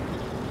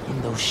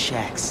 In those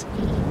shacks.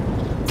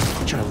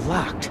 Which are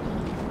locked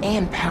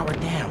and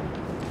powered down.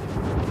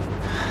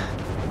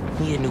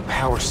 Need a new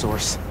power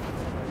source.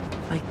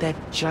 Like that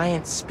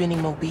giant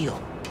spinning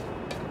mobile.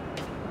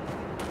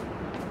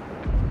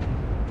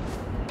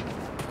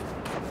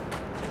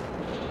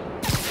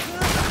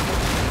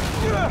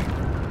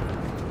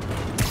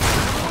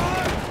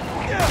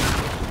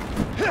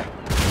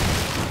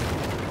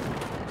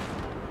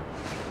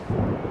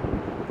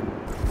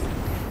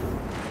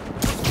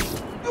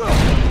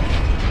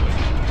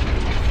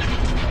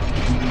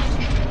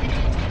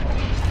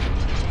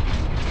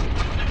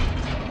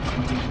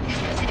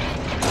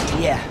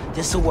 Yeah,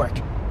 this'll work.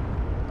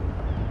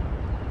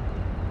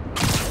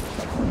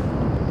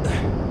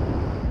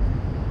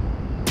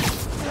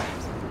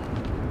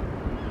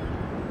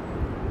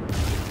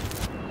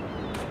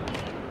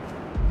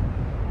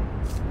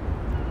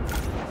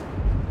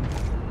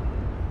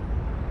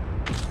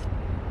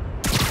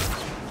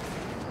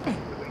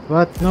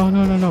 What? No,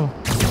 no, no, no.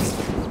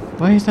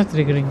 Why is that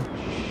triggering?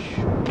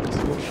 This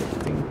bullshit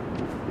thing.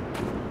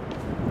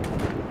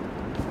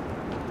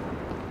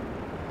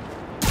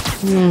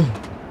 Yeah,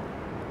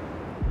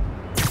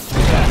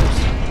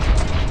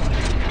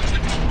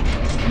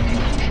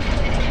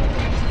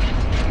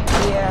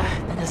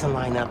 that doesn't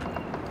line up.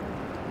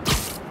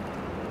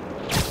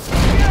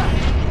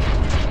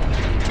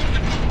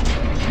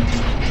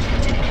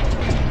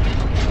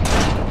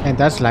 And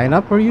that's line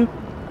up for you?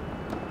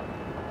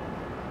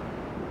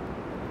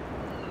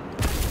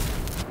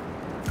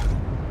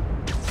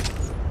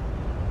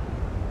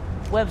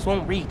 Webs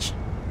won't reach.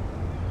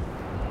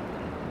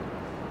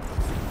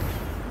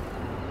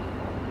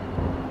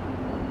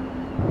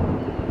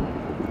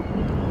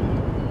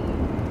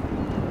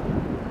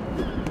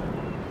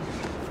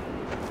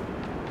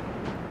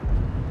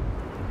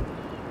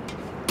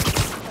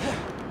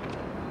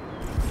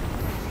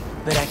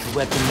 Bet I could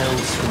web the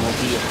nose for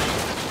mobile.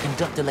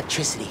 Conduct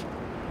electricity.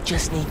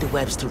 Just need the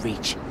webs to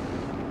reach.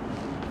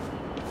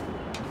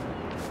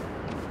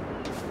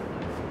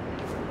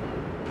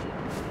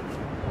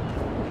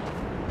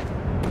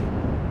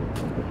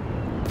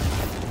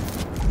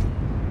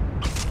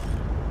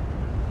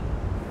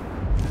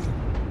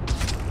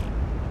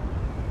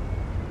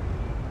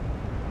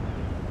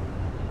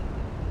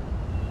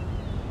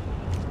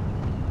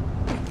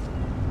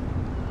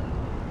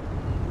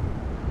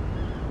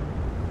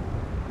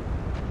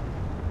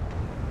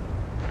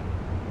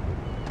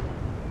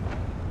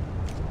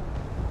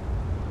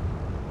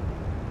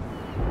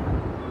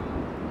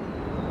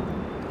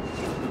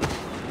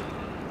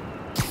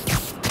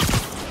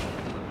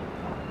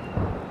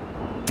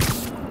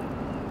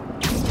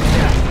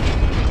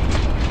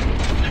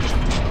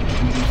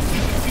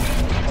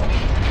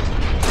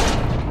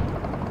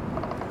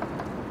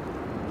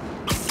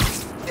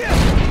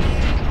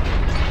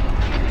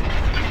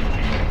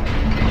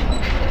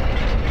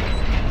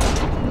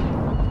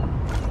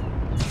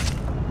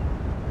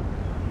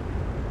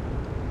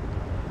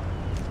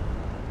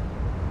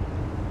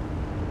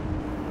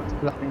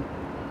 Blocking.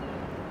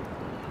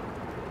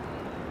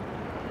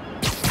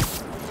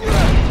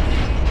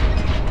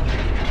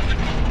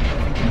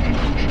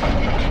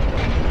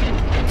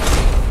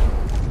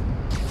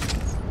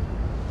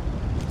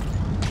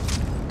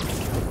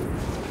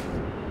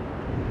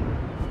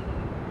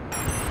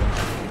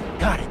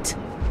 Got it.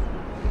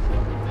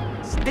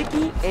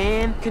 Sticky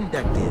and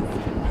conductive.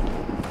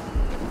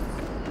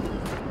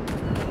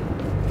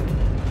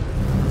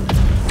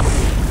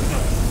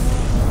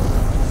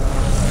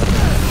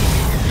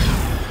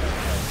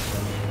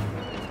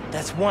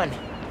 That's one.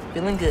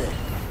 Feeling good.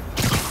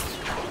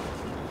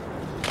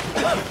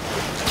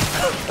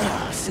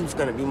 Suit's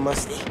gonna be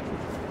musty.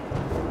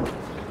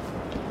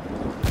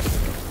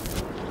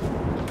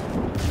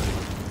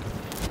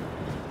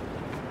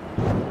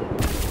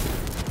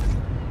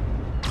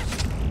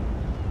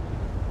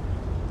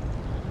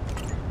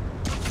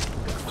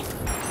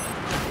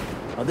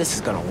 this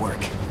is gonna work.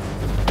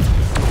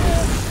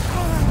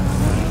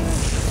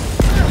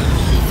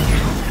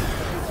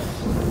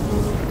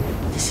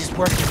 This is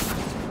working.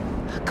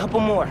 A couple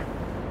more.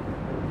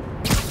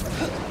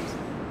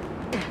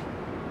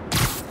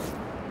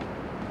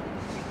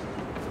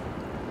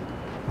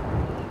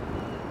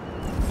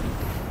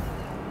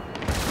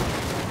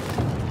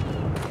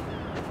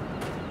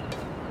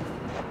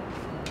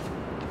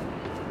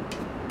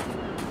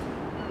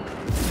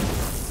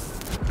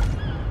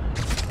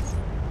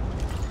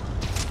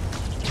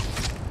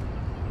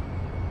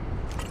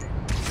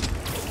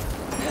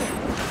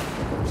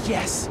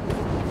 Yes.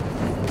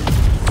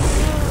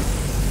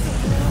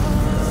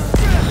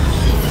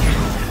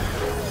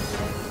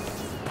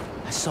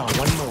 I saw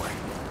one more.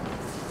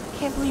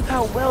 Can't believe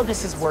how well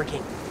this is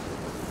working.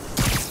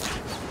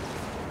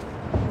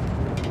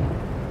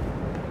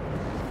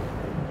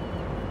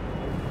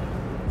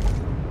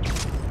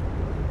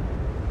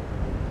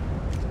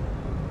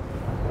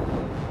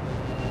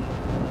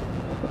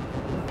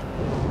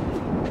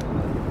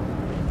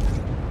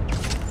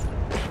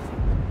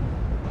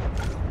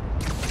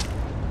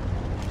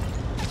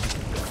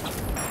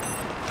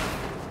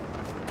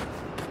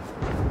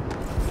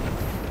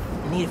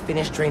 I need to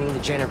finish draining the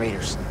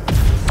generators.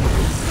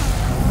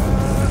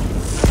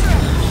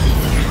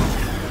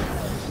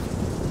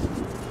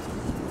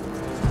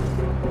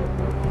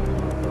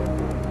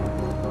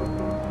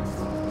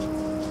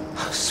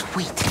 Oh,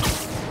 sweet.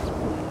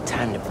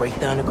 Time to break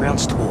the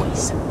Underground's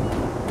toys.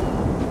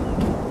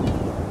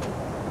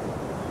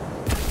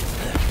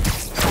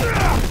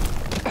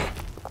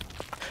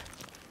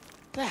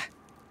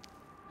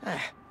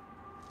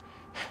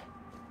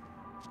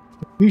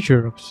 The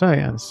future of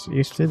science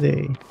is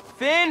today.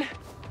 Finn?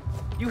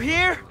 You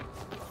here?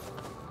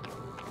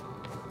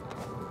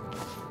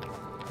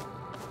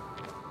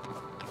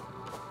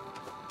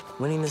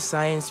 Winning the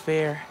science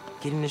fair,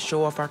 getting to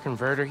show off our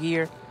converter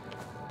here.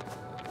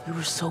 We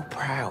were so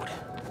proud.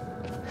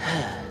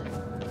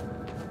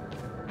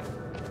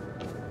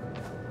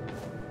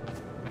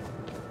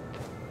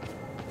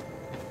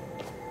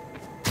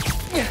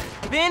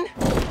 Finn?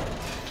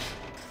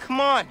 Come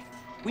on.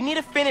 We need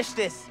to finish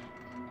this.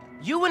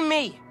 You and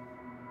me.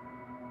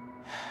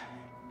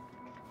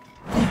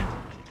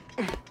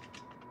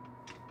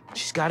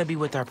 She's got to be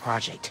with our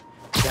project.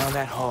 Down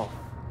that hall.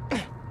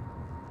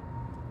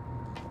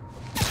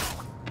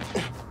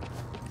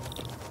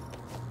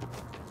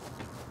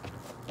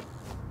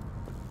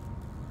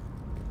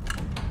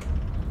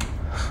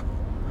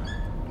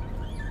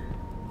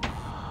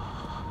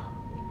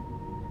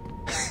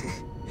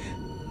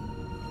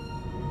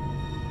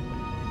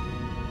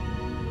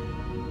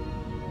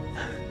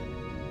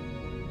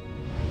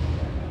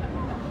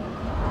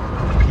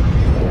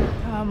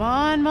 Come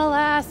on,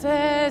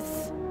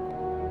 Molasses.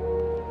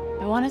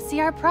 I want to see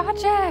our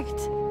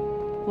project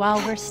while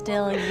we're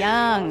still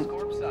young.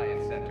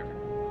 Science Center,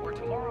 where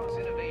tomorrow's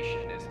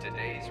innovation is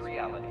today's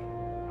reality.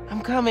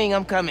 I'm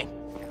coming.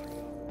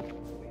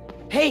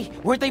 Hey,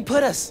 where'd they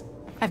put us?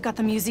 I've got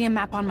the museum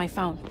map on my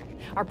phone.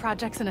 Our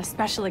project's in a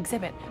special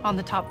exhibit on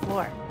the top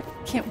floor.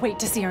 Can't wait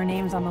to see our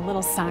names on the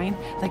little sign,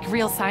 like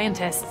real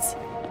scientists.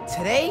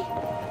 Today,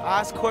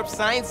 Oscorp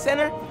Science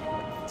Center.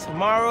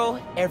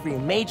 Tomorrow, every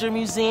major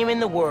museum in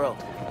the world.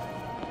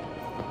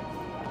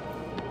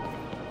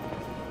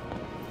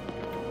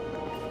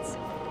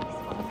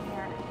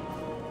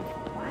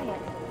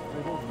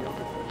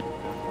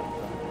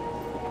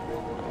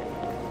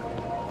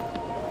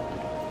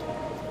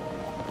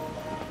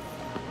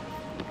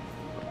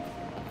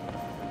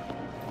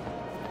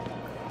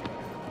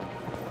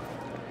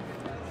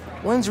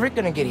 When's Rick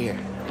gonna get here?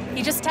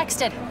 He just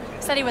texted.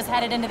 Said he was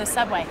headed into the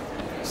subway.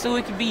 So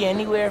it could be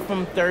anywhere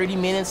from 30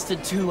 minutes to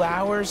 2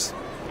 hours?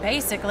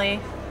 Basically.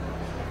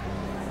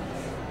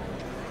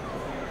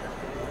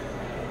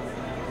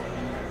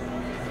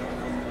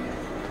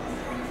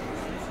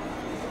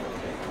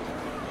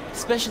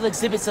 Special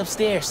exhibits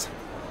upstairs.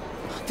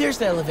 There's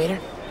the elevator.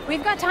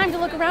 We've got time to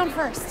look around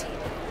first.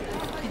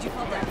 Did you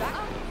call Brad back?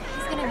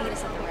 He's gonna meet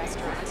us at the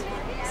restaurant.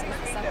 Since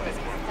the subway's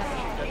backed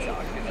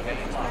up.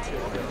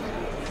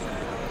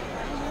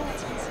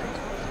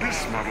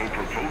 This model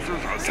proposes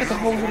It's like a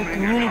whole little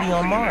community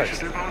on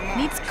Mars.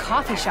 Needs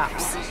coffee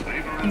shops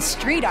and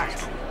street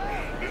art.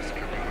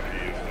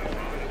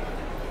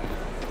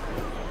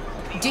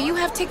 Do you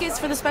have tickets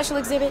for the special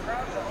exhibit?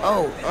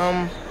 Oh,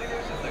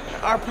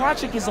 our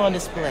project is on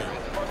display.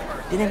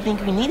 Didn't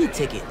think we needed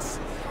tickets.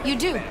 You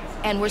do,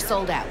 and we're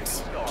sold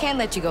out. Can't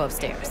let you go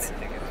upstairs.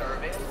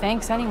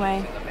 Thanks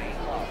anyway.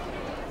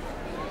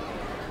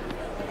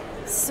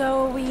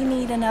 So we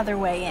need another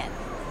way in.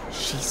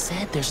 She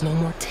said there's no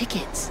more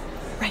tickets.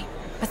 Right,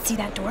 but see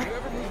that door?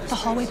 The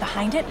hallway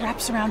behind it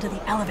wraps around to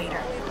the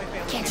elevator.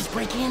 Can't just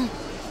break in?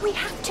 We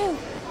have to.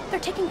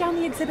 They're taking down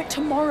the exhibit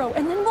tomorrow,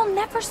 and then we'll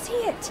never see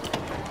it.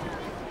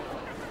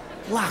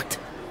 Locked.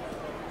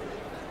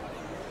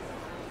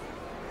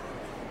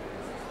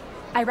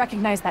 I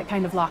recognize that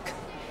kind of lock.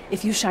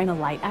 If you shine a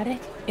light at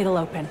it, it'll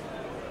open.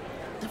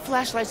 The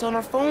flashlights on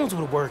our phones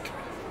would work.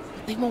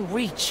 They won't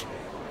reach.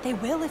 They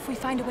will if we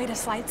find a way to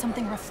slide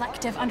something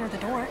reflective under the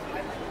door.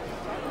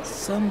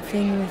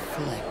 Something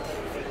reflective.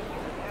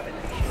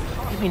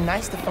 It'd be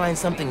nice to find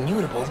something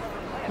mutable.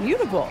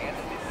 Mutable?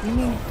 You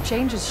mean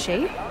changes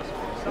shape?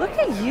 Look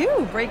at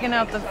you, breaking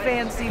out the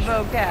fancy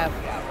vocab.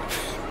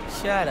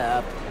 Shut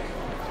up.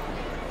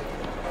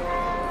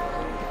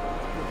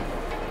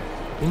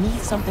 We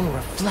need something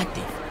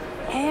reflective.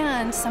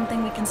 And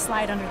something we can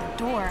slide under the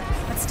door,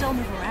 but still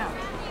move around.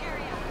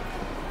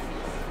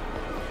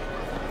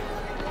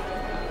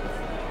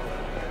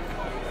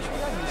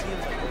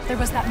 There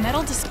was that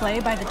metal display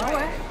by the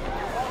door.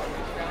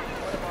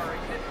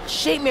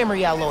 Shape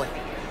memory alloy.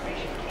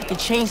 It can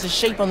change the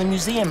shape on the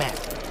museum map.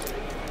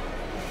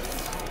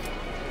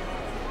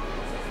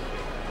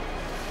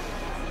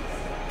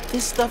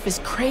 This stuff is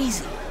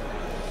crazy.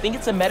 Think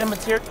it's a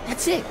metamaterial?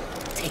 That's it.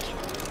 Take it.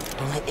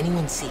 Don't let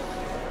anyone see.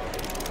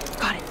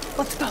 Got it.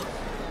 Let's go.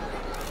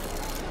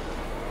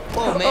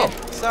 Whoa, man.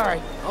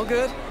 Sorry. All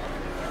good.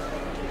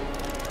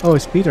 Oh,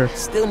 it's Peter.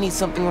 Still need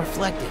something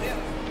reflective.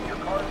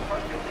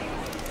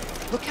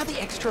 Look how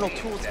the external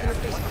tools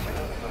interface.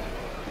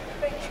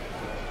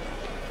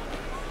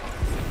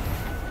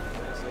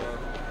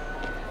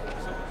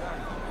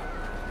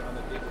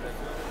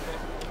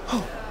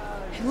 Oh,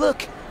 hey,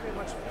 look.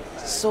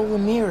 Solar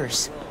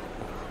mirrors.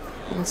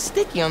 And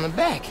sticky on the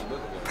back.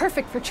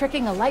 Perfect for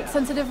tricking a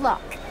light-sensitive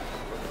lock.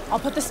 I'll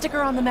put the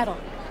sticker on the metal.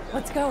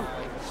 Let's go.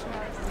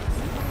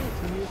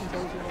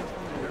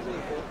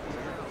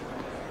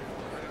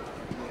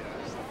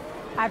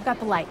 I've got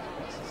the light.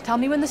 Tell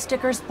me when the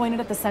sticker's pointed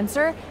at the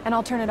sensor, and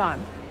I'll turn it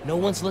on. No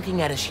one's looking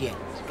at us yet.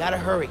 Gotta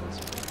hurry.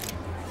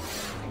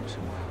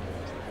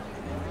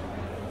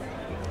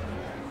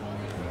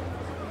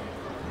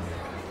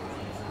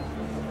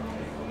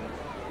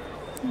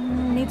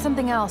 Need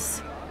something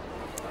else.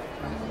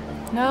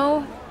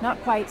 No,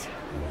 not quite.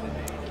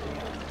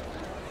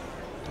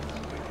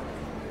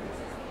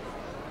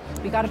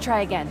 We gotta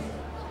try again.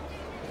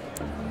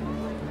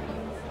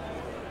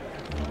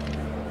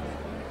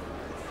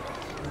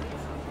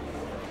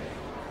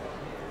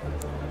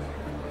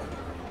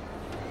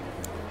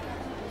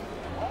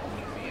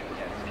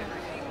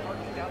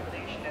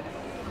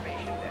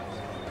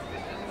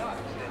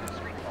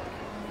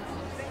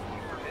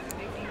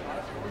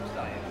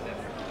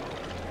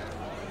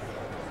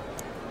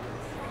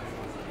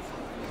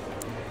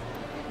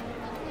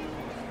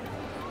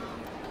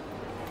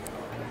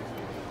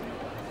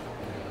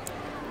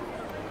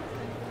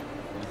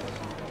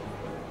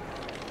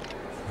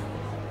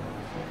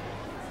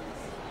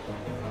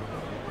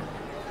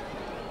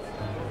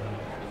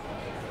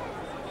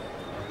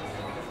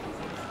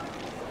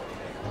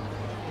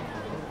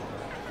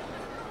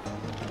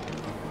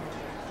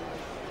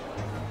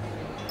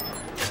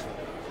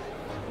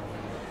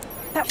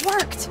 That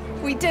worked!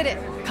 We did it!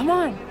 Come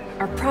on!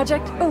 Our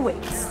project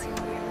awaits.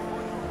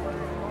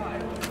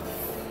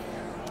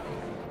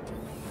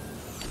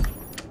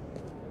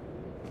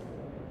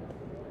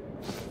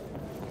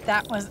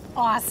 That was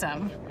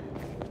awesome.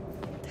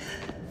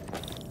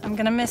 I'm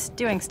gonna miss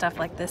doing stuff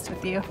like this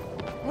with you.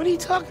 What are you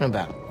talking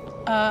about?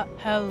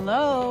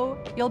 Hello?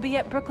 You'll be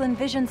at Brooklyn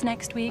Visions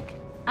next week.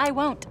 I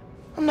won't.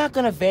 I'm not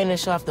gonna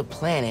vanish off the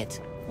planet.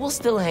 We'll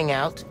still hang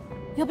out.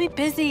 You'll be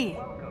busy.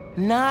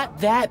 Not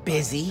that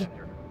busy.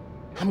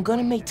 I'm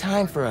gonna make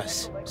time for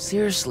us.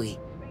 Seriously.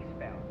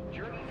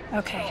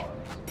 Okay.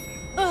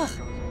 Ugh,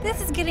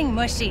 this is getting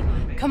mushy.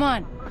 Come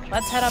on,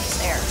 let's head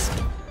upstairs.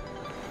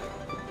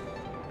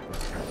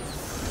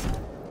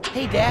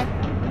 Hey, Dad.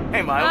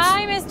 Hey, Miles.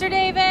 Hi, Mr.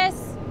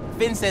 Davis.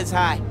 Finn says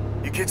hi.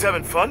 You kids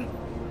having fun?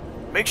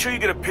 Make sure you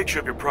get a picture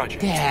of your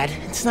project. Dad,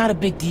 it's not a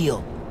big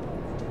deal.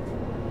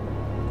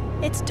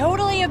 It's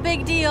totally a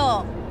big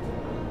deal.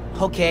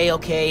 Okay.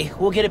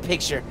 We'll get a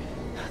picture.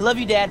 Love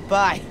you, Dad.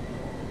 Bye.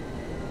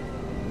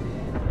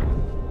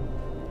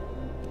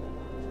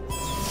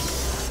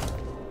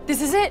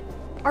 This is it.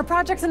 Our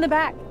project's in the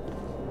back.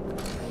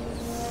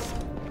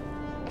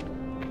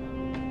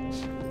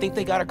 Think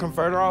they got a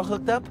converter all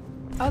hooked up?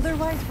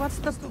 Otherwise, what's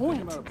the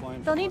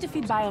point? They'll need to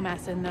feed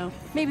biomass in, though.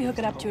 Maybe hook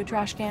it up to a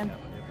trash can.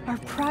 Our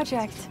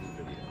project.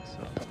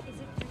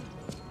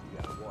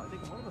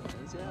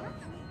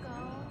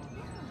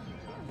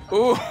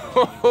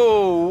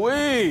 Oh,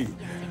 wait!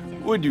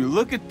 Would you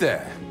look at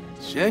that?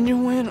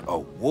 Genuine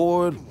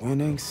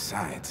award-winning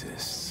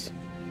scientists.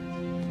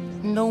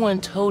 No one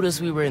told us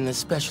we were in the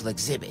special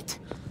exhibit.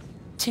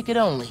 Ticket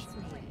only.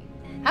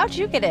 How'd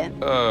you get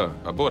in?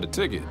 I bought a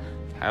ticket.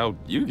 How'd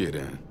you get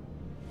in?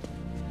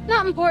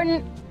 Not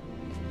important.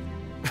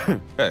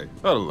 Hey,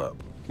 huddle up.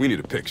 We need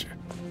a picture.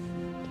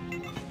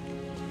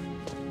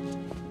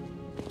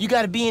 You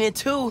gotta be in it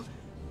too.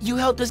 You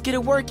helped us get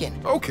it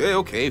working.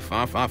 Okay,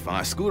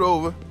 fine. Scoot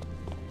over.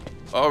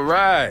 All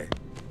right.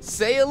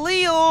 Say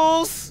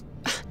alleles!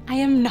 I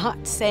am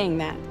not saying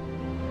that.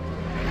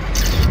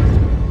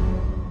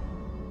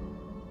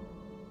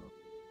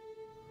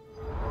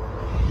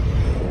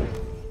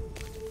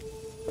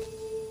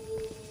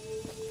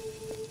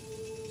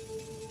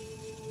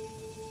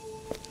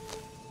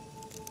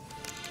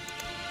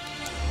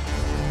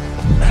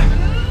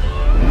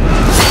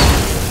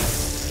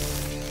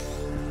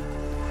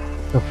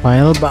 The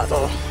final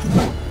battle.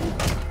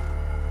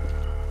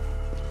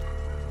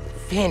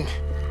 Finn,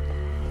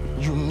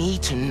 you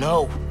need to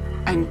know.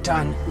 I'm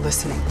done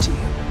listening to you.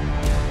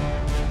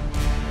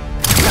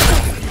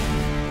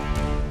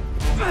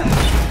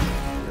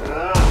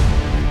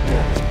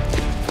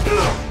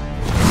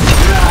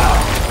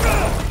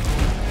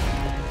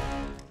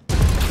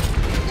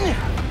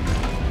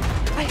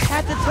 I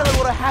had to tell her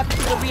what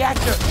happened to the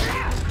reactor.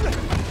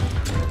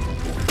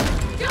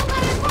 Don't let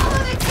her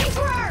follow the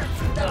tinkerer!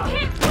 I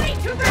can't wait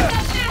to rip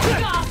that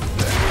mask off!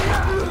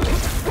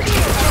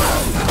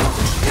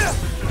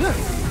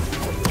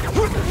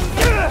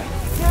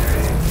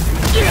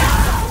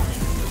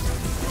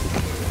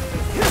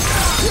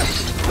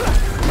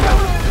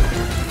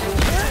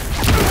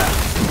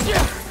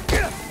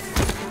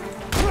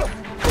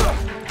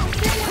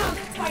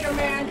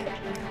 Spider-Man!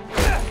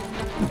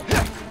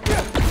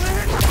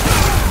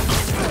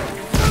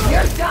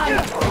 You're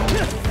done!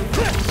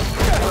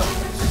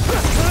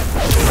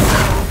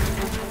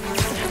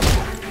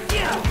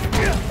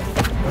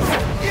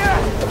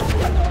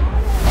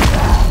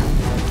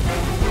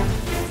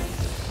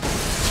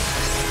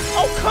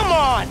 Oh, come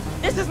on!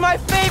 This is my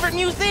favorite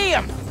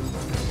museum!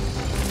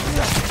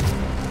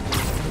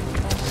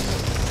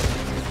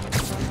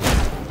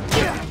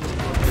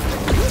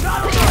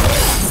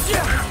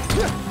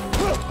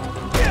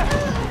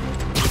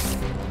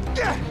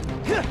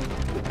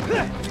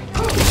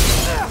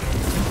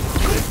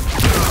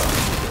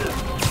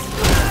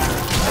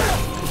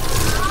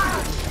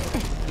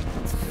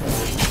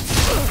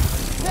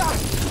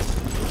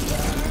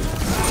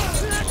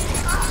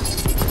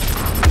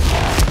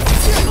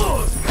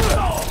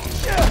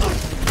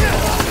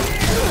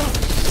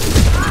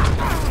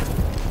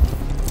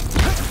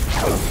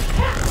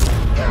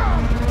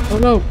 Oh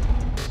no!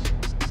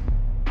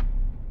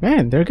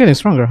 Man, they're getting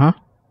stronger, huh?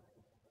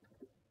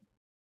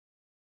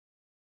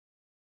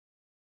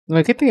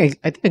 Like I think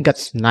I got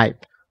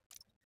sniped.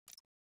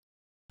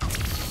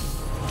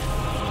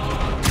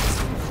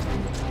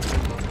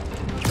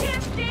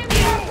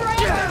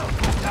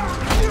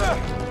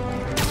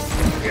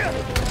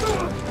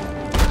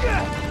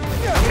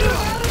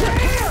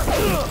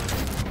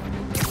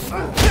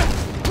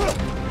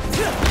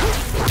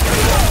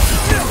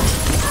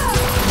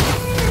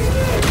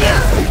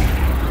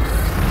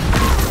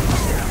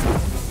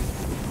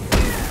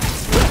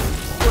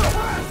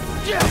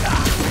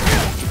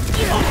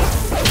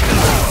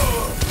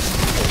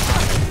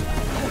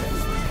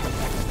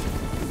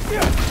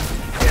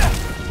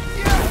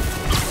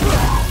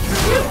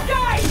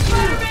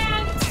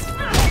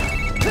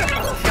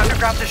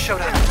 Underground just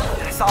showed up.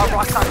 I saw a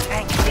Roxxon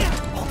tank.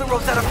 All the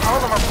roads out of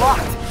Harlem are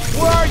blocked.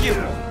 Where are you?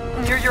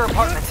 Near your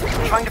apartment.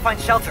 Trying to find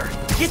shelter.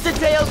 Get to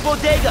Deo's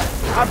bodega.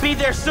 I'll be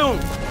there soon.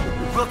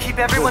 We'll keep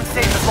everyone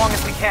safe as long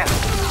as we can.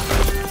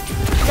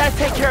 Gotta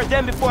take care of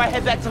them before I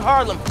head back to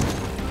Harlem.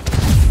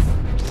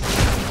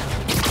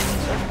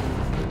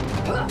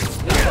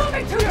 You're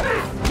moving too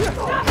fast!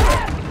 Stop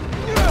it!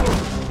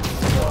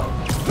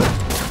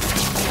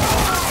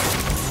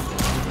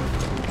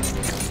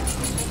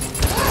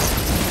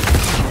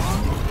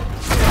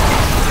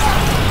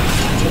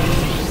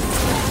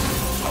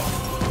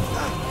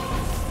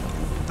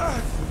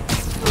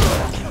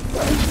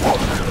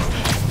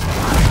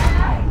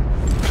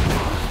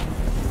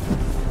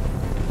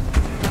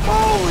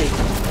 Holy!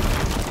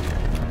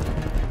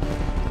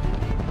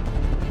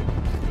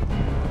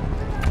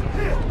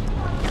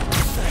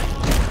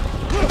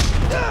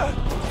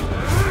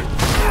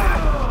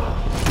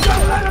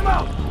 Don't let him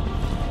out!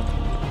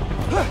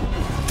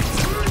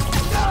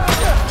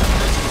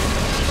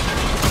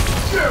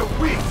 You're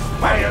weak,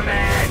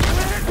 Spider-Man!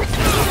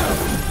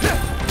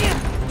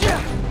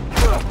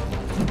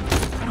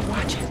 Gotta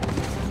watch it.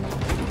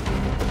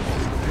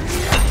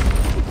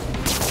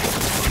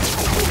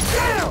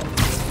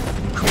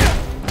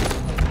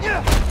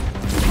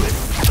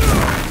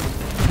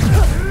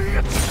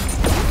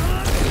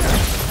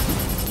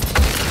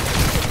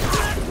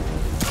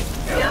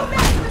 You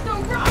mess with the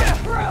wrong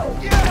crew!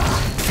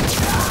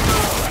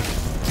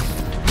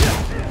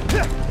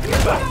 You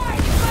die,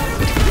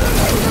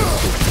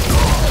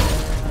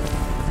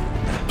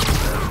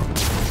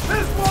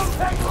 This won't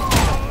take long!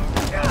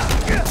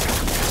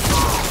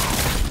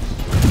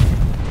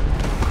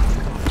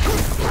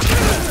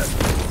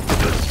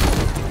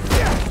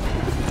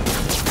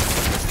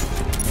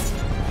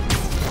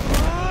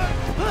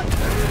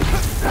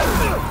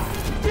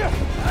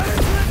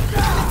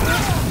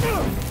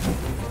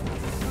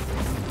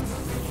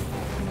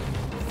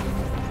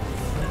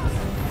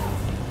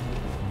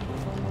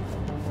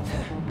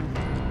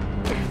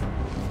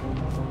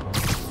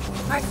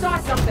 I saw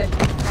something!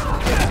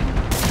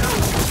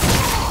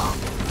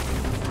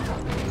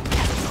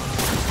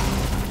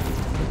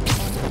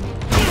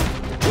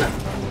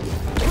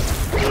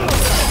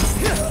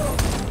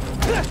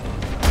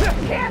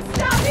 Can't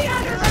stop the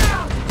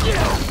underground!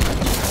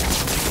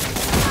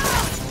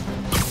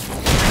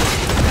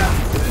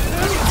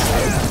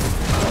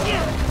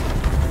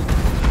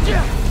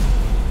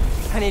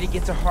 I need to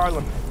get to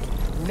Harlem.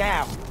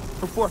 Now.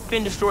 Before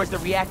Finn destroys the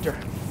reactor.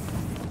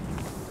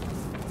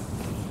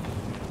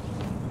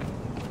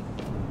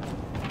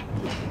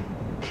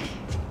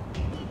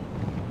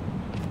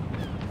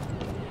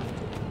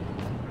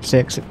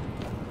 Where's the exit?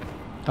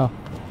 Oh.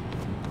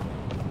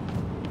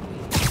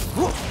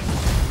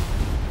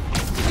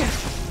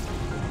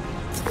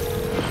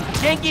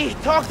 Yankee,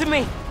 talk to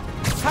me.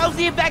 How's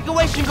the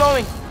evacuation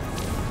going?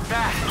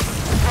 Bad.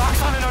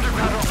 Roxxon and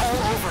Underground are all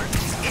over.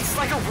 It's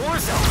like a war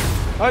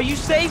zone. Are you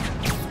safe?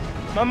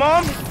 My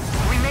mom?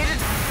 We made it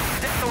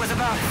with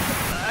about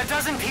a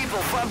dozen people.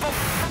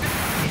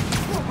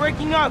 We're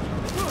breaking up.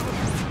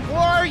 Where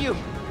are you?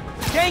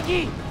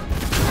 Yankee!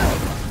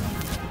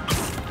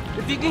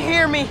 If you can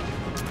hear me,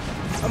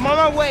 I'm on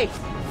my way.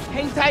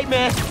 Hang tight,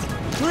 man.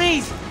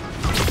 Please.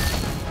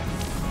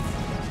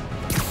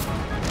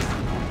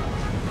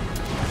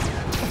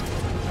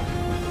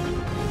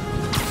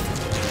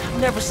 I've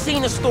never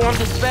seen a storm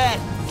this bad.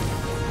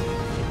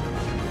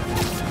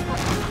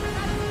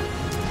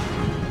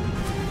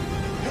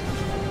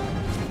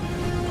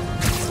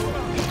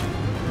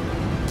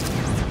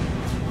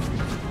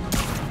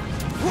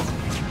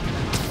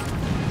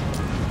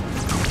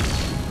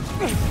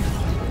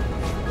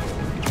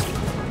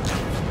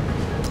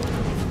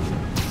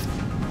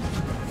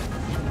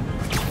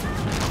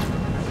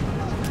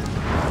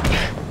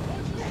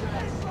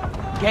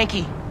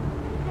 Yankee,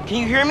 can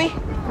you hear me?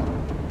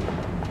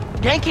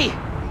 Yankee!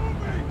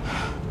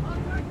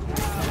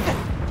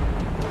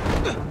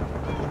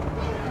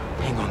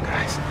 Hang on,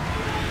 guys.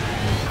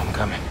 I'm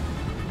coming.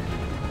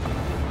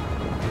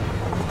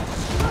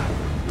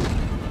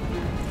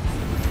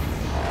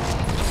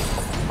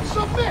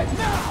 Submit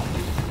now!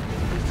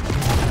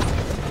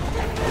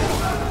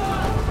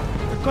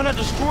 We're gonna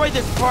destroy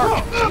this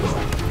park!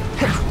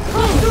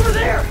 It's over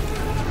there!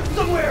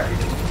 Somewhere!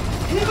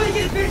 Anybody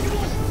get a visual?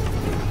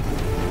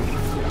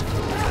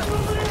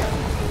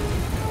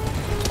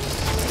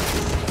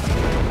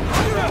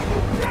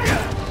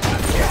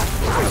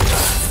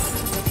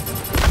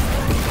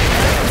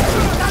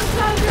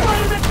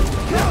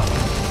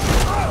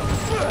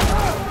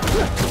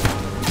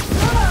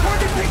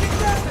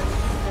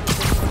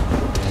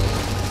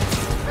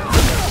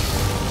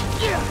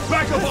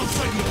 Back up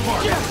outside the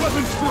park!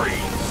 Weapons free!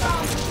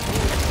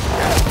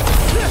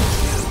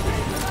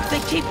 They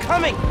keep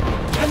coming!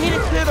 I need to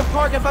clear the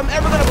park if I'm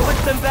ever gonna push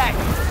them back!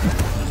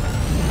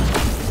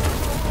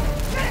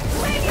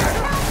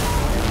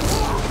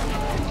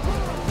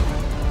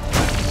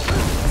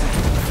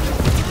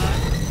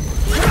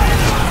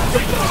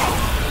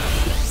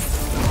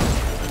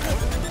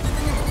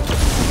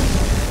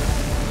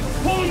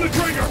 Pulling the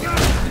trigger!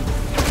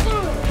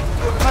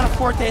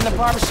 Forte in the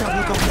barbershop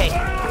look okay.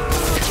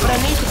 But I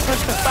need to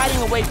push the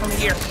fighting away from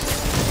here.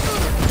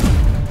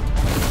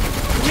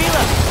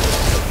 Camila!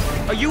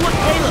 Are you with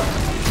Caleb?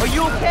 Are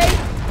you okay?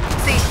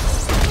 See,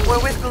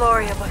 we're with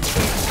Gloria, but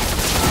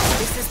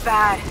this is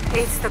bad.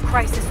 It's the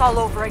crisis all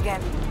over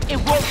again. It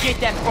won't get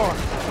that far.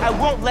 I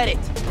won't let it.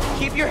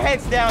 Keep your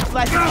heads down till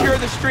I secure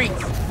the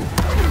streets.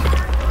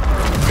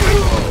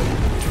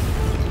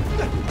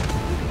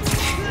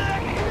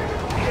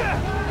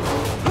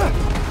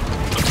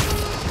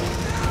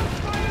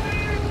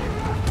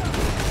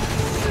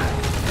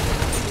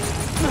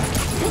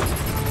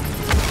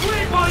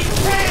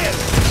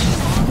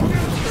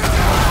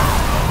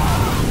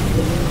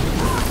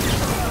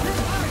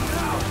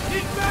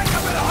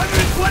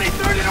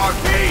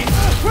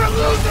 We're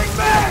losing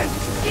men!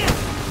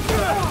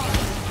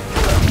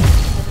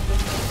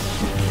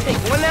 Take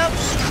one out,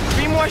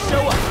 3 more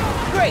show up.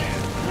 Great!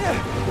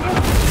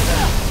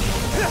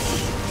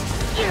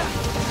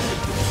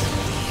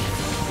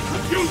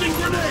 Using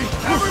grenade!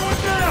 Everyone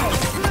down!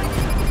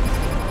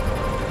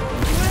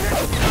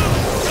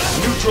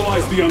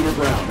 Neutralize the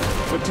underground,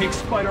 but take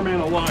Spider-Man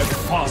alive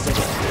if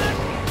possible.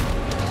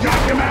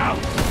 Knock him out!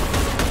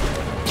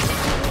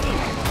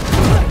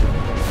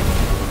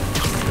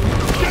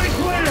 Get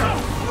clear!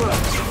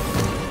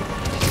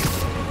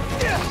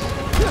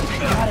 I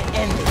gotta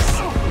end this.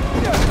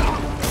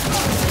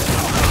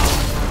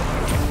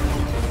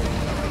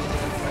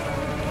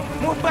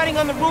 More fighting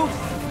on the roof.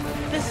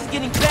 This is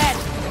getting bad.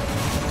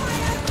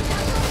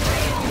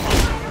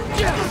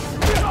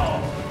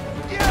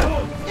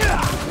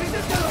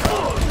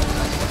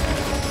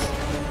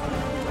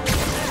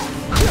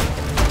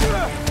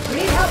 We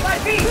need help by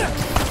feet!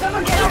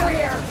 Someone get over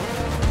here!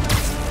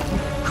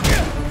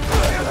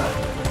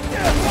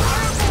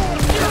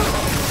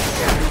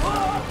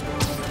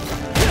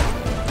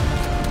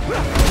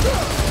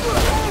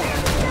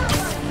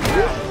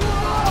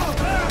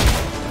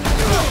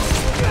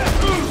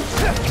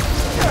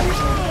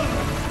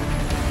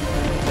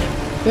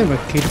 They were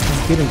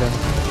killing them.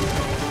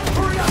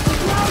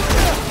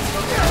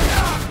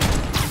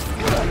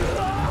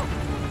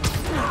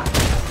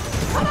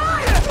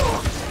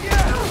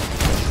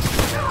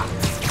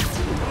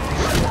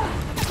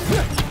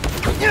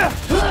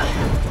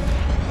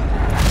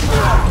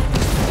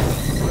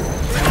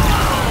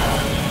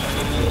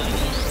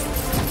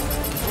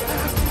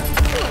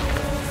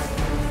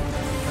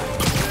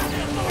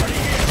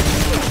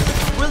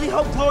 Really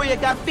hope Gloria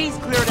got fees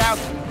cleared out.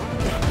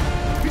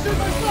 He's in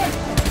my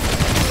sight!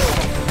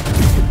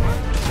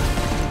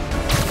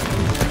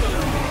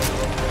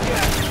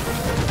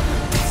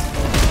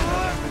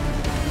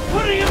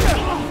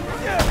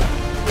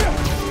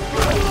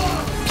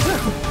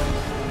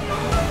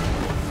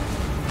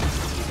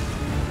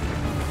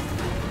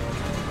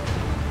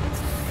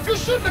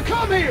 shouldn't have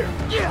come here!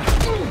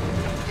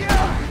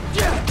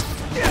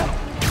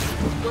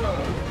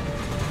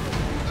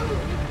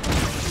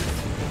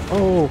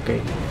 Oh,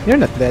 okay. You're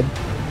not dead.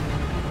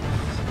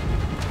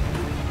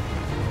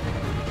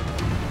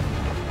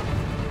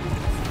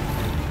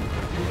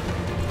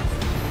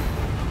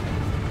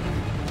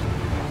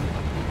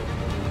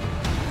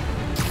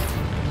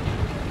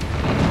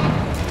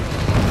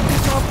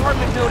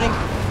 Apartment building.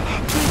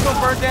 Please don't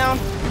burn down.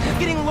 I'm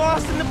getting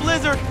lost in the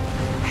blizzard.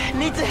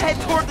 Need to head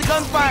toward the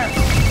gunfire.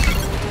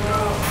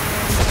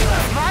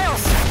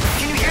 Miles,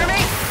 can you hear me?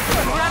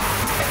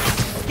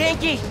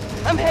 Genki,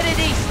 I'm headed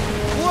east.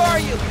 Where are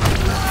you?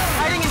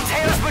 Hiding in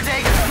Teo's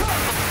bodega.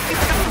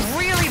 It's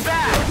really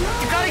bad.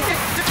 You gotta get.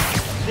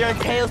 They're in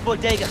Teo's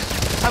bodega.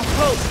 I'm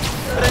close,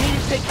 but I need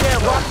to take care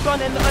of Roxxon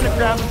and the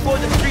underground before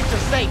the streets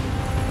are safe.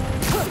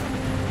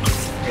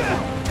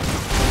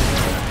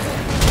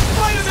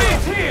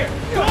 Spider-Man's here!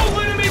 Don't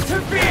let him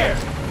interfere!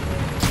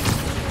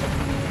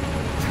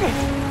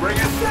 Bring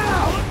it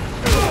down!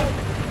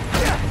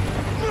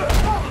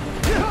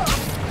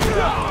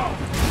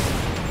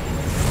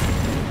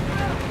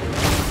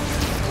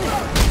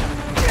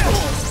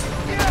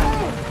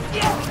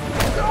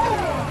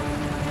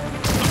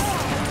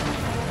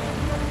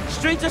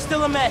 Streets are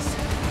still a mess.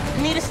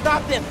 We need to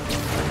stop them.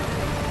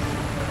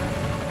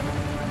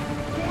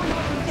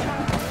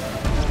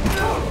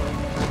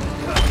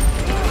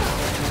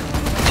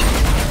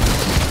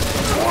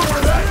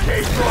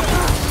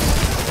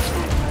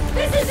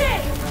 This is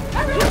it!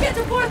 Everyone get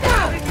to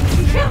 4,000!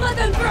 You can't let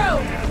them through!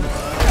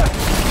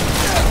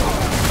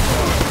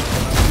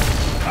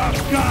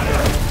 I've got it!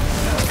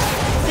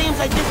 Seems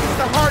like this is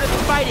the heart of the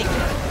fighting.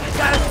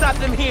 Gotta stop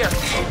them here.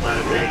 Don't let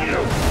him hit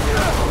you!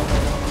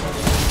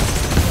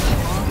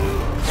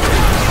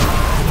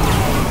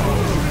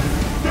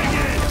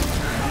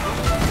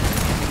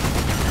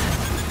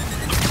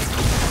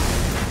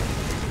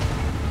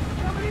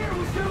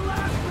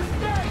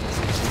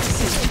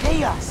 This is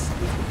chaos.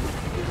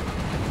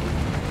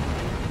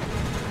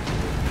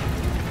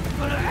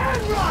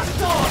 And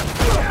Roxxon!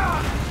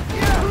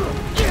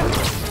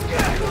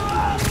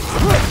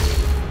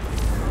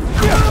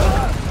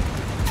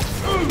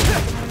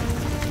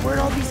 Where'd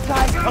all these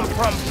guys come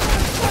from?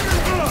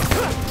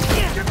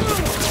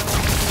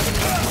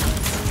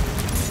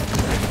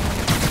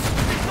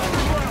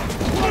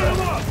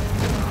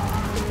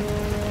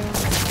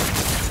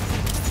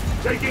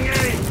 Taking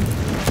aim!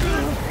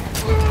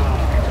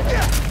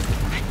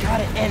 I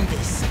gotta end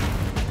this.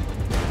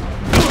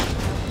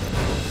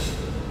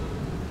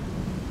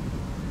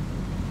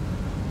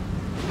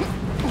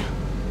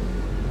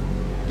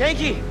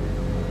 Genki!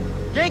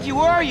 Genki,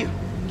 where are you?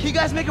 Can you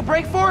guys make a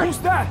break for it? Who's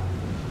that?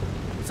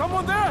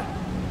 Someone there?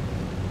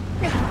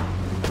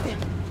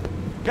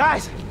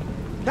 Guys!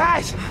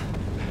 Guys!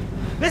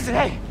 Listen,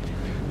 hey!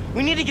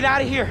 We need to get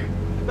out of here.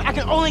 I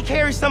can only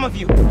carry some of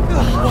you.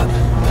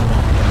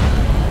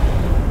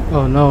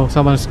 Oh no,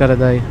 someone's gotta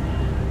die.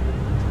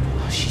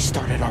 She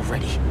started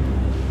already.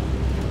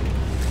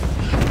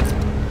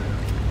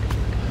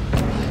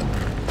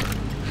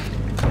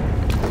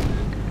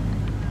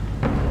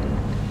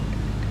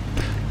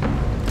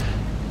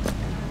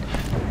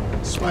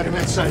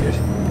 Spider-Man sighted.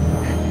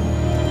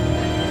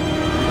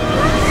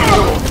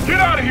 Get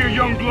out of here,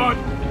 young blood!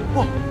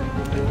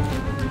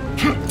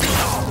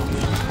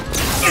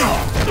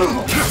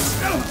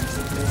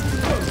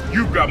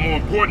 You've got more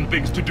important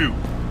things to do.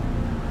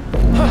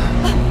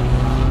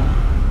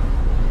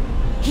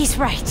 He's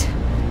right.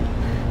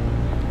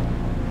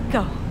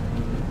 Go.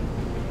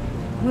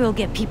 We'll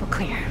get people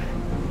clear.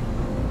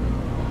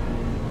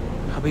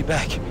 I'll be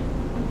back.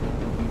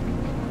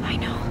 I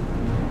know.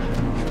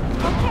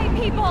 Okay,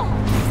 people!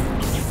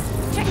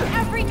 Check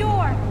every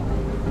door!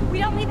 We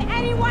don't leave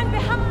anyone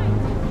behind!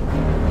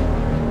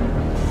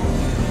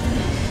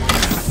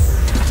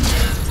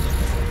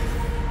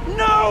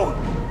 No!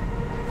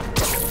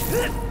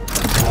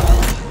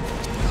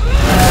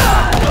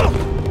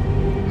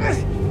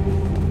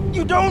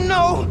 You don't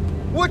know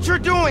what you're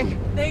doing!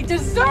 They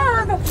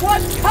deserve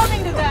what's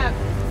coming to them!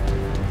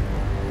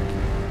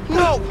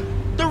 No!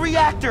 The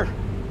reactor!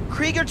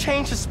 Krieger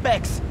changed the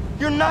specs.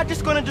 You're not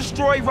just gonna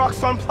destroy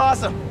Roxxon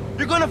Plaza.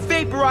 You're gonna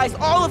vaporize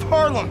all of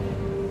Harlem.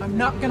 I'm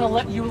not gonna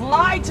let you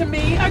lie to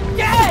me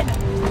again!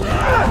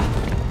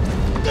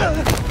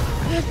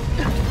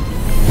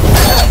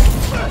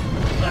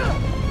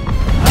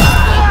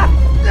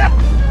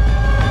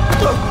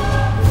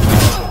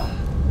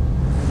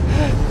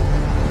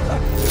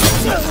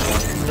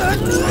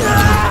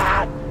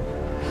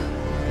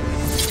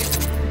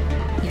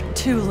 You're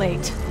too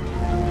late.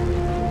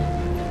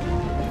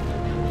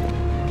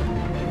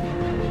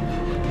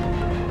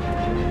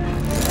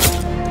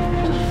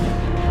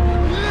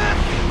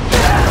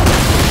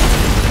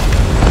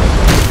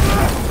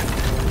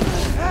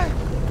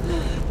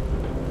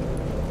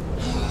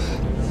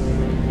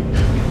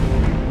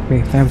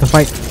 Okay, time to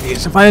fight.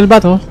 It's a final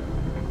battle.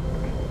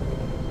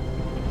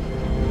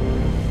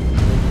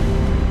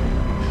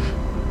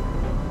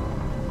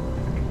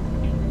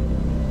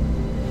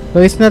 So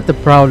it's not the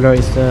Prowler,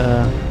 it's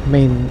the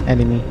main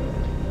enemy.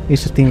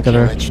 He's a team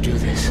killer. Let's do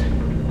this.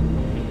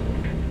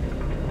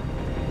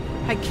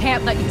 I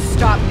can't let you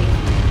stop me.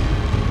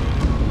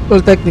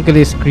 Well,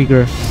 technically it's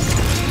Krieger,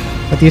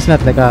 but he's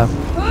not like a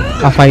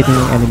fighting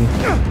enemy.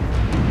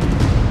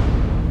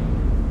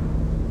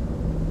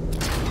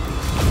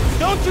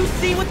 Don't you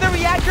see what the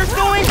reactor's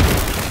doing?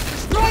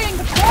 Destroying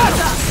the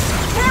plaza!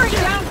 Tearing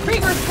down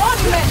Krieger's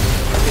monument!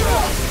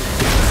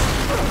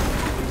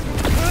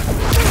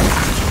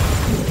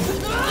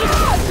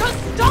 Just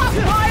stop,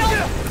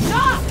 Miles!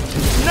 Stop!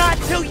 Not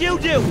till you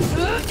do!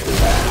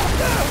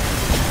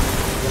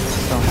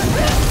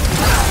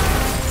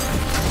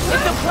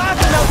 If the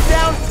plaza melts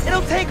down,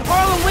 it'll take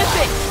Harlem with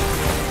it!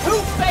 Who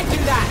fed you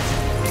that?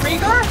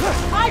 Krieger?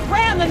 I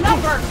ran the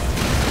numbers!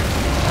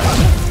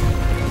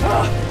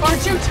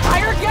 Aren't you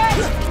tired yet?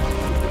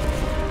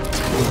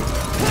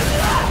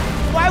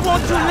 Why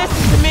won't you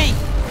listen to me?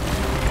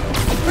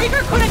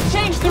 Krieger couldn't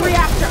change the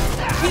reactor!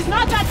 He's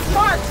not that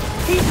smart!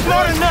 He's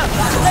smart enough!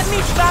 Let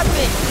me stop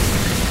this!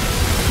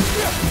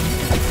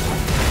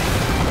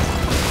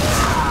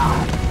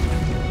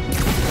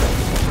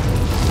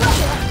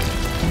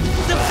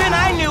 The Finn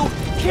I knew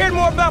cared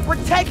more about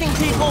protecting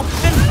people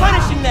than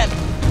punishing them!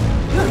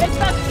 It's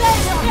the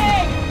same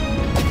thing!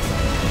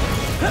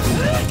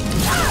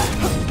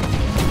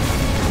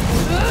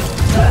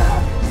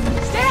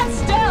 Stand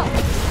still!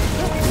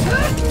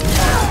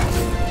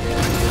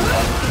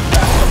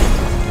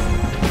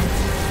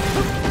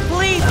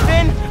 Please,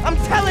 Finn! I'm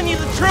telling you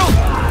the truth!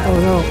 Oh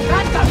no.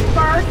 That's a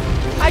first!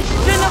 I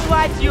shouldn't have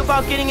lied to you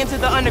about getting into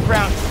the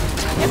underground.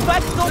 If I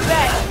could go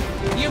back,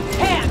 you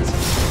can't!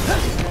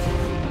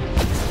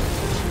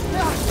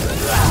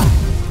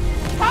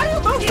 How do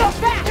you move so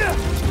fast?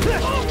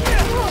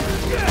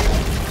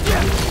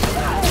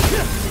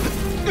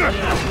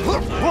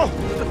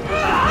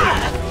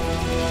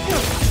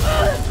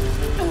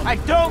 I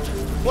don't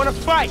want to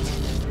fight.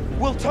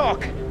 We'll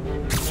talk.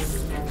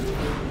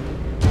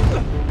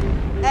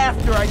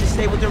 After I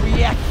disable the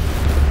reactor.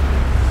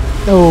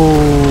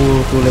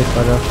 Oh, too late,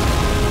 brother.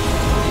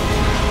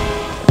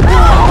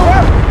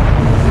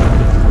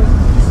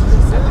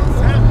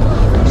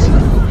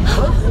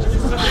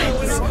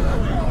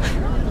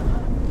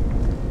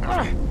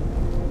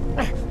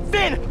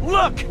 Finn,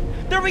 look!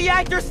 The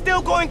reactor's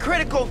still going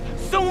critical.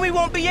 Soon we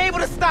won't be able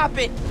to stop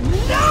it.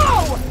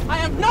 No! I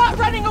am not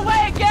running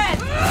away again!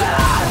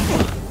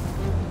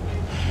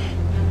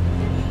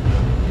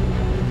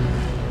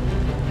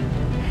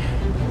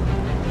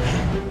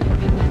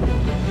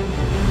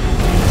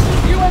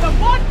 You are the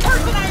one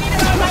person I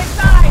needed on my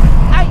side!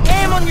 I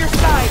am on your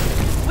side.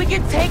 We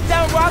can take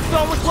down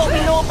Roxxon with what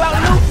we know about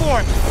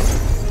Newform.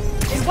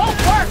 It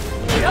won't work!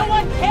 No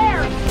one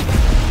cares!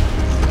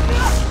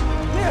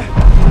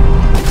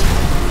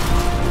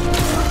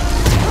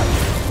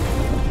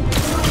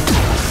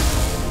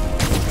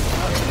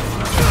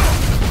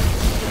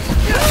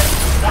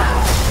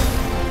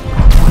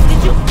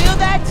 Did you feel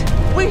that?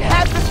 We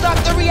have to stop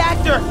the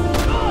reactor!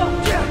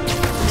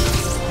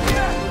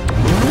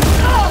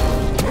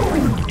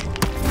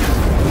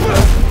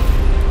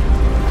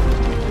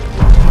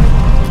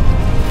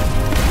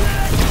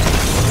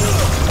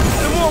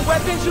 The more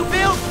weapons you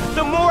build,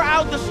 the more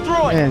I'll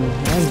destroy. Man,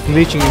 I'm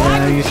glitching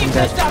when I'm using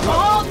that. Up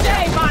all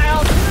day,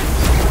 Miles!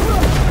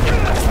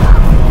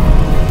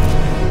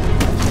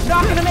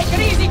 Not gonna make it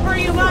easy for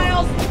you,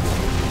 Miles!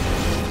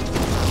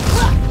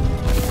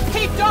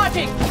 Keep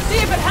dodging! See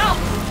if it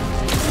helps!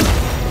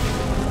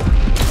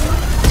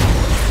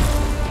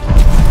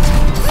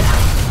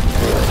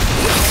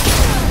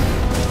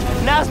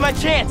 Now's my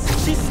chance.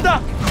 She's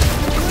stuck.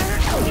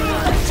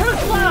 Too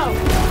slow!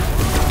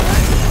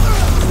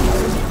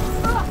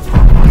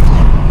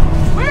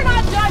 We're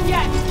not done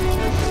yet!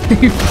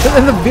 You fell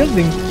in the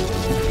building.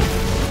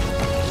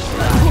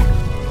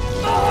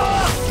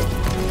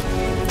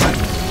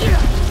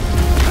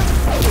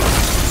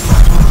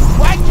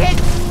 Why can't...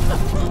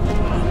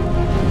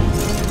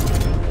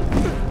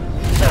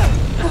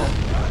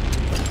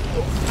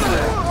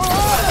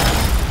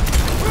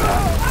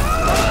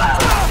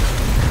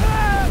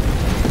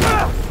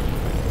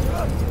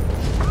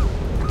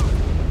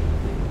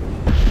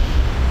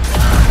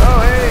 Oh,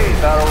 hey,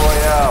 Battle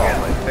Royale,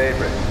 my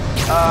favorite.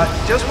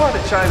 Just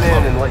wanted to chime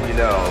in and let you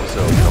know,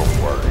 so don't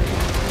worry.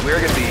 We're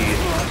gonna be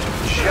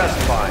just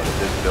fine if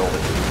this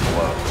building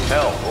blows.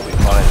 Hell, we'll be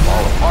fine if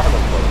all of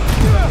Harlem blows.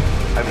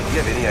 I mean, do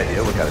you have any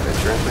idea what kind of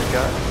insurance we've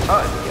got?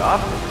 The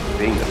off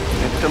being the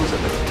victims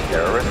of a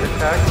terrorist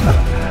attack?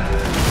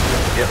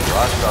 Get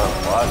Roxxon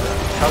Plaza.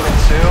 Coming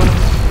soon,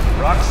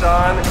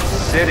 Roxxon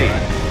City.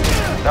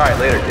 Alright,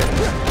 later,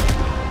 kids.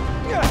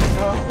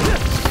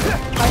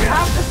 I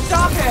have to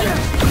stop it!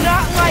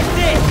 Not like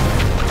this!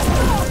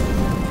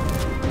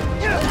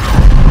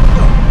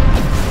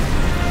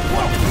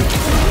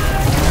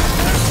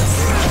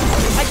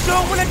 I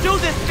don't want to do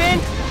this, Finn!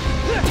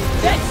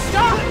 Then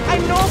stop! I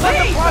know about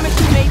the promise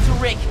you made to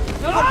Rick,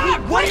 but we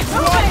wouldn't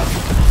want...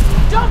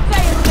 Don't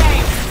say his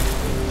name!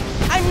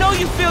 I know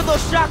you feel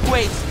those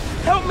shockwaves.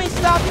 Help me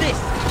stop this.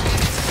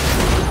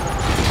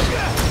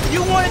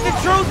 You wanted the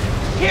truth?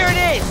 Here it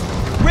is.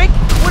 Rick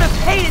would would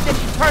have hated that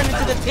you turned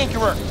into the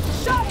Tinkerer.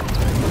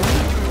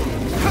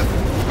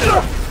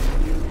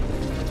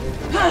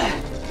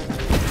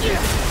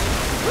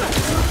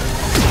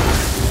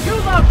 You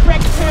love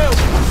Rick too!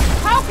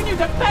 How can you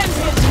defend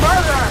his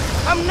murder?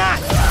 I'm not!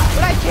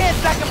 But I can't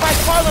sacrifice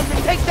Harlem to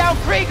take down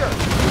Krieger!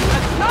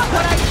 That's not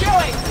what I'm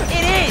doing!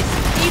 It is!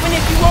 Even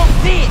if you won't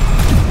see it!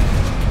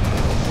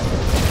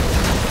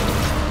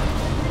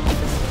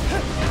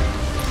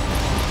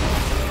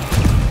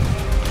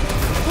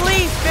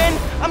 Please, Finn!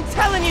 I'm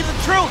telling you the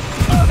truth!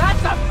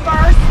 That's a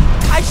first!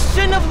 I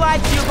shouldn't have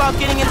lied to you about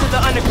getting into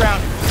the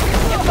underground.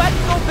 If I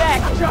could go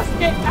back... Just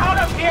get out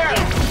of here!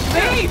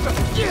 Leave!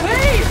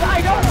 Please!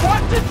 I don't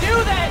want to do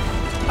this!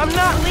 I'm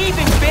not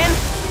leaving, Finn!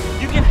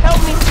 You can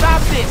help me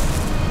stop this!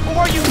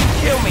 Or you can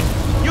kill me!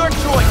 Your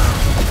choice!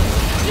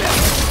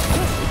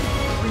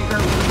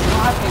 Krieger was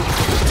lying.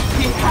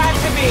 He had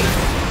to be!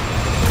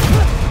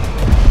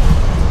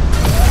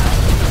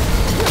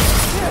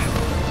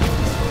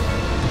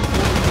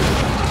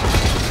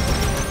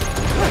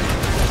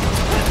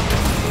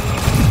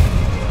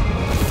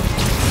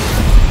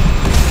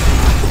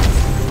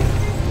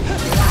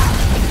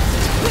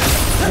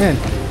 Man,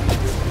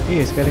 he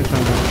is getting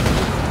stronger.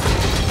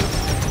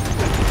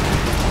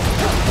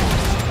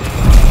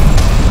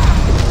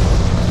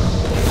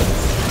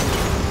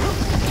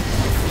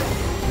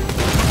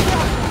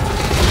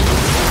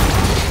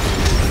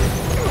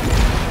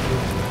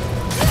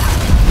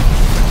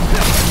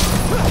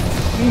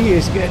 He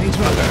is getting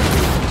stronger.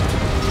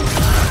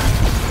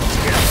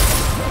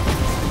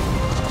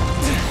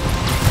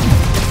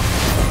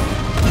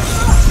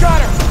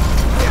 Got her!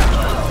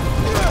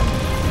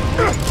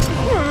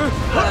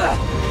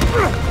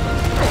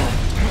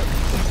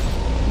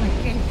 I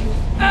gave you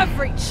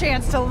every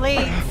chance to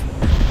leave.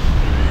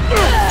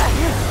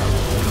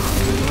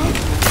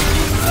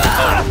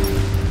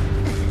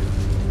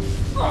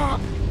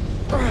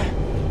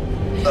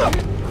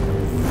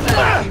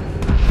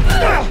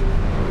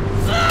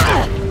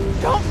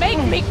 Don't make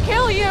me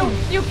kill you!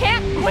 You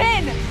can't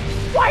win!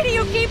 Why do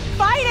you keep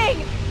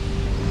fighting?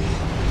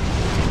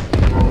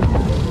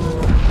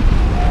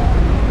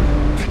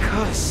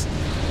 Because...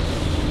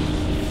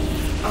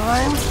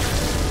 I'm...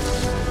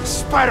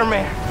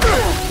 Spider-Man!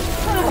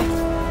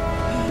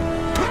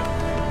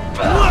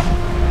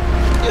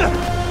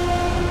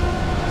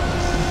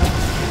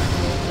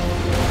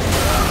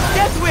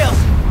 Death wheels!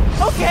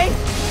 Okay!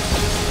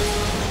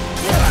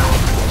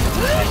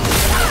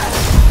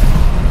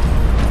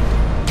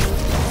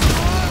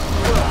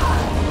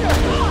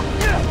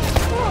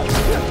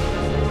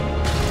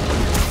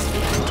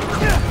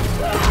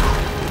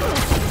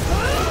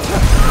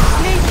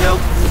 Need to!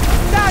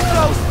 That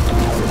goes!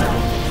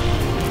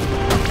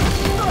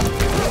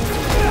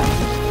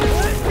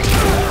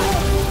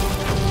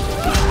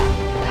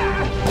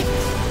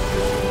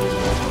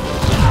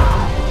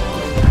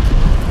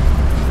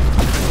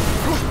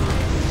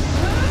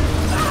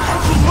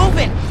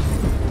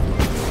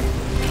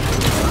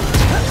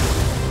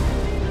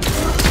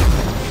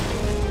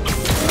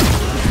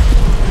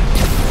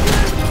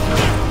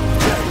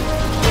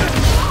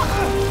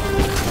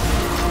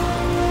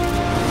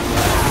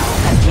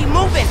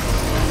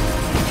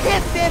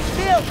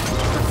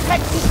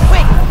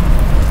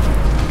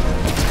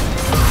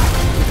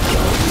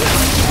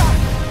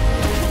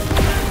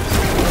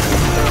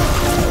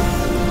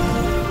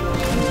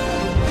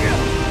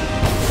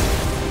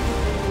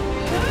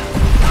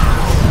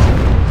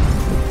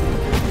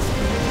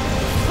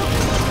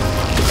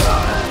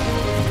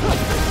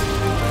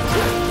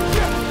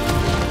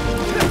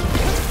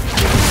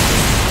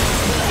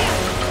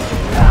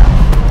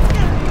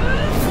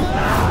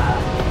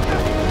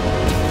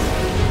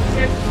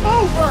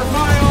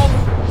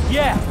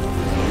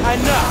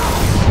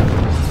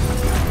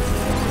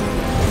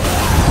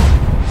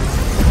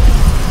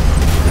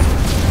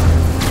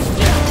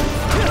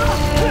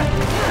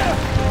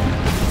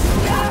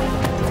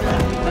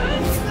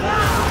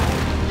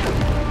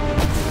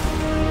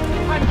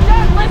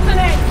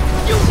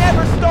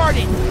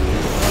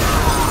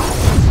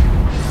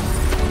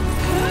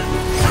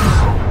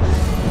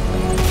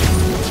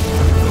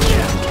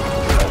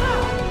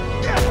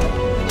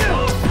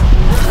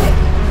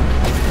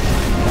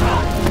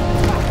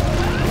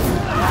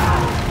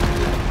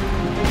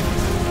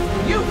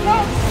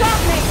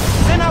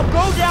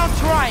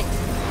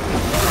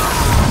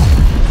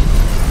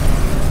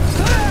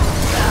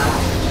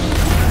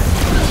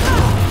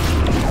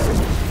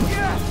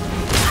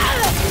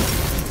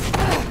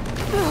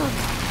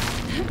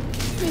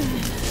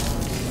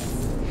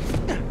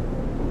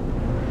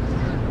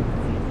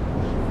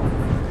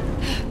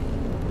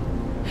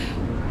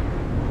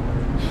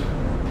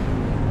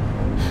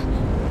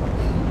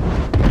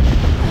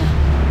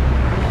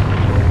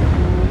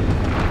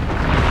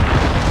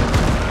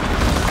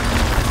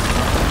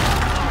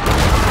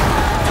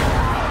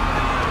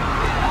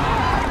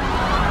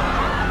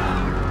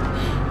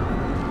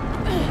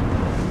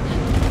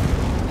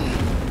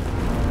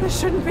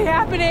 Shouldn't be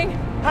happening.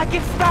 I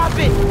can stop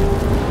it.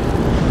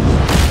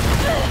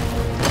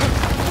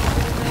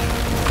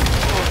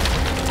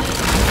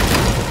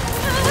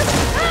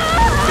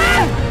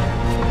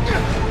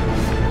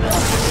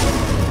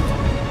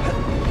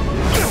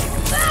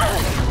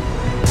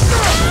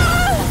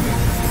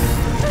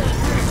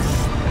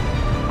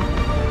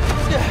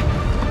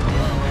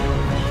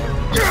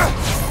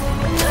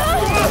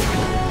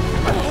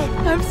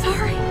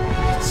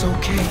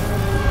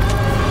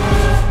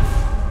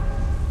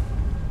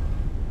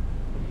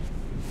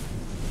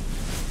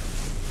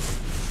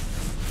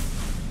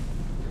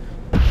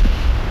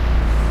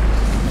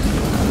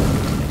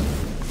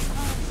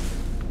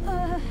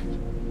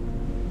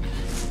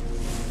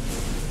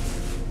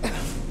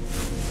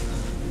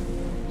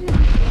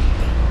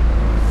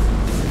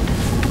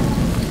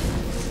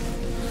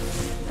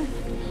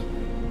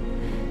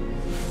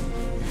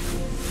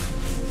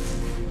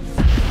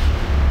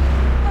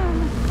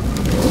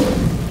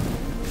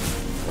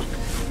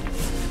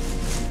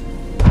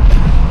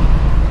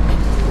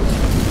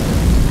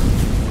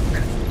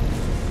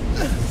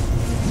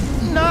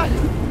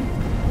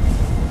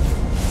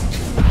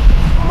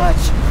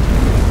 much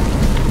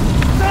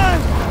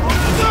time.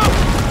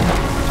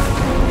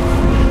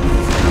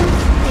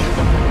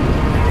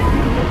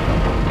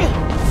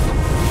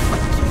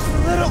 Just a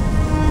little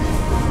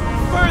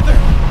further.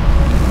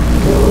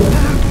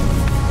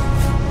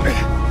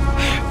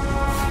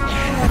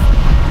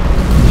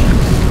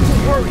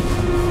 Don't worry.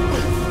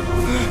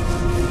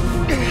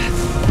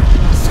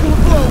 It's gonna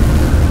blow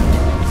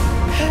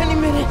any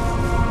minute.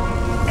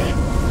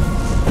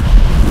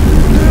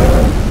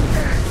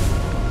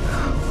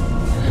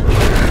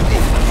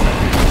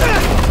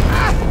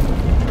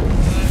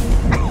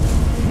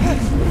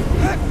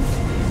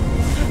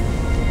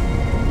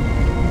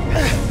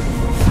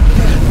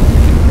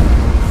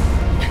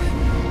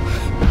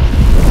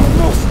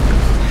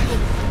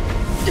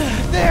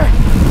 There!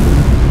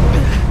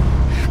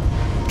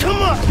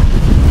 Come on!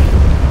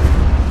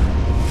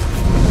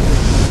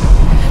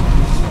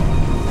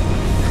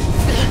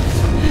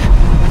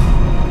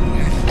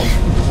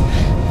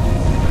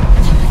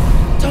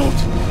 Don't!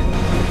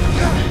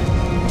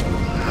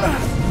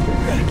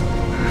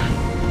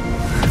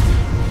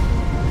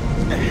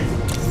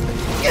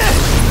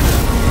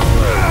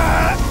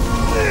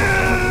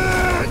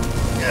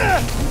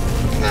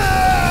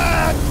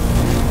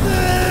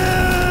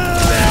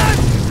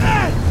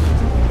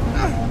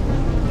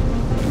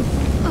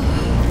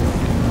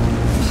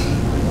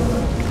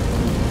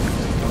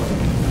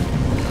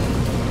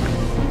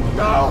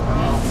 No!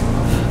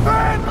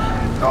 Ben!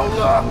 Don't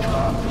look!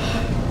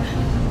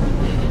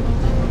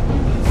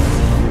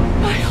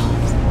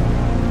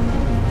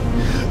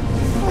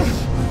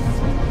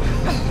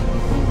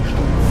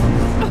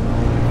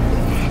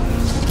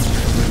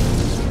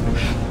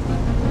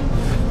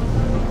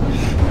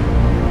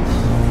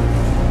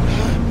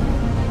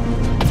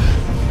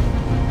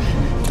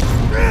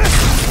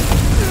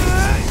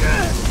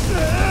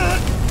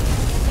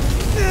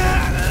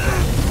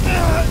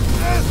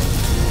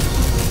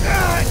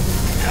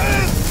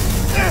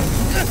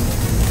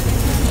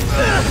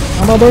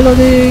 I'm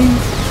overloading.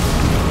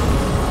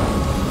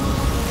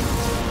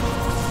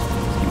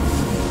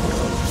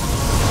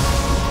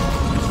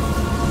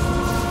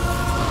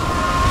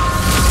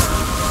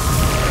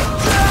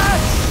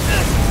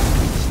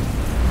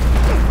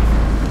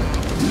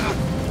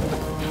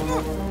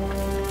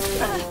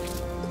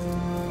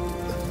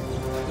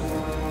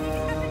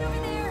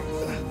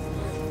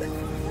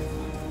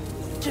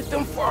 Get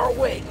them far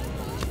away.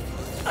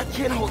 I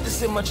can't hold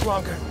this in much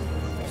longer.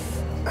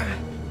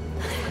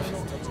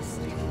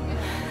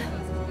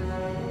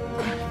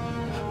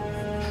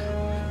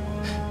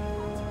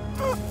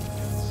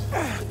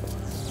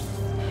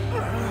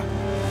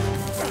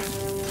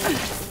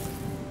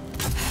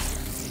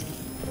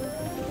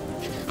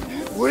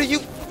 What are you...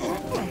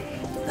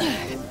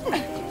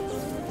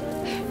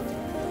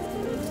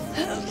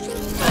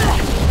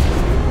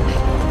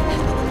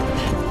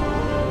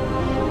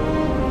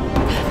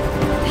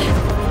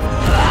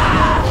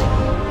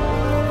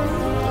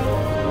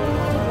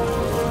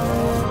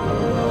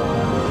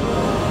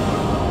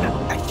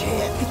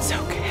 It's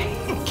okay.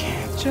 You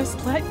can't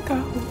just let go.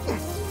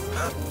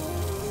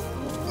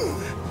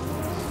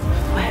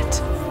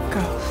 Let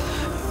go.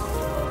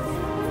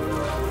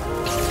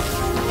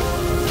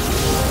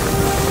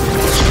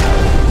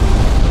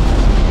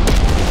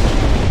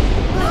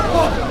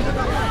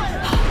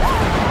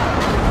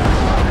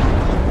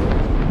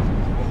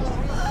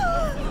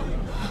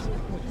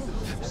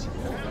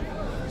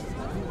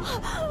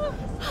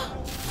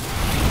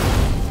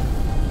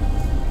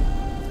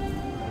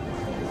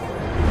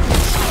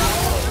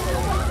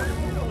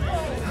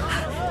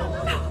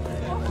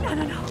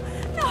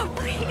 No,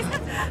 please.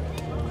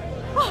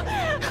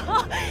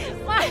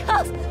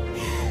 Miles.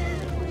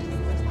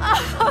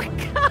 Oh,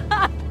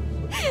 God.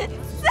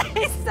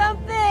 Say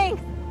something.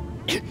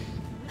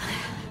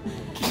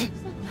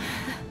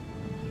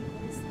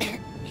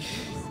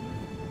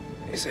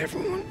 Is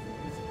everyone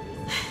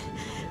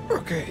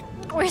okay?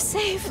 We're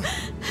safe.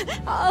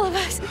 All of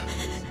us.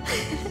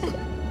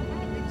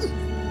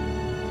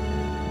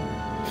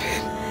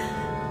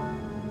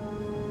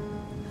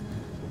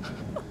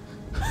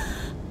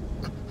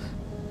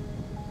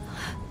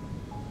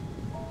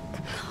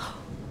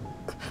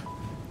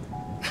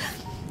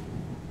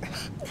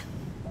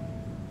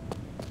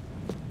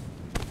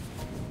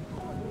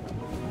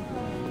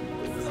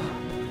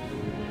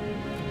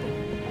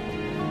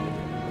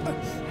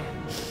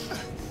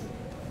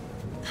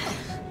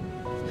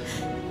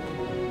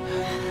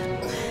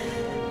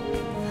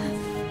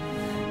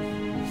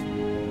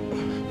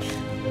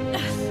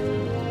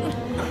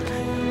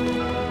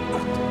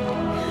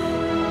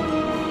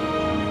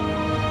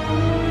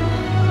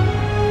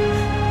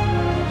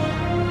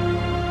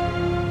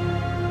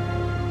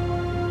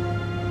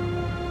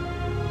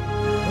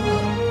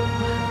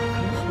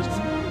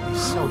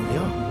 So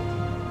young.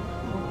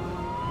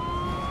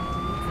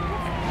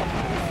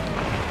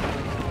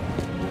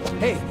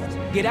 Hey,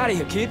 get out of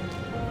here, kid.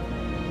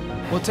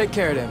 We'll take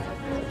care of them.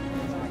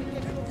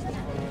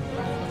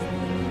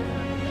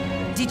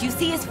 Did you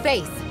see his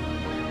face?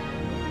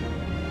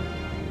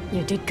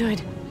 You did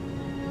good,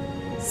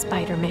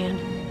 Spider-Man.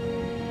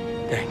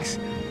 Thanks.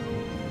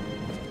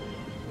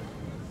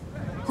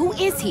 Who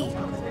is he?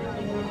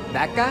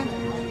 That guy?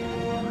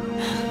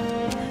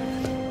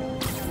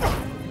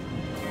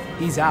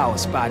 He's our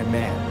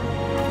Spider-Man.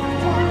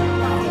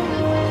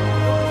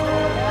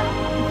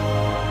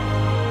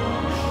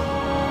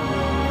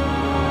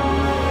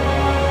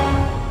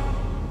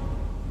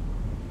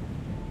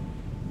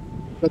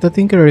 But the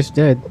Tinkerer is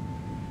dead.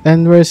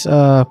 And where's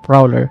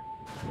Prowler?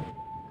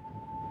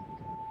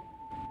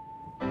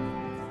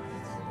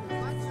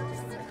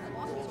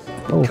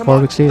 Oh, Come 4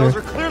 on, weeks later. those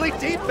are clearly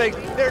deep fakes.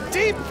 They're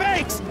deep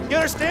fakes. You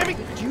understand me?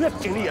 Do you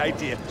have any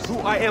idea who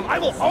I am? I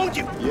will own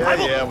you.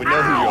 Yeah, we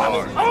know who you I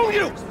are. will own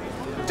you.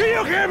 Do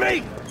you hear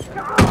me?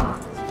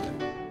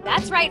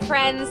 That's right,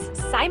 friends.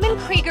 Simon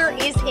Krieger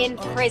is in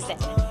prison.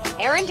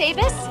 Aaron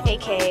Davis,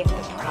 aka the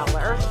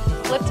Prowler,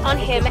 flipped on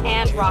him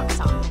and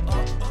Roxxon.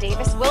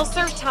 Davis will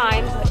serve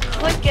time,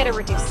 but could get a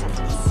reduced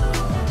sentence.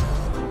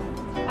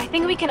 I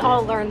think we can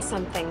all learn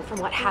something from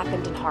what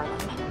happened in Harlem.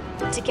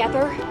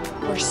 Together,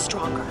 we're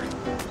stronger.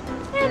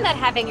 And that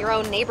having your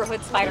own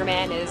neighborhood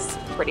Spider-Man is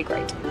pretty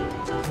great.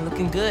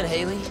 Looking good,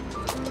 Haley.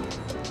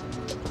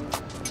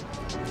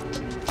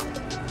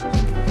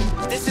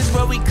 This is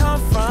where we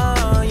come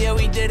from, yeah,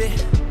 we did it.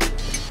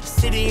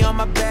 City on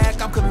my back,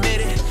 I'm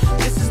committed.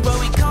 This is where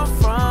we come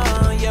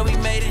from, yeah, we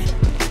made it.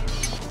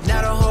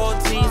 Now the whole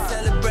team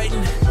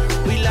celebrating.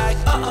 We like,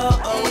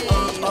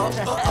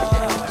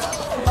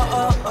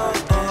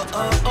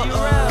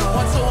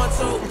 one,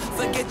 two.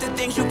 Forget the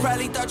things you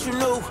probably thought you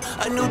knew.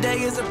 A new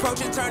day is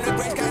approaching, turn the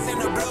gray skies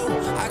into blue.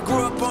 I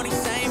grew up on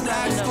these same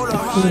blocks, school of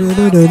hard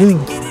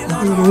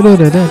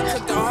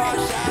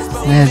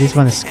knocks. Man, this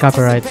one is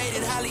copyright.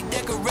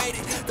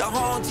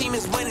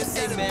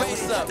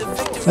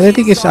 But I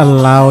think it's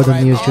allowed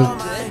on YouTube.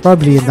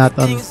 Probably not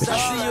on Twitch.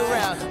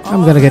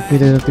 I'm gonna get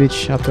muted on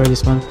Twitch after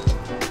this one.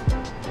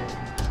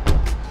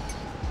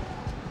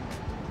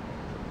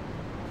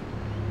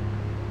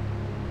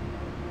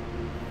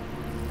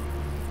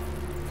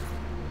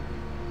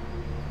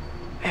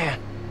 Man,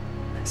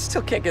 I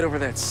still can't get over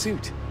that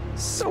suit.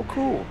 So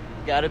cool.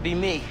 Gotta be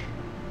me.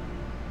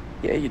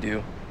 Yeah, you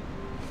do.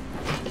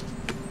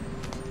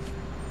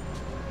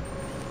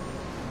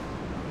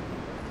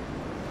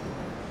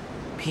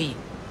 Pete,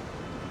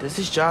 does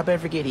this job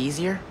ever get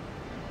easier?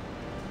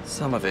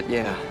 Some of it,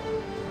 yeah.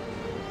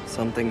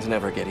 Some things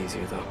never get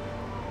easier, though.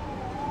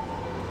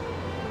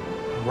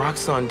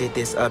 Roxxon did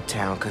this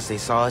uptown because they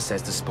saw us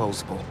as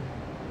disposable.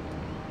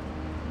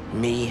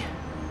 Me,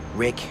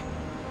 Rick,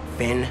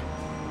 Finn,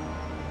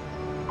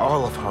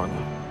 all of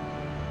Harlem.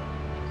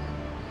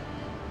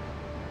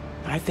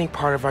 I think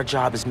part of our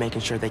job is making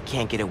sure they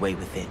can't get away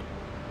with it.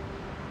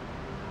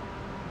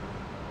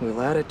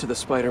 We'll add it to the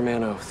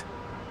Spider-Man oath.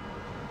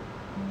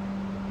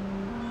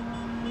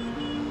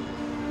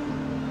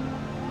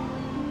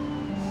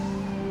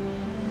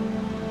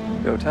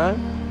 Go time?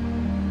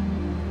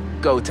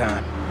 Go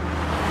time.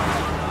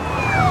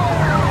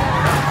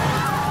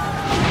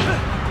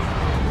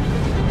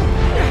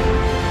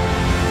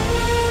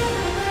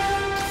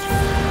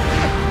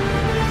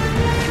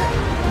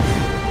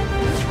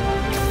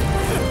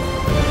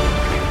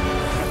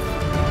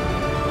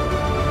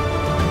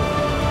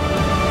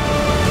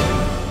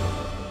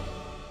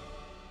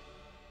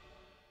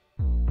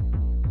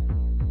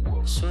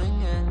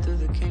 Swinging through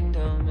the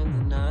kingdom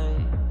in the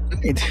night.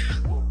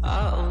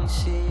 I only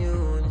see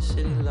you in the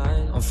city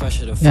light. I'm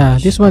fresher than Yeah,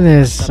 this one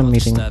is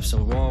amazing.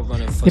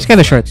 It's kind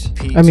of short.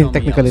 I mean,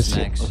 technically it's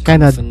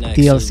kind of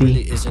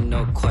DLC.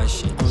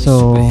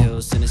 So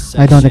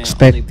I don't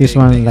expect this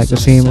one like the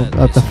same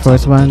of the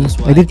first one.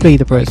 I did play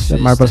the first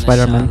Marvel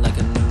Spider-Man.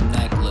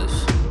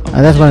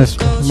 That one is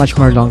much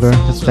more longer.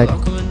 It's like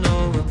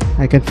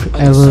I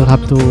will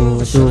have to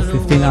do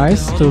 15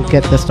 hours to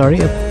get the story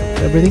of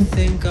everything.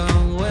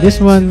 This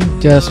one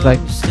just like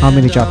how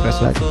many chapters?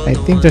 Like I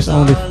think there's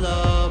only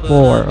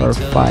 4 or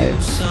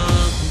 5.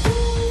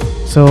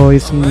 So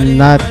it's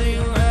not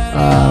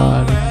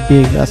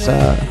big as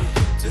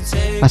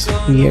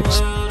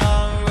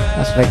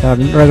like a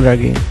regular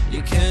game.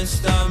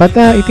 But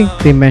I think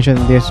they mentioned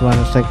this one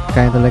is like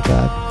kind of like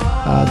a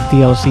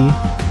DLC,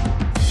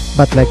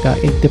 but like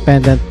a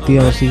independent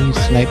DLC.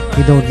 It's like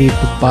you don't need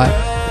to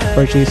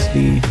purchase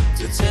the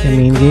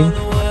main game.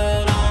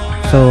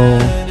 So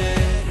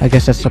I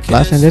guess that's a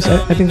plus. And I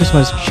think this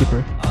one is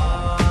cheaper.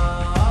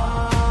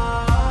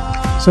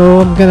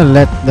 So I'm gonna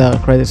let the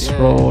credits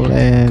roll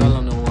and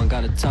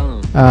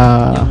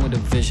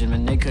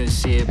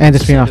end the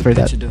stream after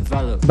that.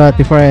 But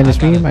before I end the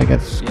stream, I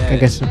guess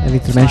I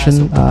need to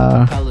mention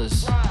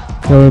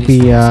there will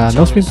be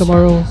no stream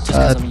tomorrow.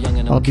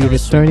 I'll be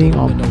returning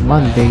on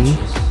Monday,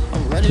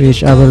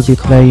 which I will be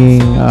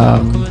playing.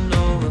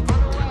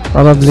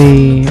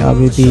 Probably I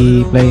will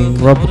be playing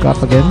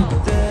RoboCop again,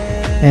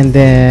 and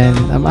then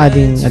I'm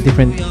adding a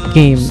different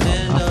game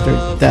after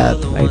that.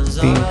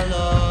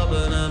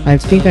 I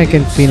think I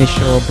can finish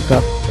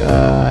RoboCop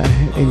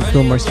in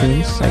 2 more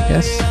streams, I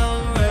guess.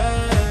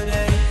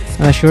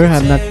 I'm not sure.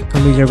 I'm not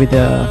familiar with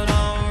the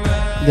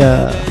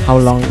how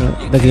long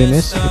the game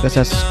is, because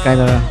that's kind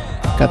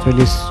got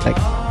released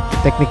like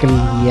technically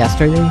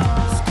yesterday.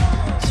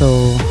 So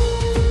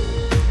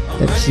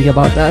let's see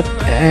about that.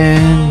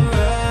 And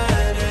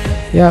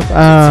yeah,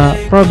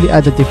 probably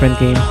add a different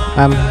game.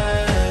 I'm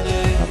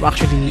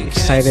actually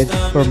excited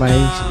for my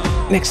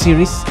next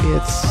series.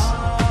 It's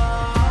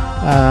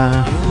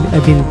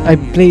I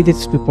played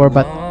this before,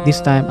 but this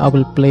time I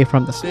will play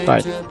from the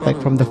start, like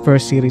from the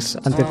first series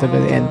until to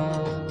the end.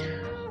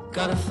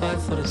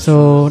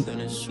 So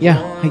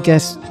yeah, I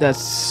guess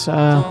that's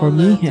for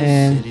me.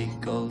 And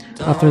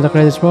after the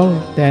credits roll,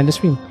 the end of the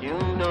stream.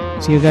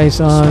 See you guys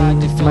on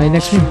my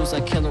next stream.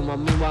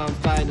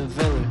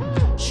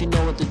 She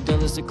know what the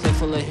deal is, the clip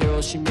full of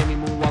heroes. She made me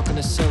moonwalk on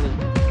the ceiling.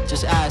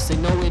 Just ask, they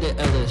know we the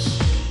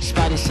illest.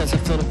 Spidey sense, I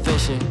feel the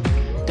vision.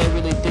 They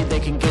really think they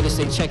can get us.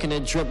 They checking the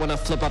drip when I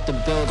flip off the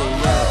building.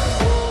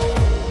 Yeah.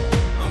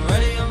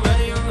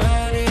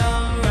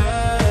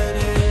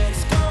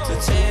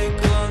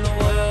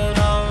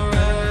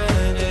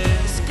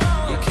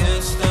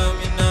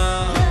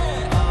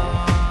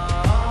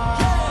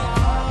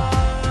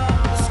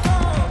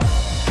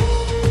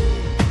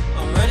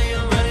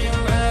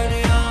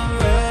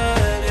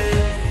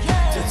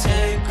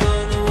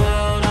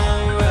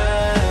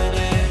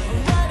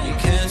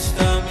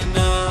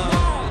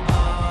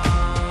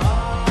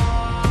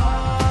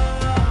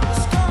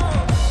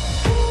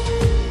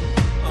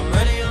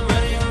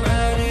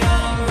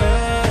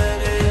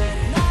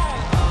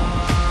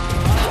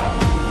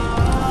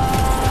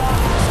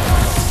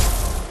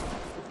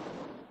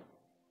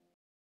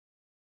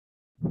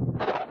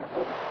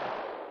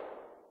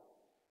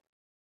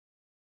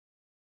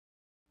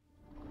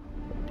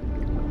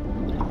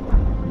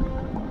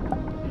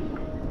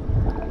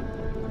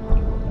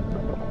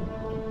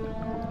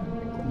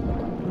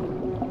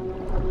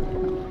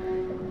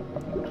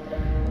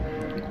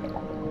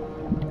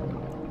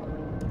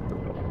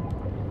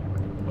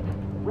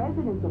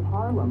 Residents of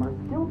Harlem are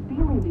still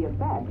feeling the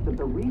effects of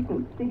the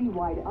recent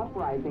citywide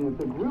uprising of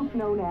the group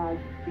known as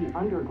the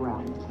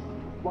Underground.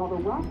 While the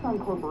Roxxon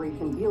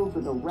Corporation deals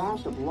with a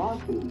rash of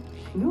lawsuits,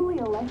 newly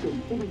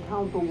elected City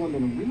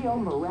Councilwoman Rio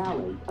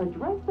Morales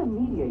addressed the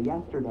media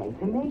yesterday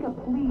to make a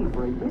plea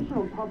for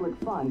additional public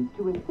funds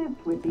to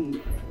assist with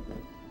the...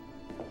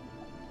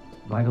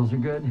 Vitals are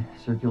good,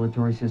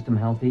 circulatory system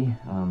healthy,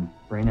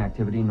 brain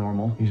activity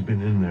normal. He's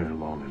been in there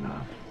long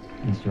enough.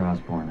 Mr.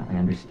 Osborn, I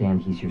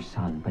understand he's your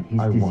son, but his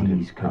I want him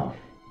disease could... out,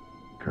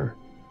 Kurt.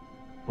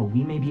 But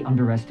we may be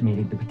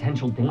underestimating the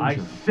potential danger. I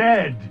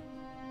said,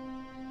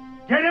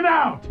 get him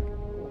out!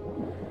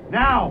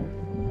 Now!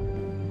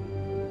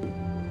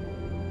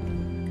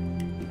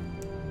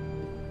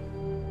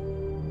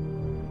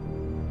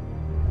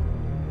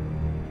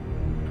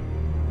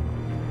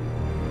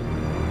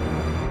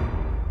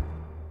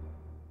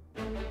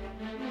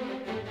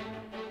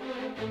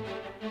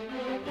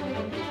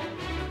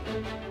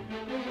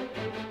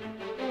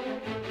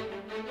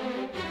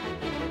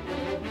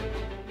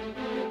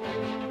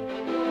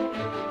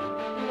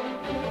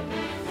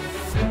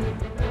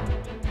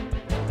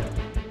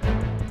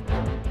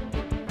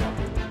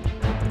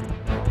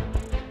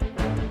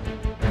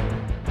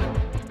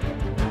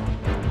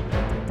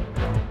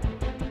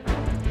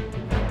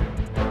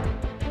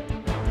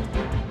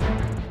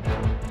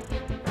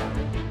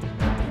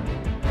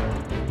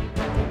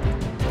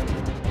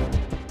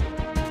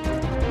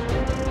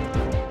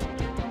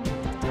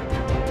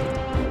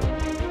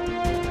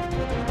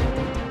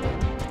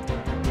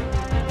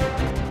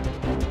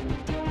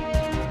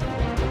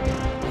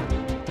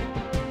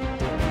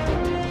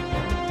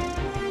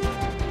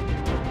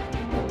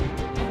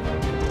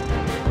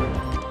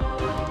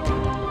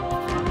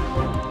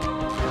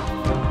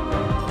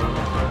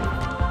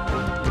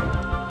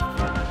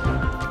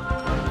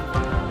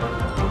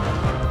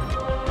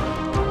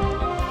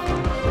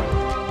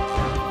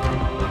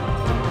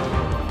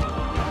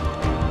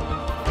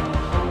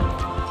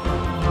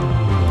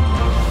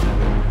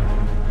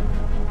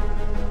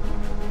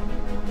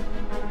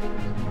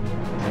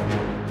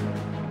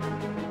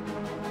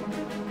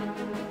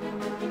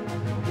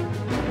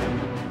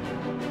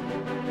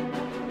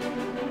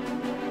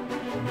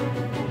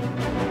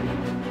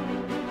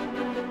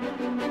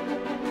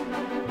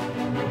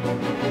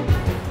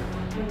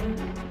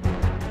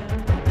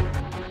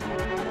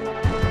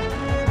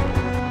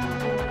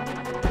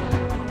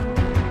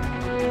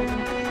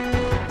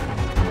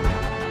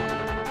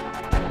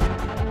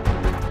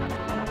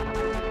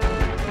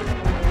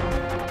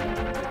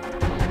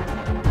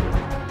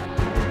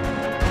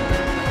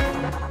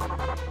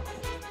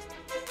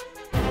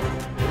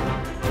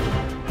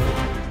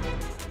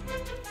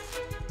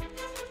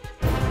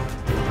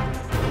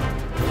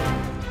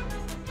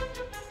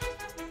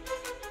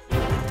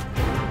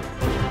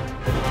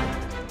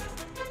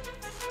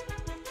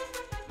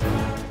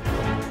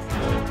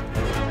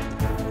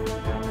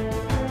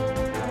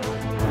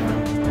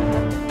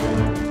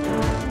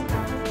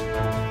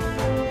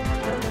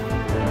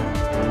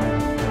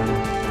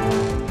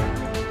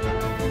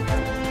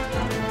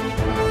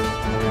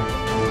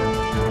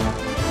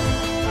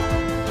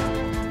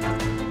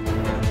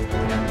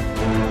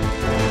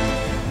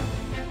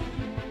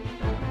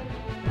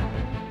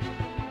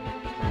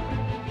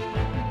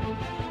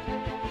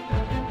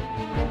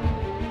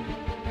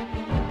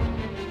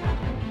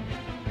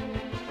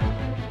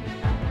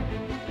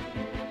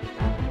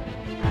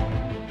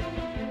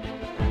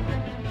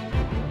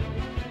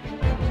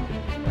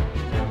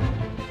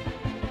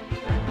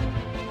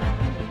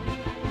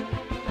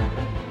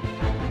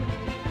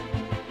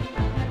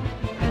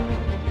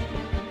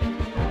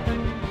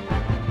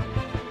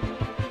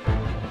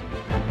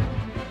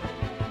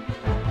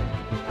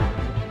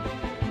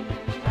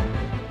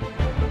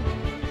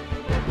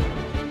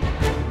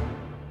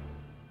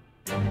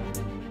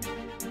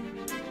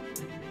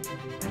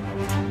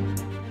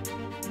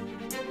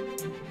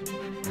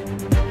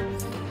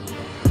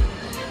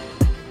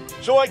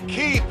 So I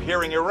keep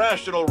hearing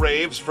irrational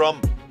raves from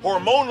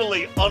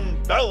hormonally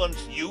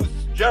unbalanced youth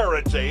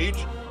Jared's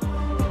age.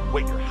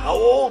 Wait, you're how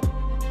old?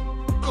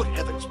 Good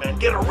heavens, man,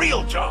 get a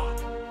real job!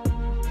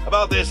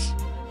 About this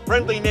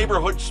friendly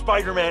neighborhood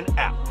Spider-Man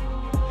app.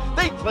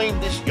 They claim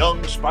this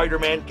young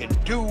Spider-Man can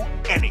do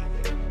anything.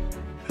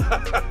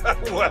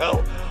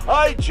 Well,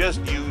 I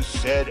just used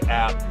said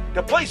app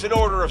to place an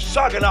order of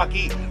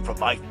saganaki from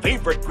my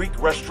favorite Greek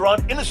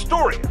restaurant in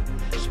Astoria,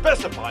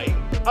 specifying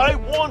I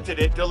wanted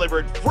it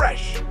delivered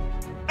fresh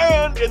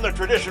and in the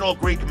traditional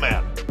Greek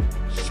manner,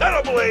 set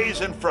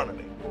ablaze in front of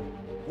me.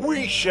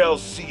 We shall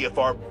see if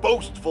our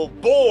boastful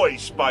boy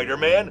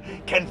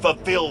Spider-Man can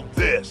fulfill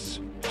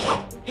this.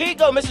 Here you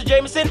go, Mr.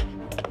 Jameson.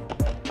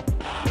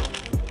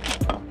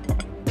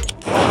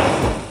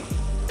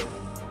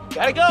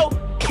 Gotta go.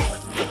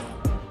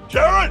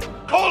 Jared,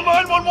 call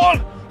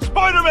 911!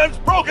 Spider-Man's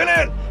broken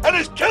in and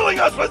is killing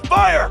us with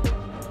fire!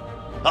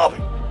 I'll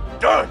be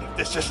darned if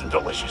this isn't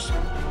delicious.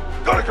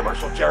 Go to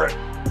commercial, Jared.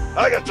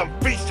 I got some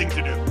feasting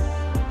to do.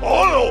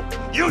 Oh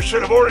no, you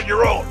should have ordered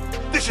your own.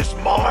 This is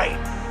mine.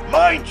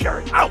 Mine,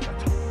 Jared. Out.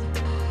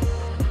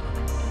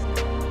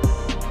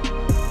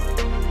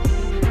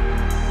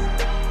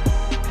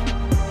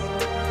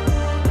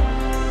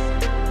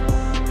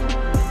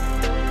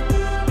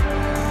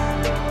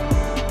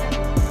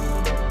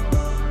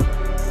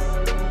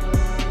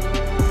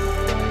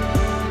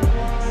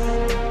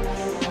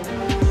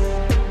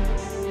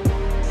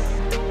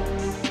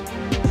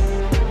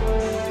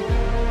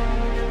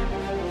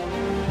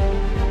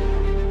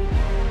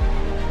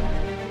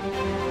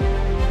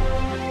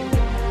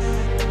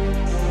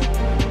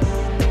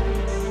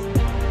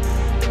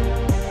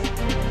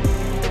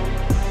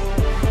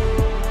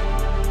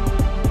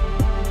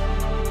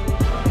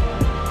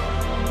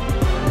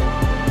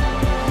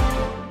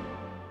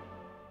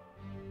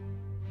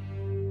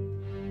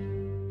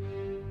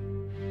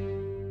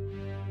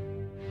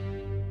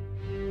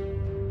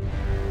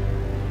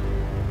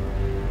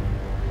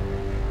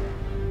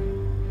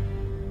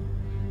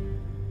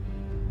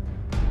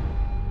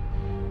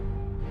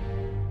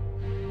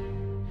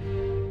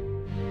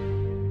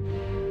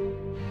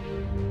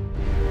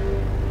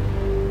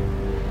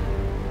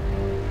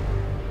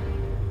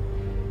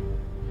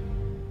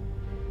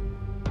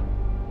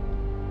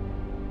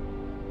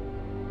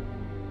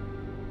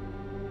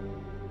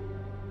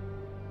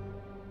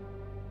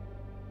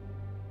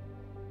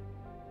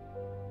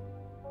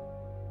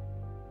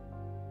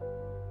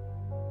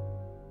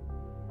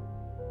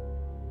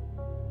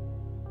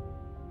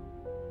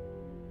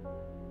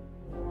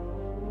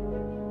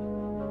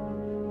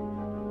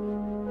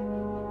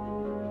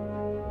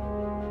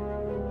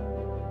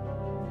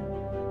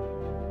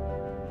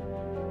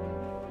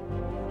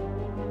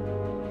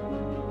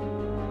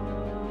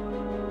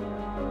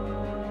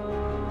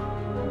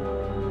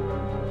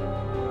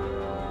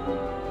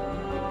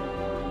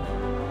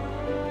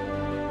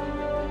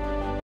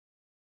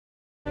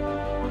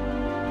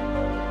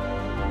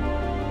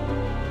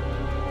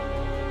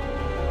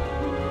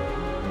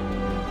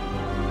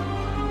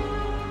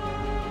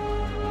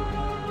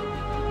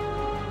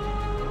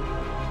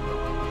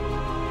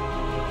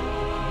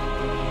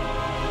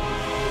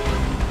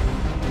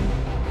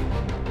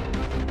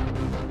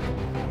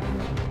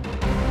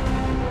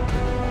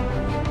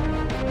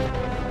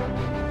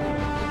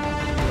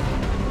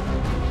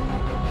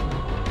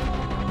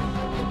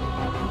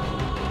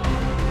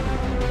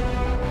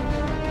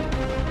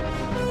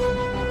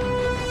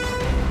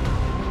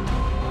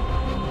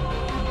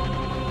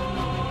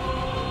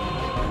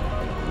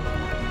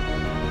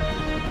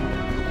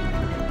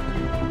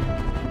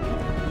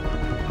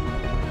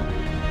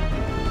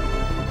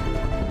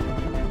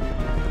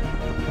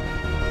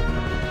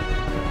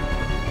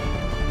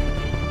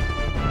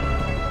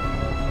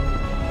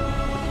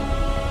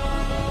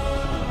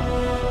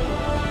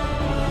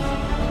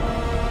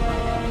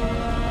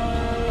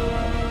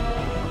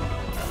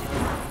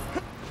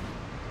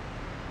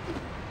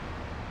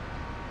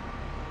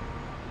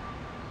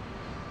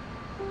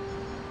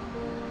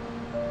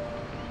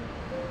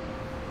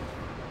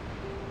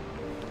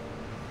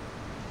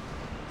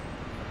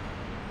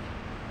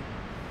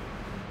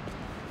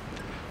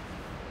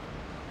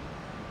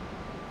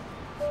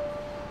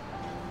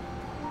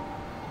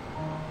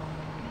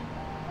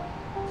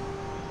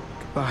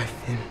 Goodbye,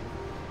 Finn.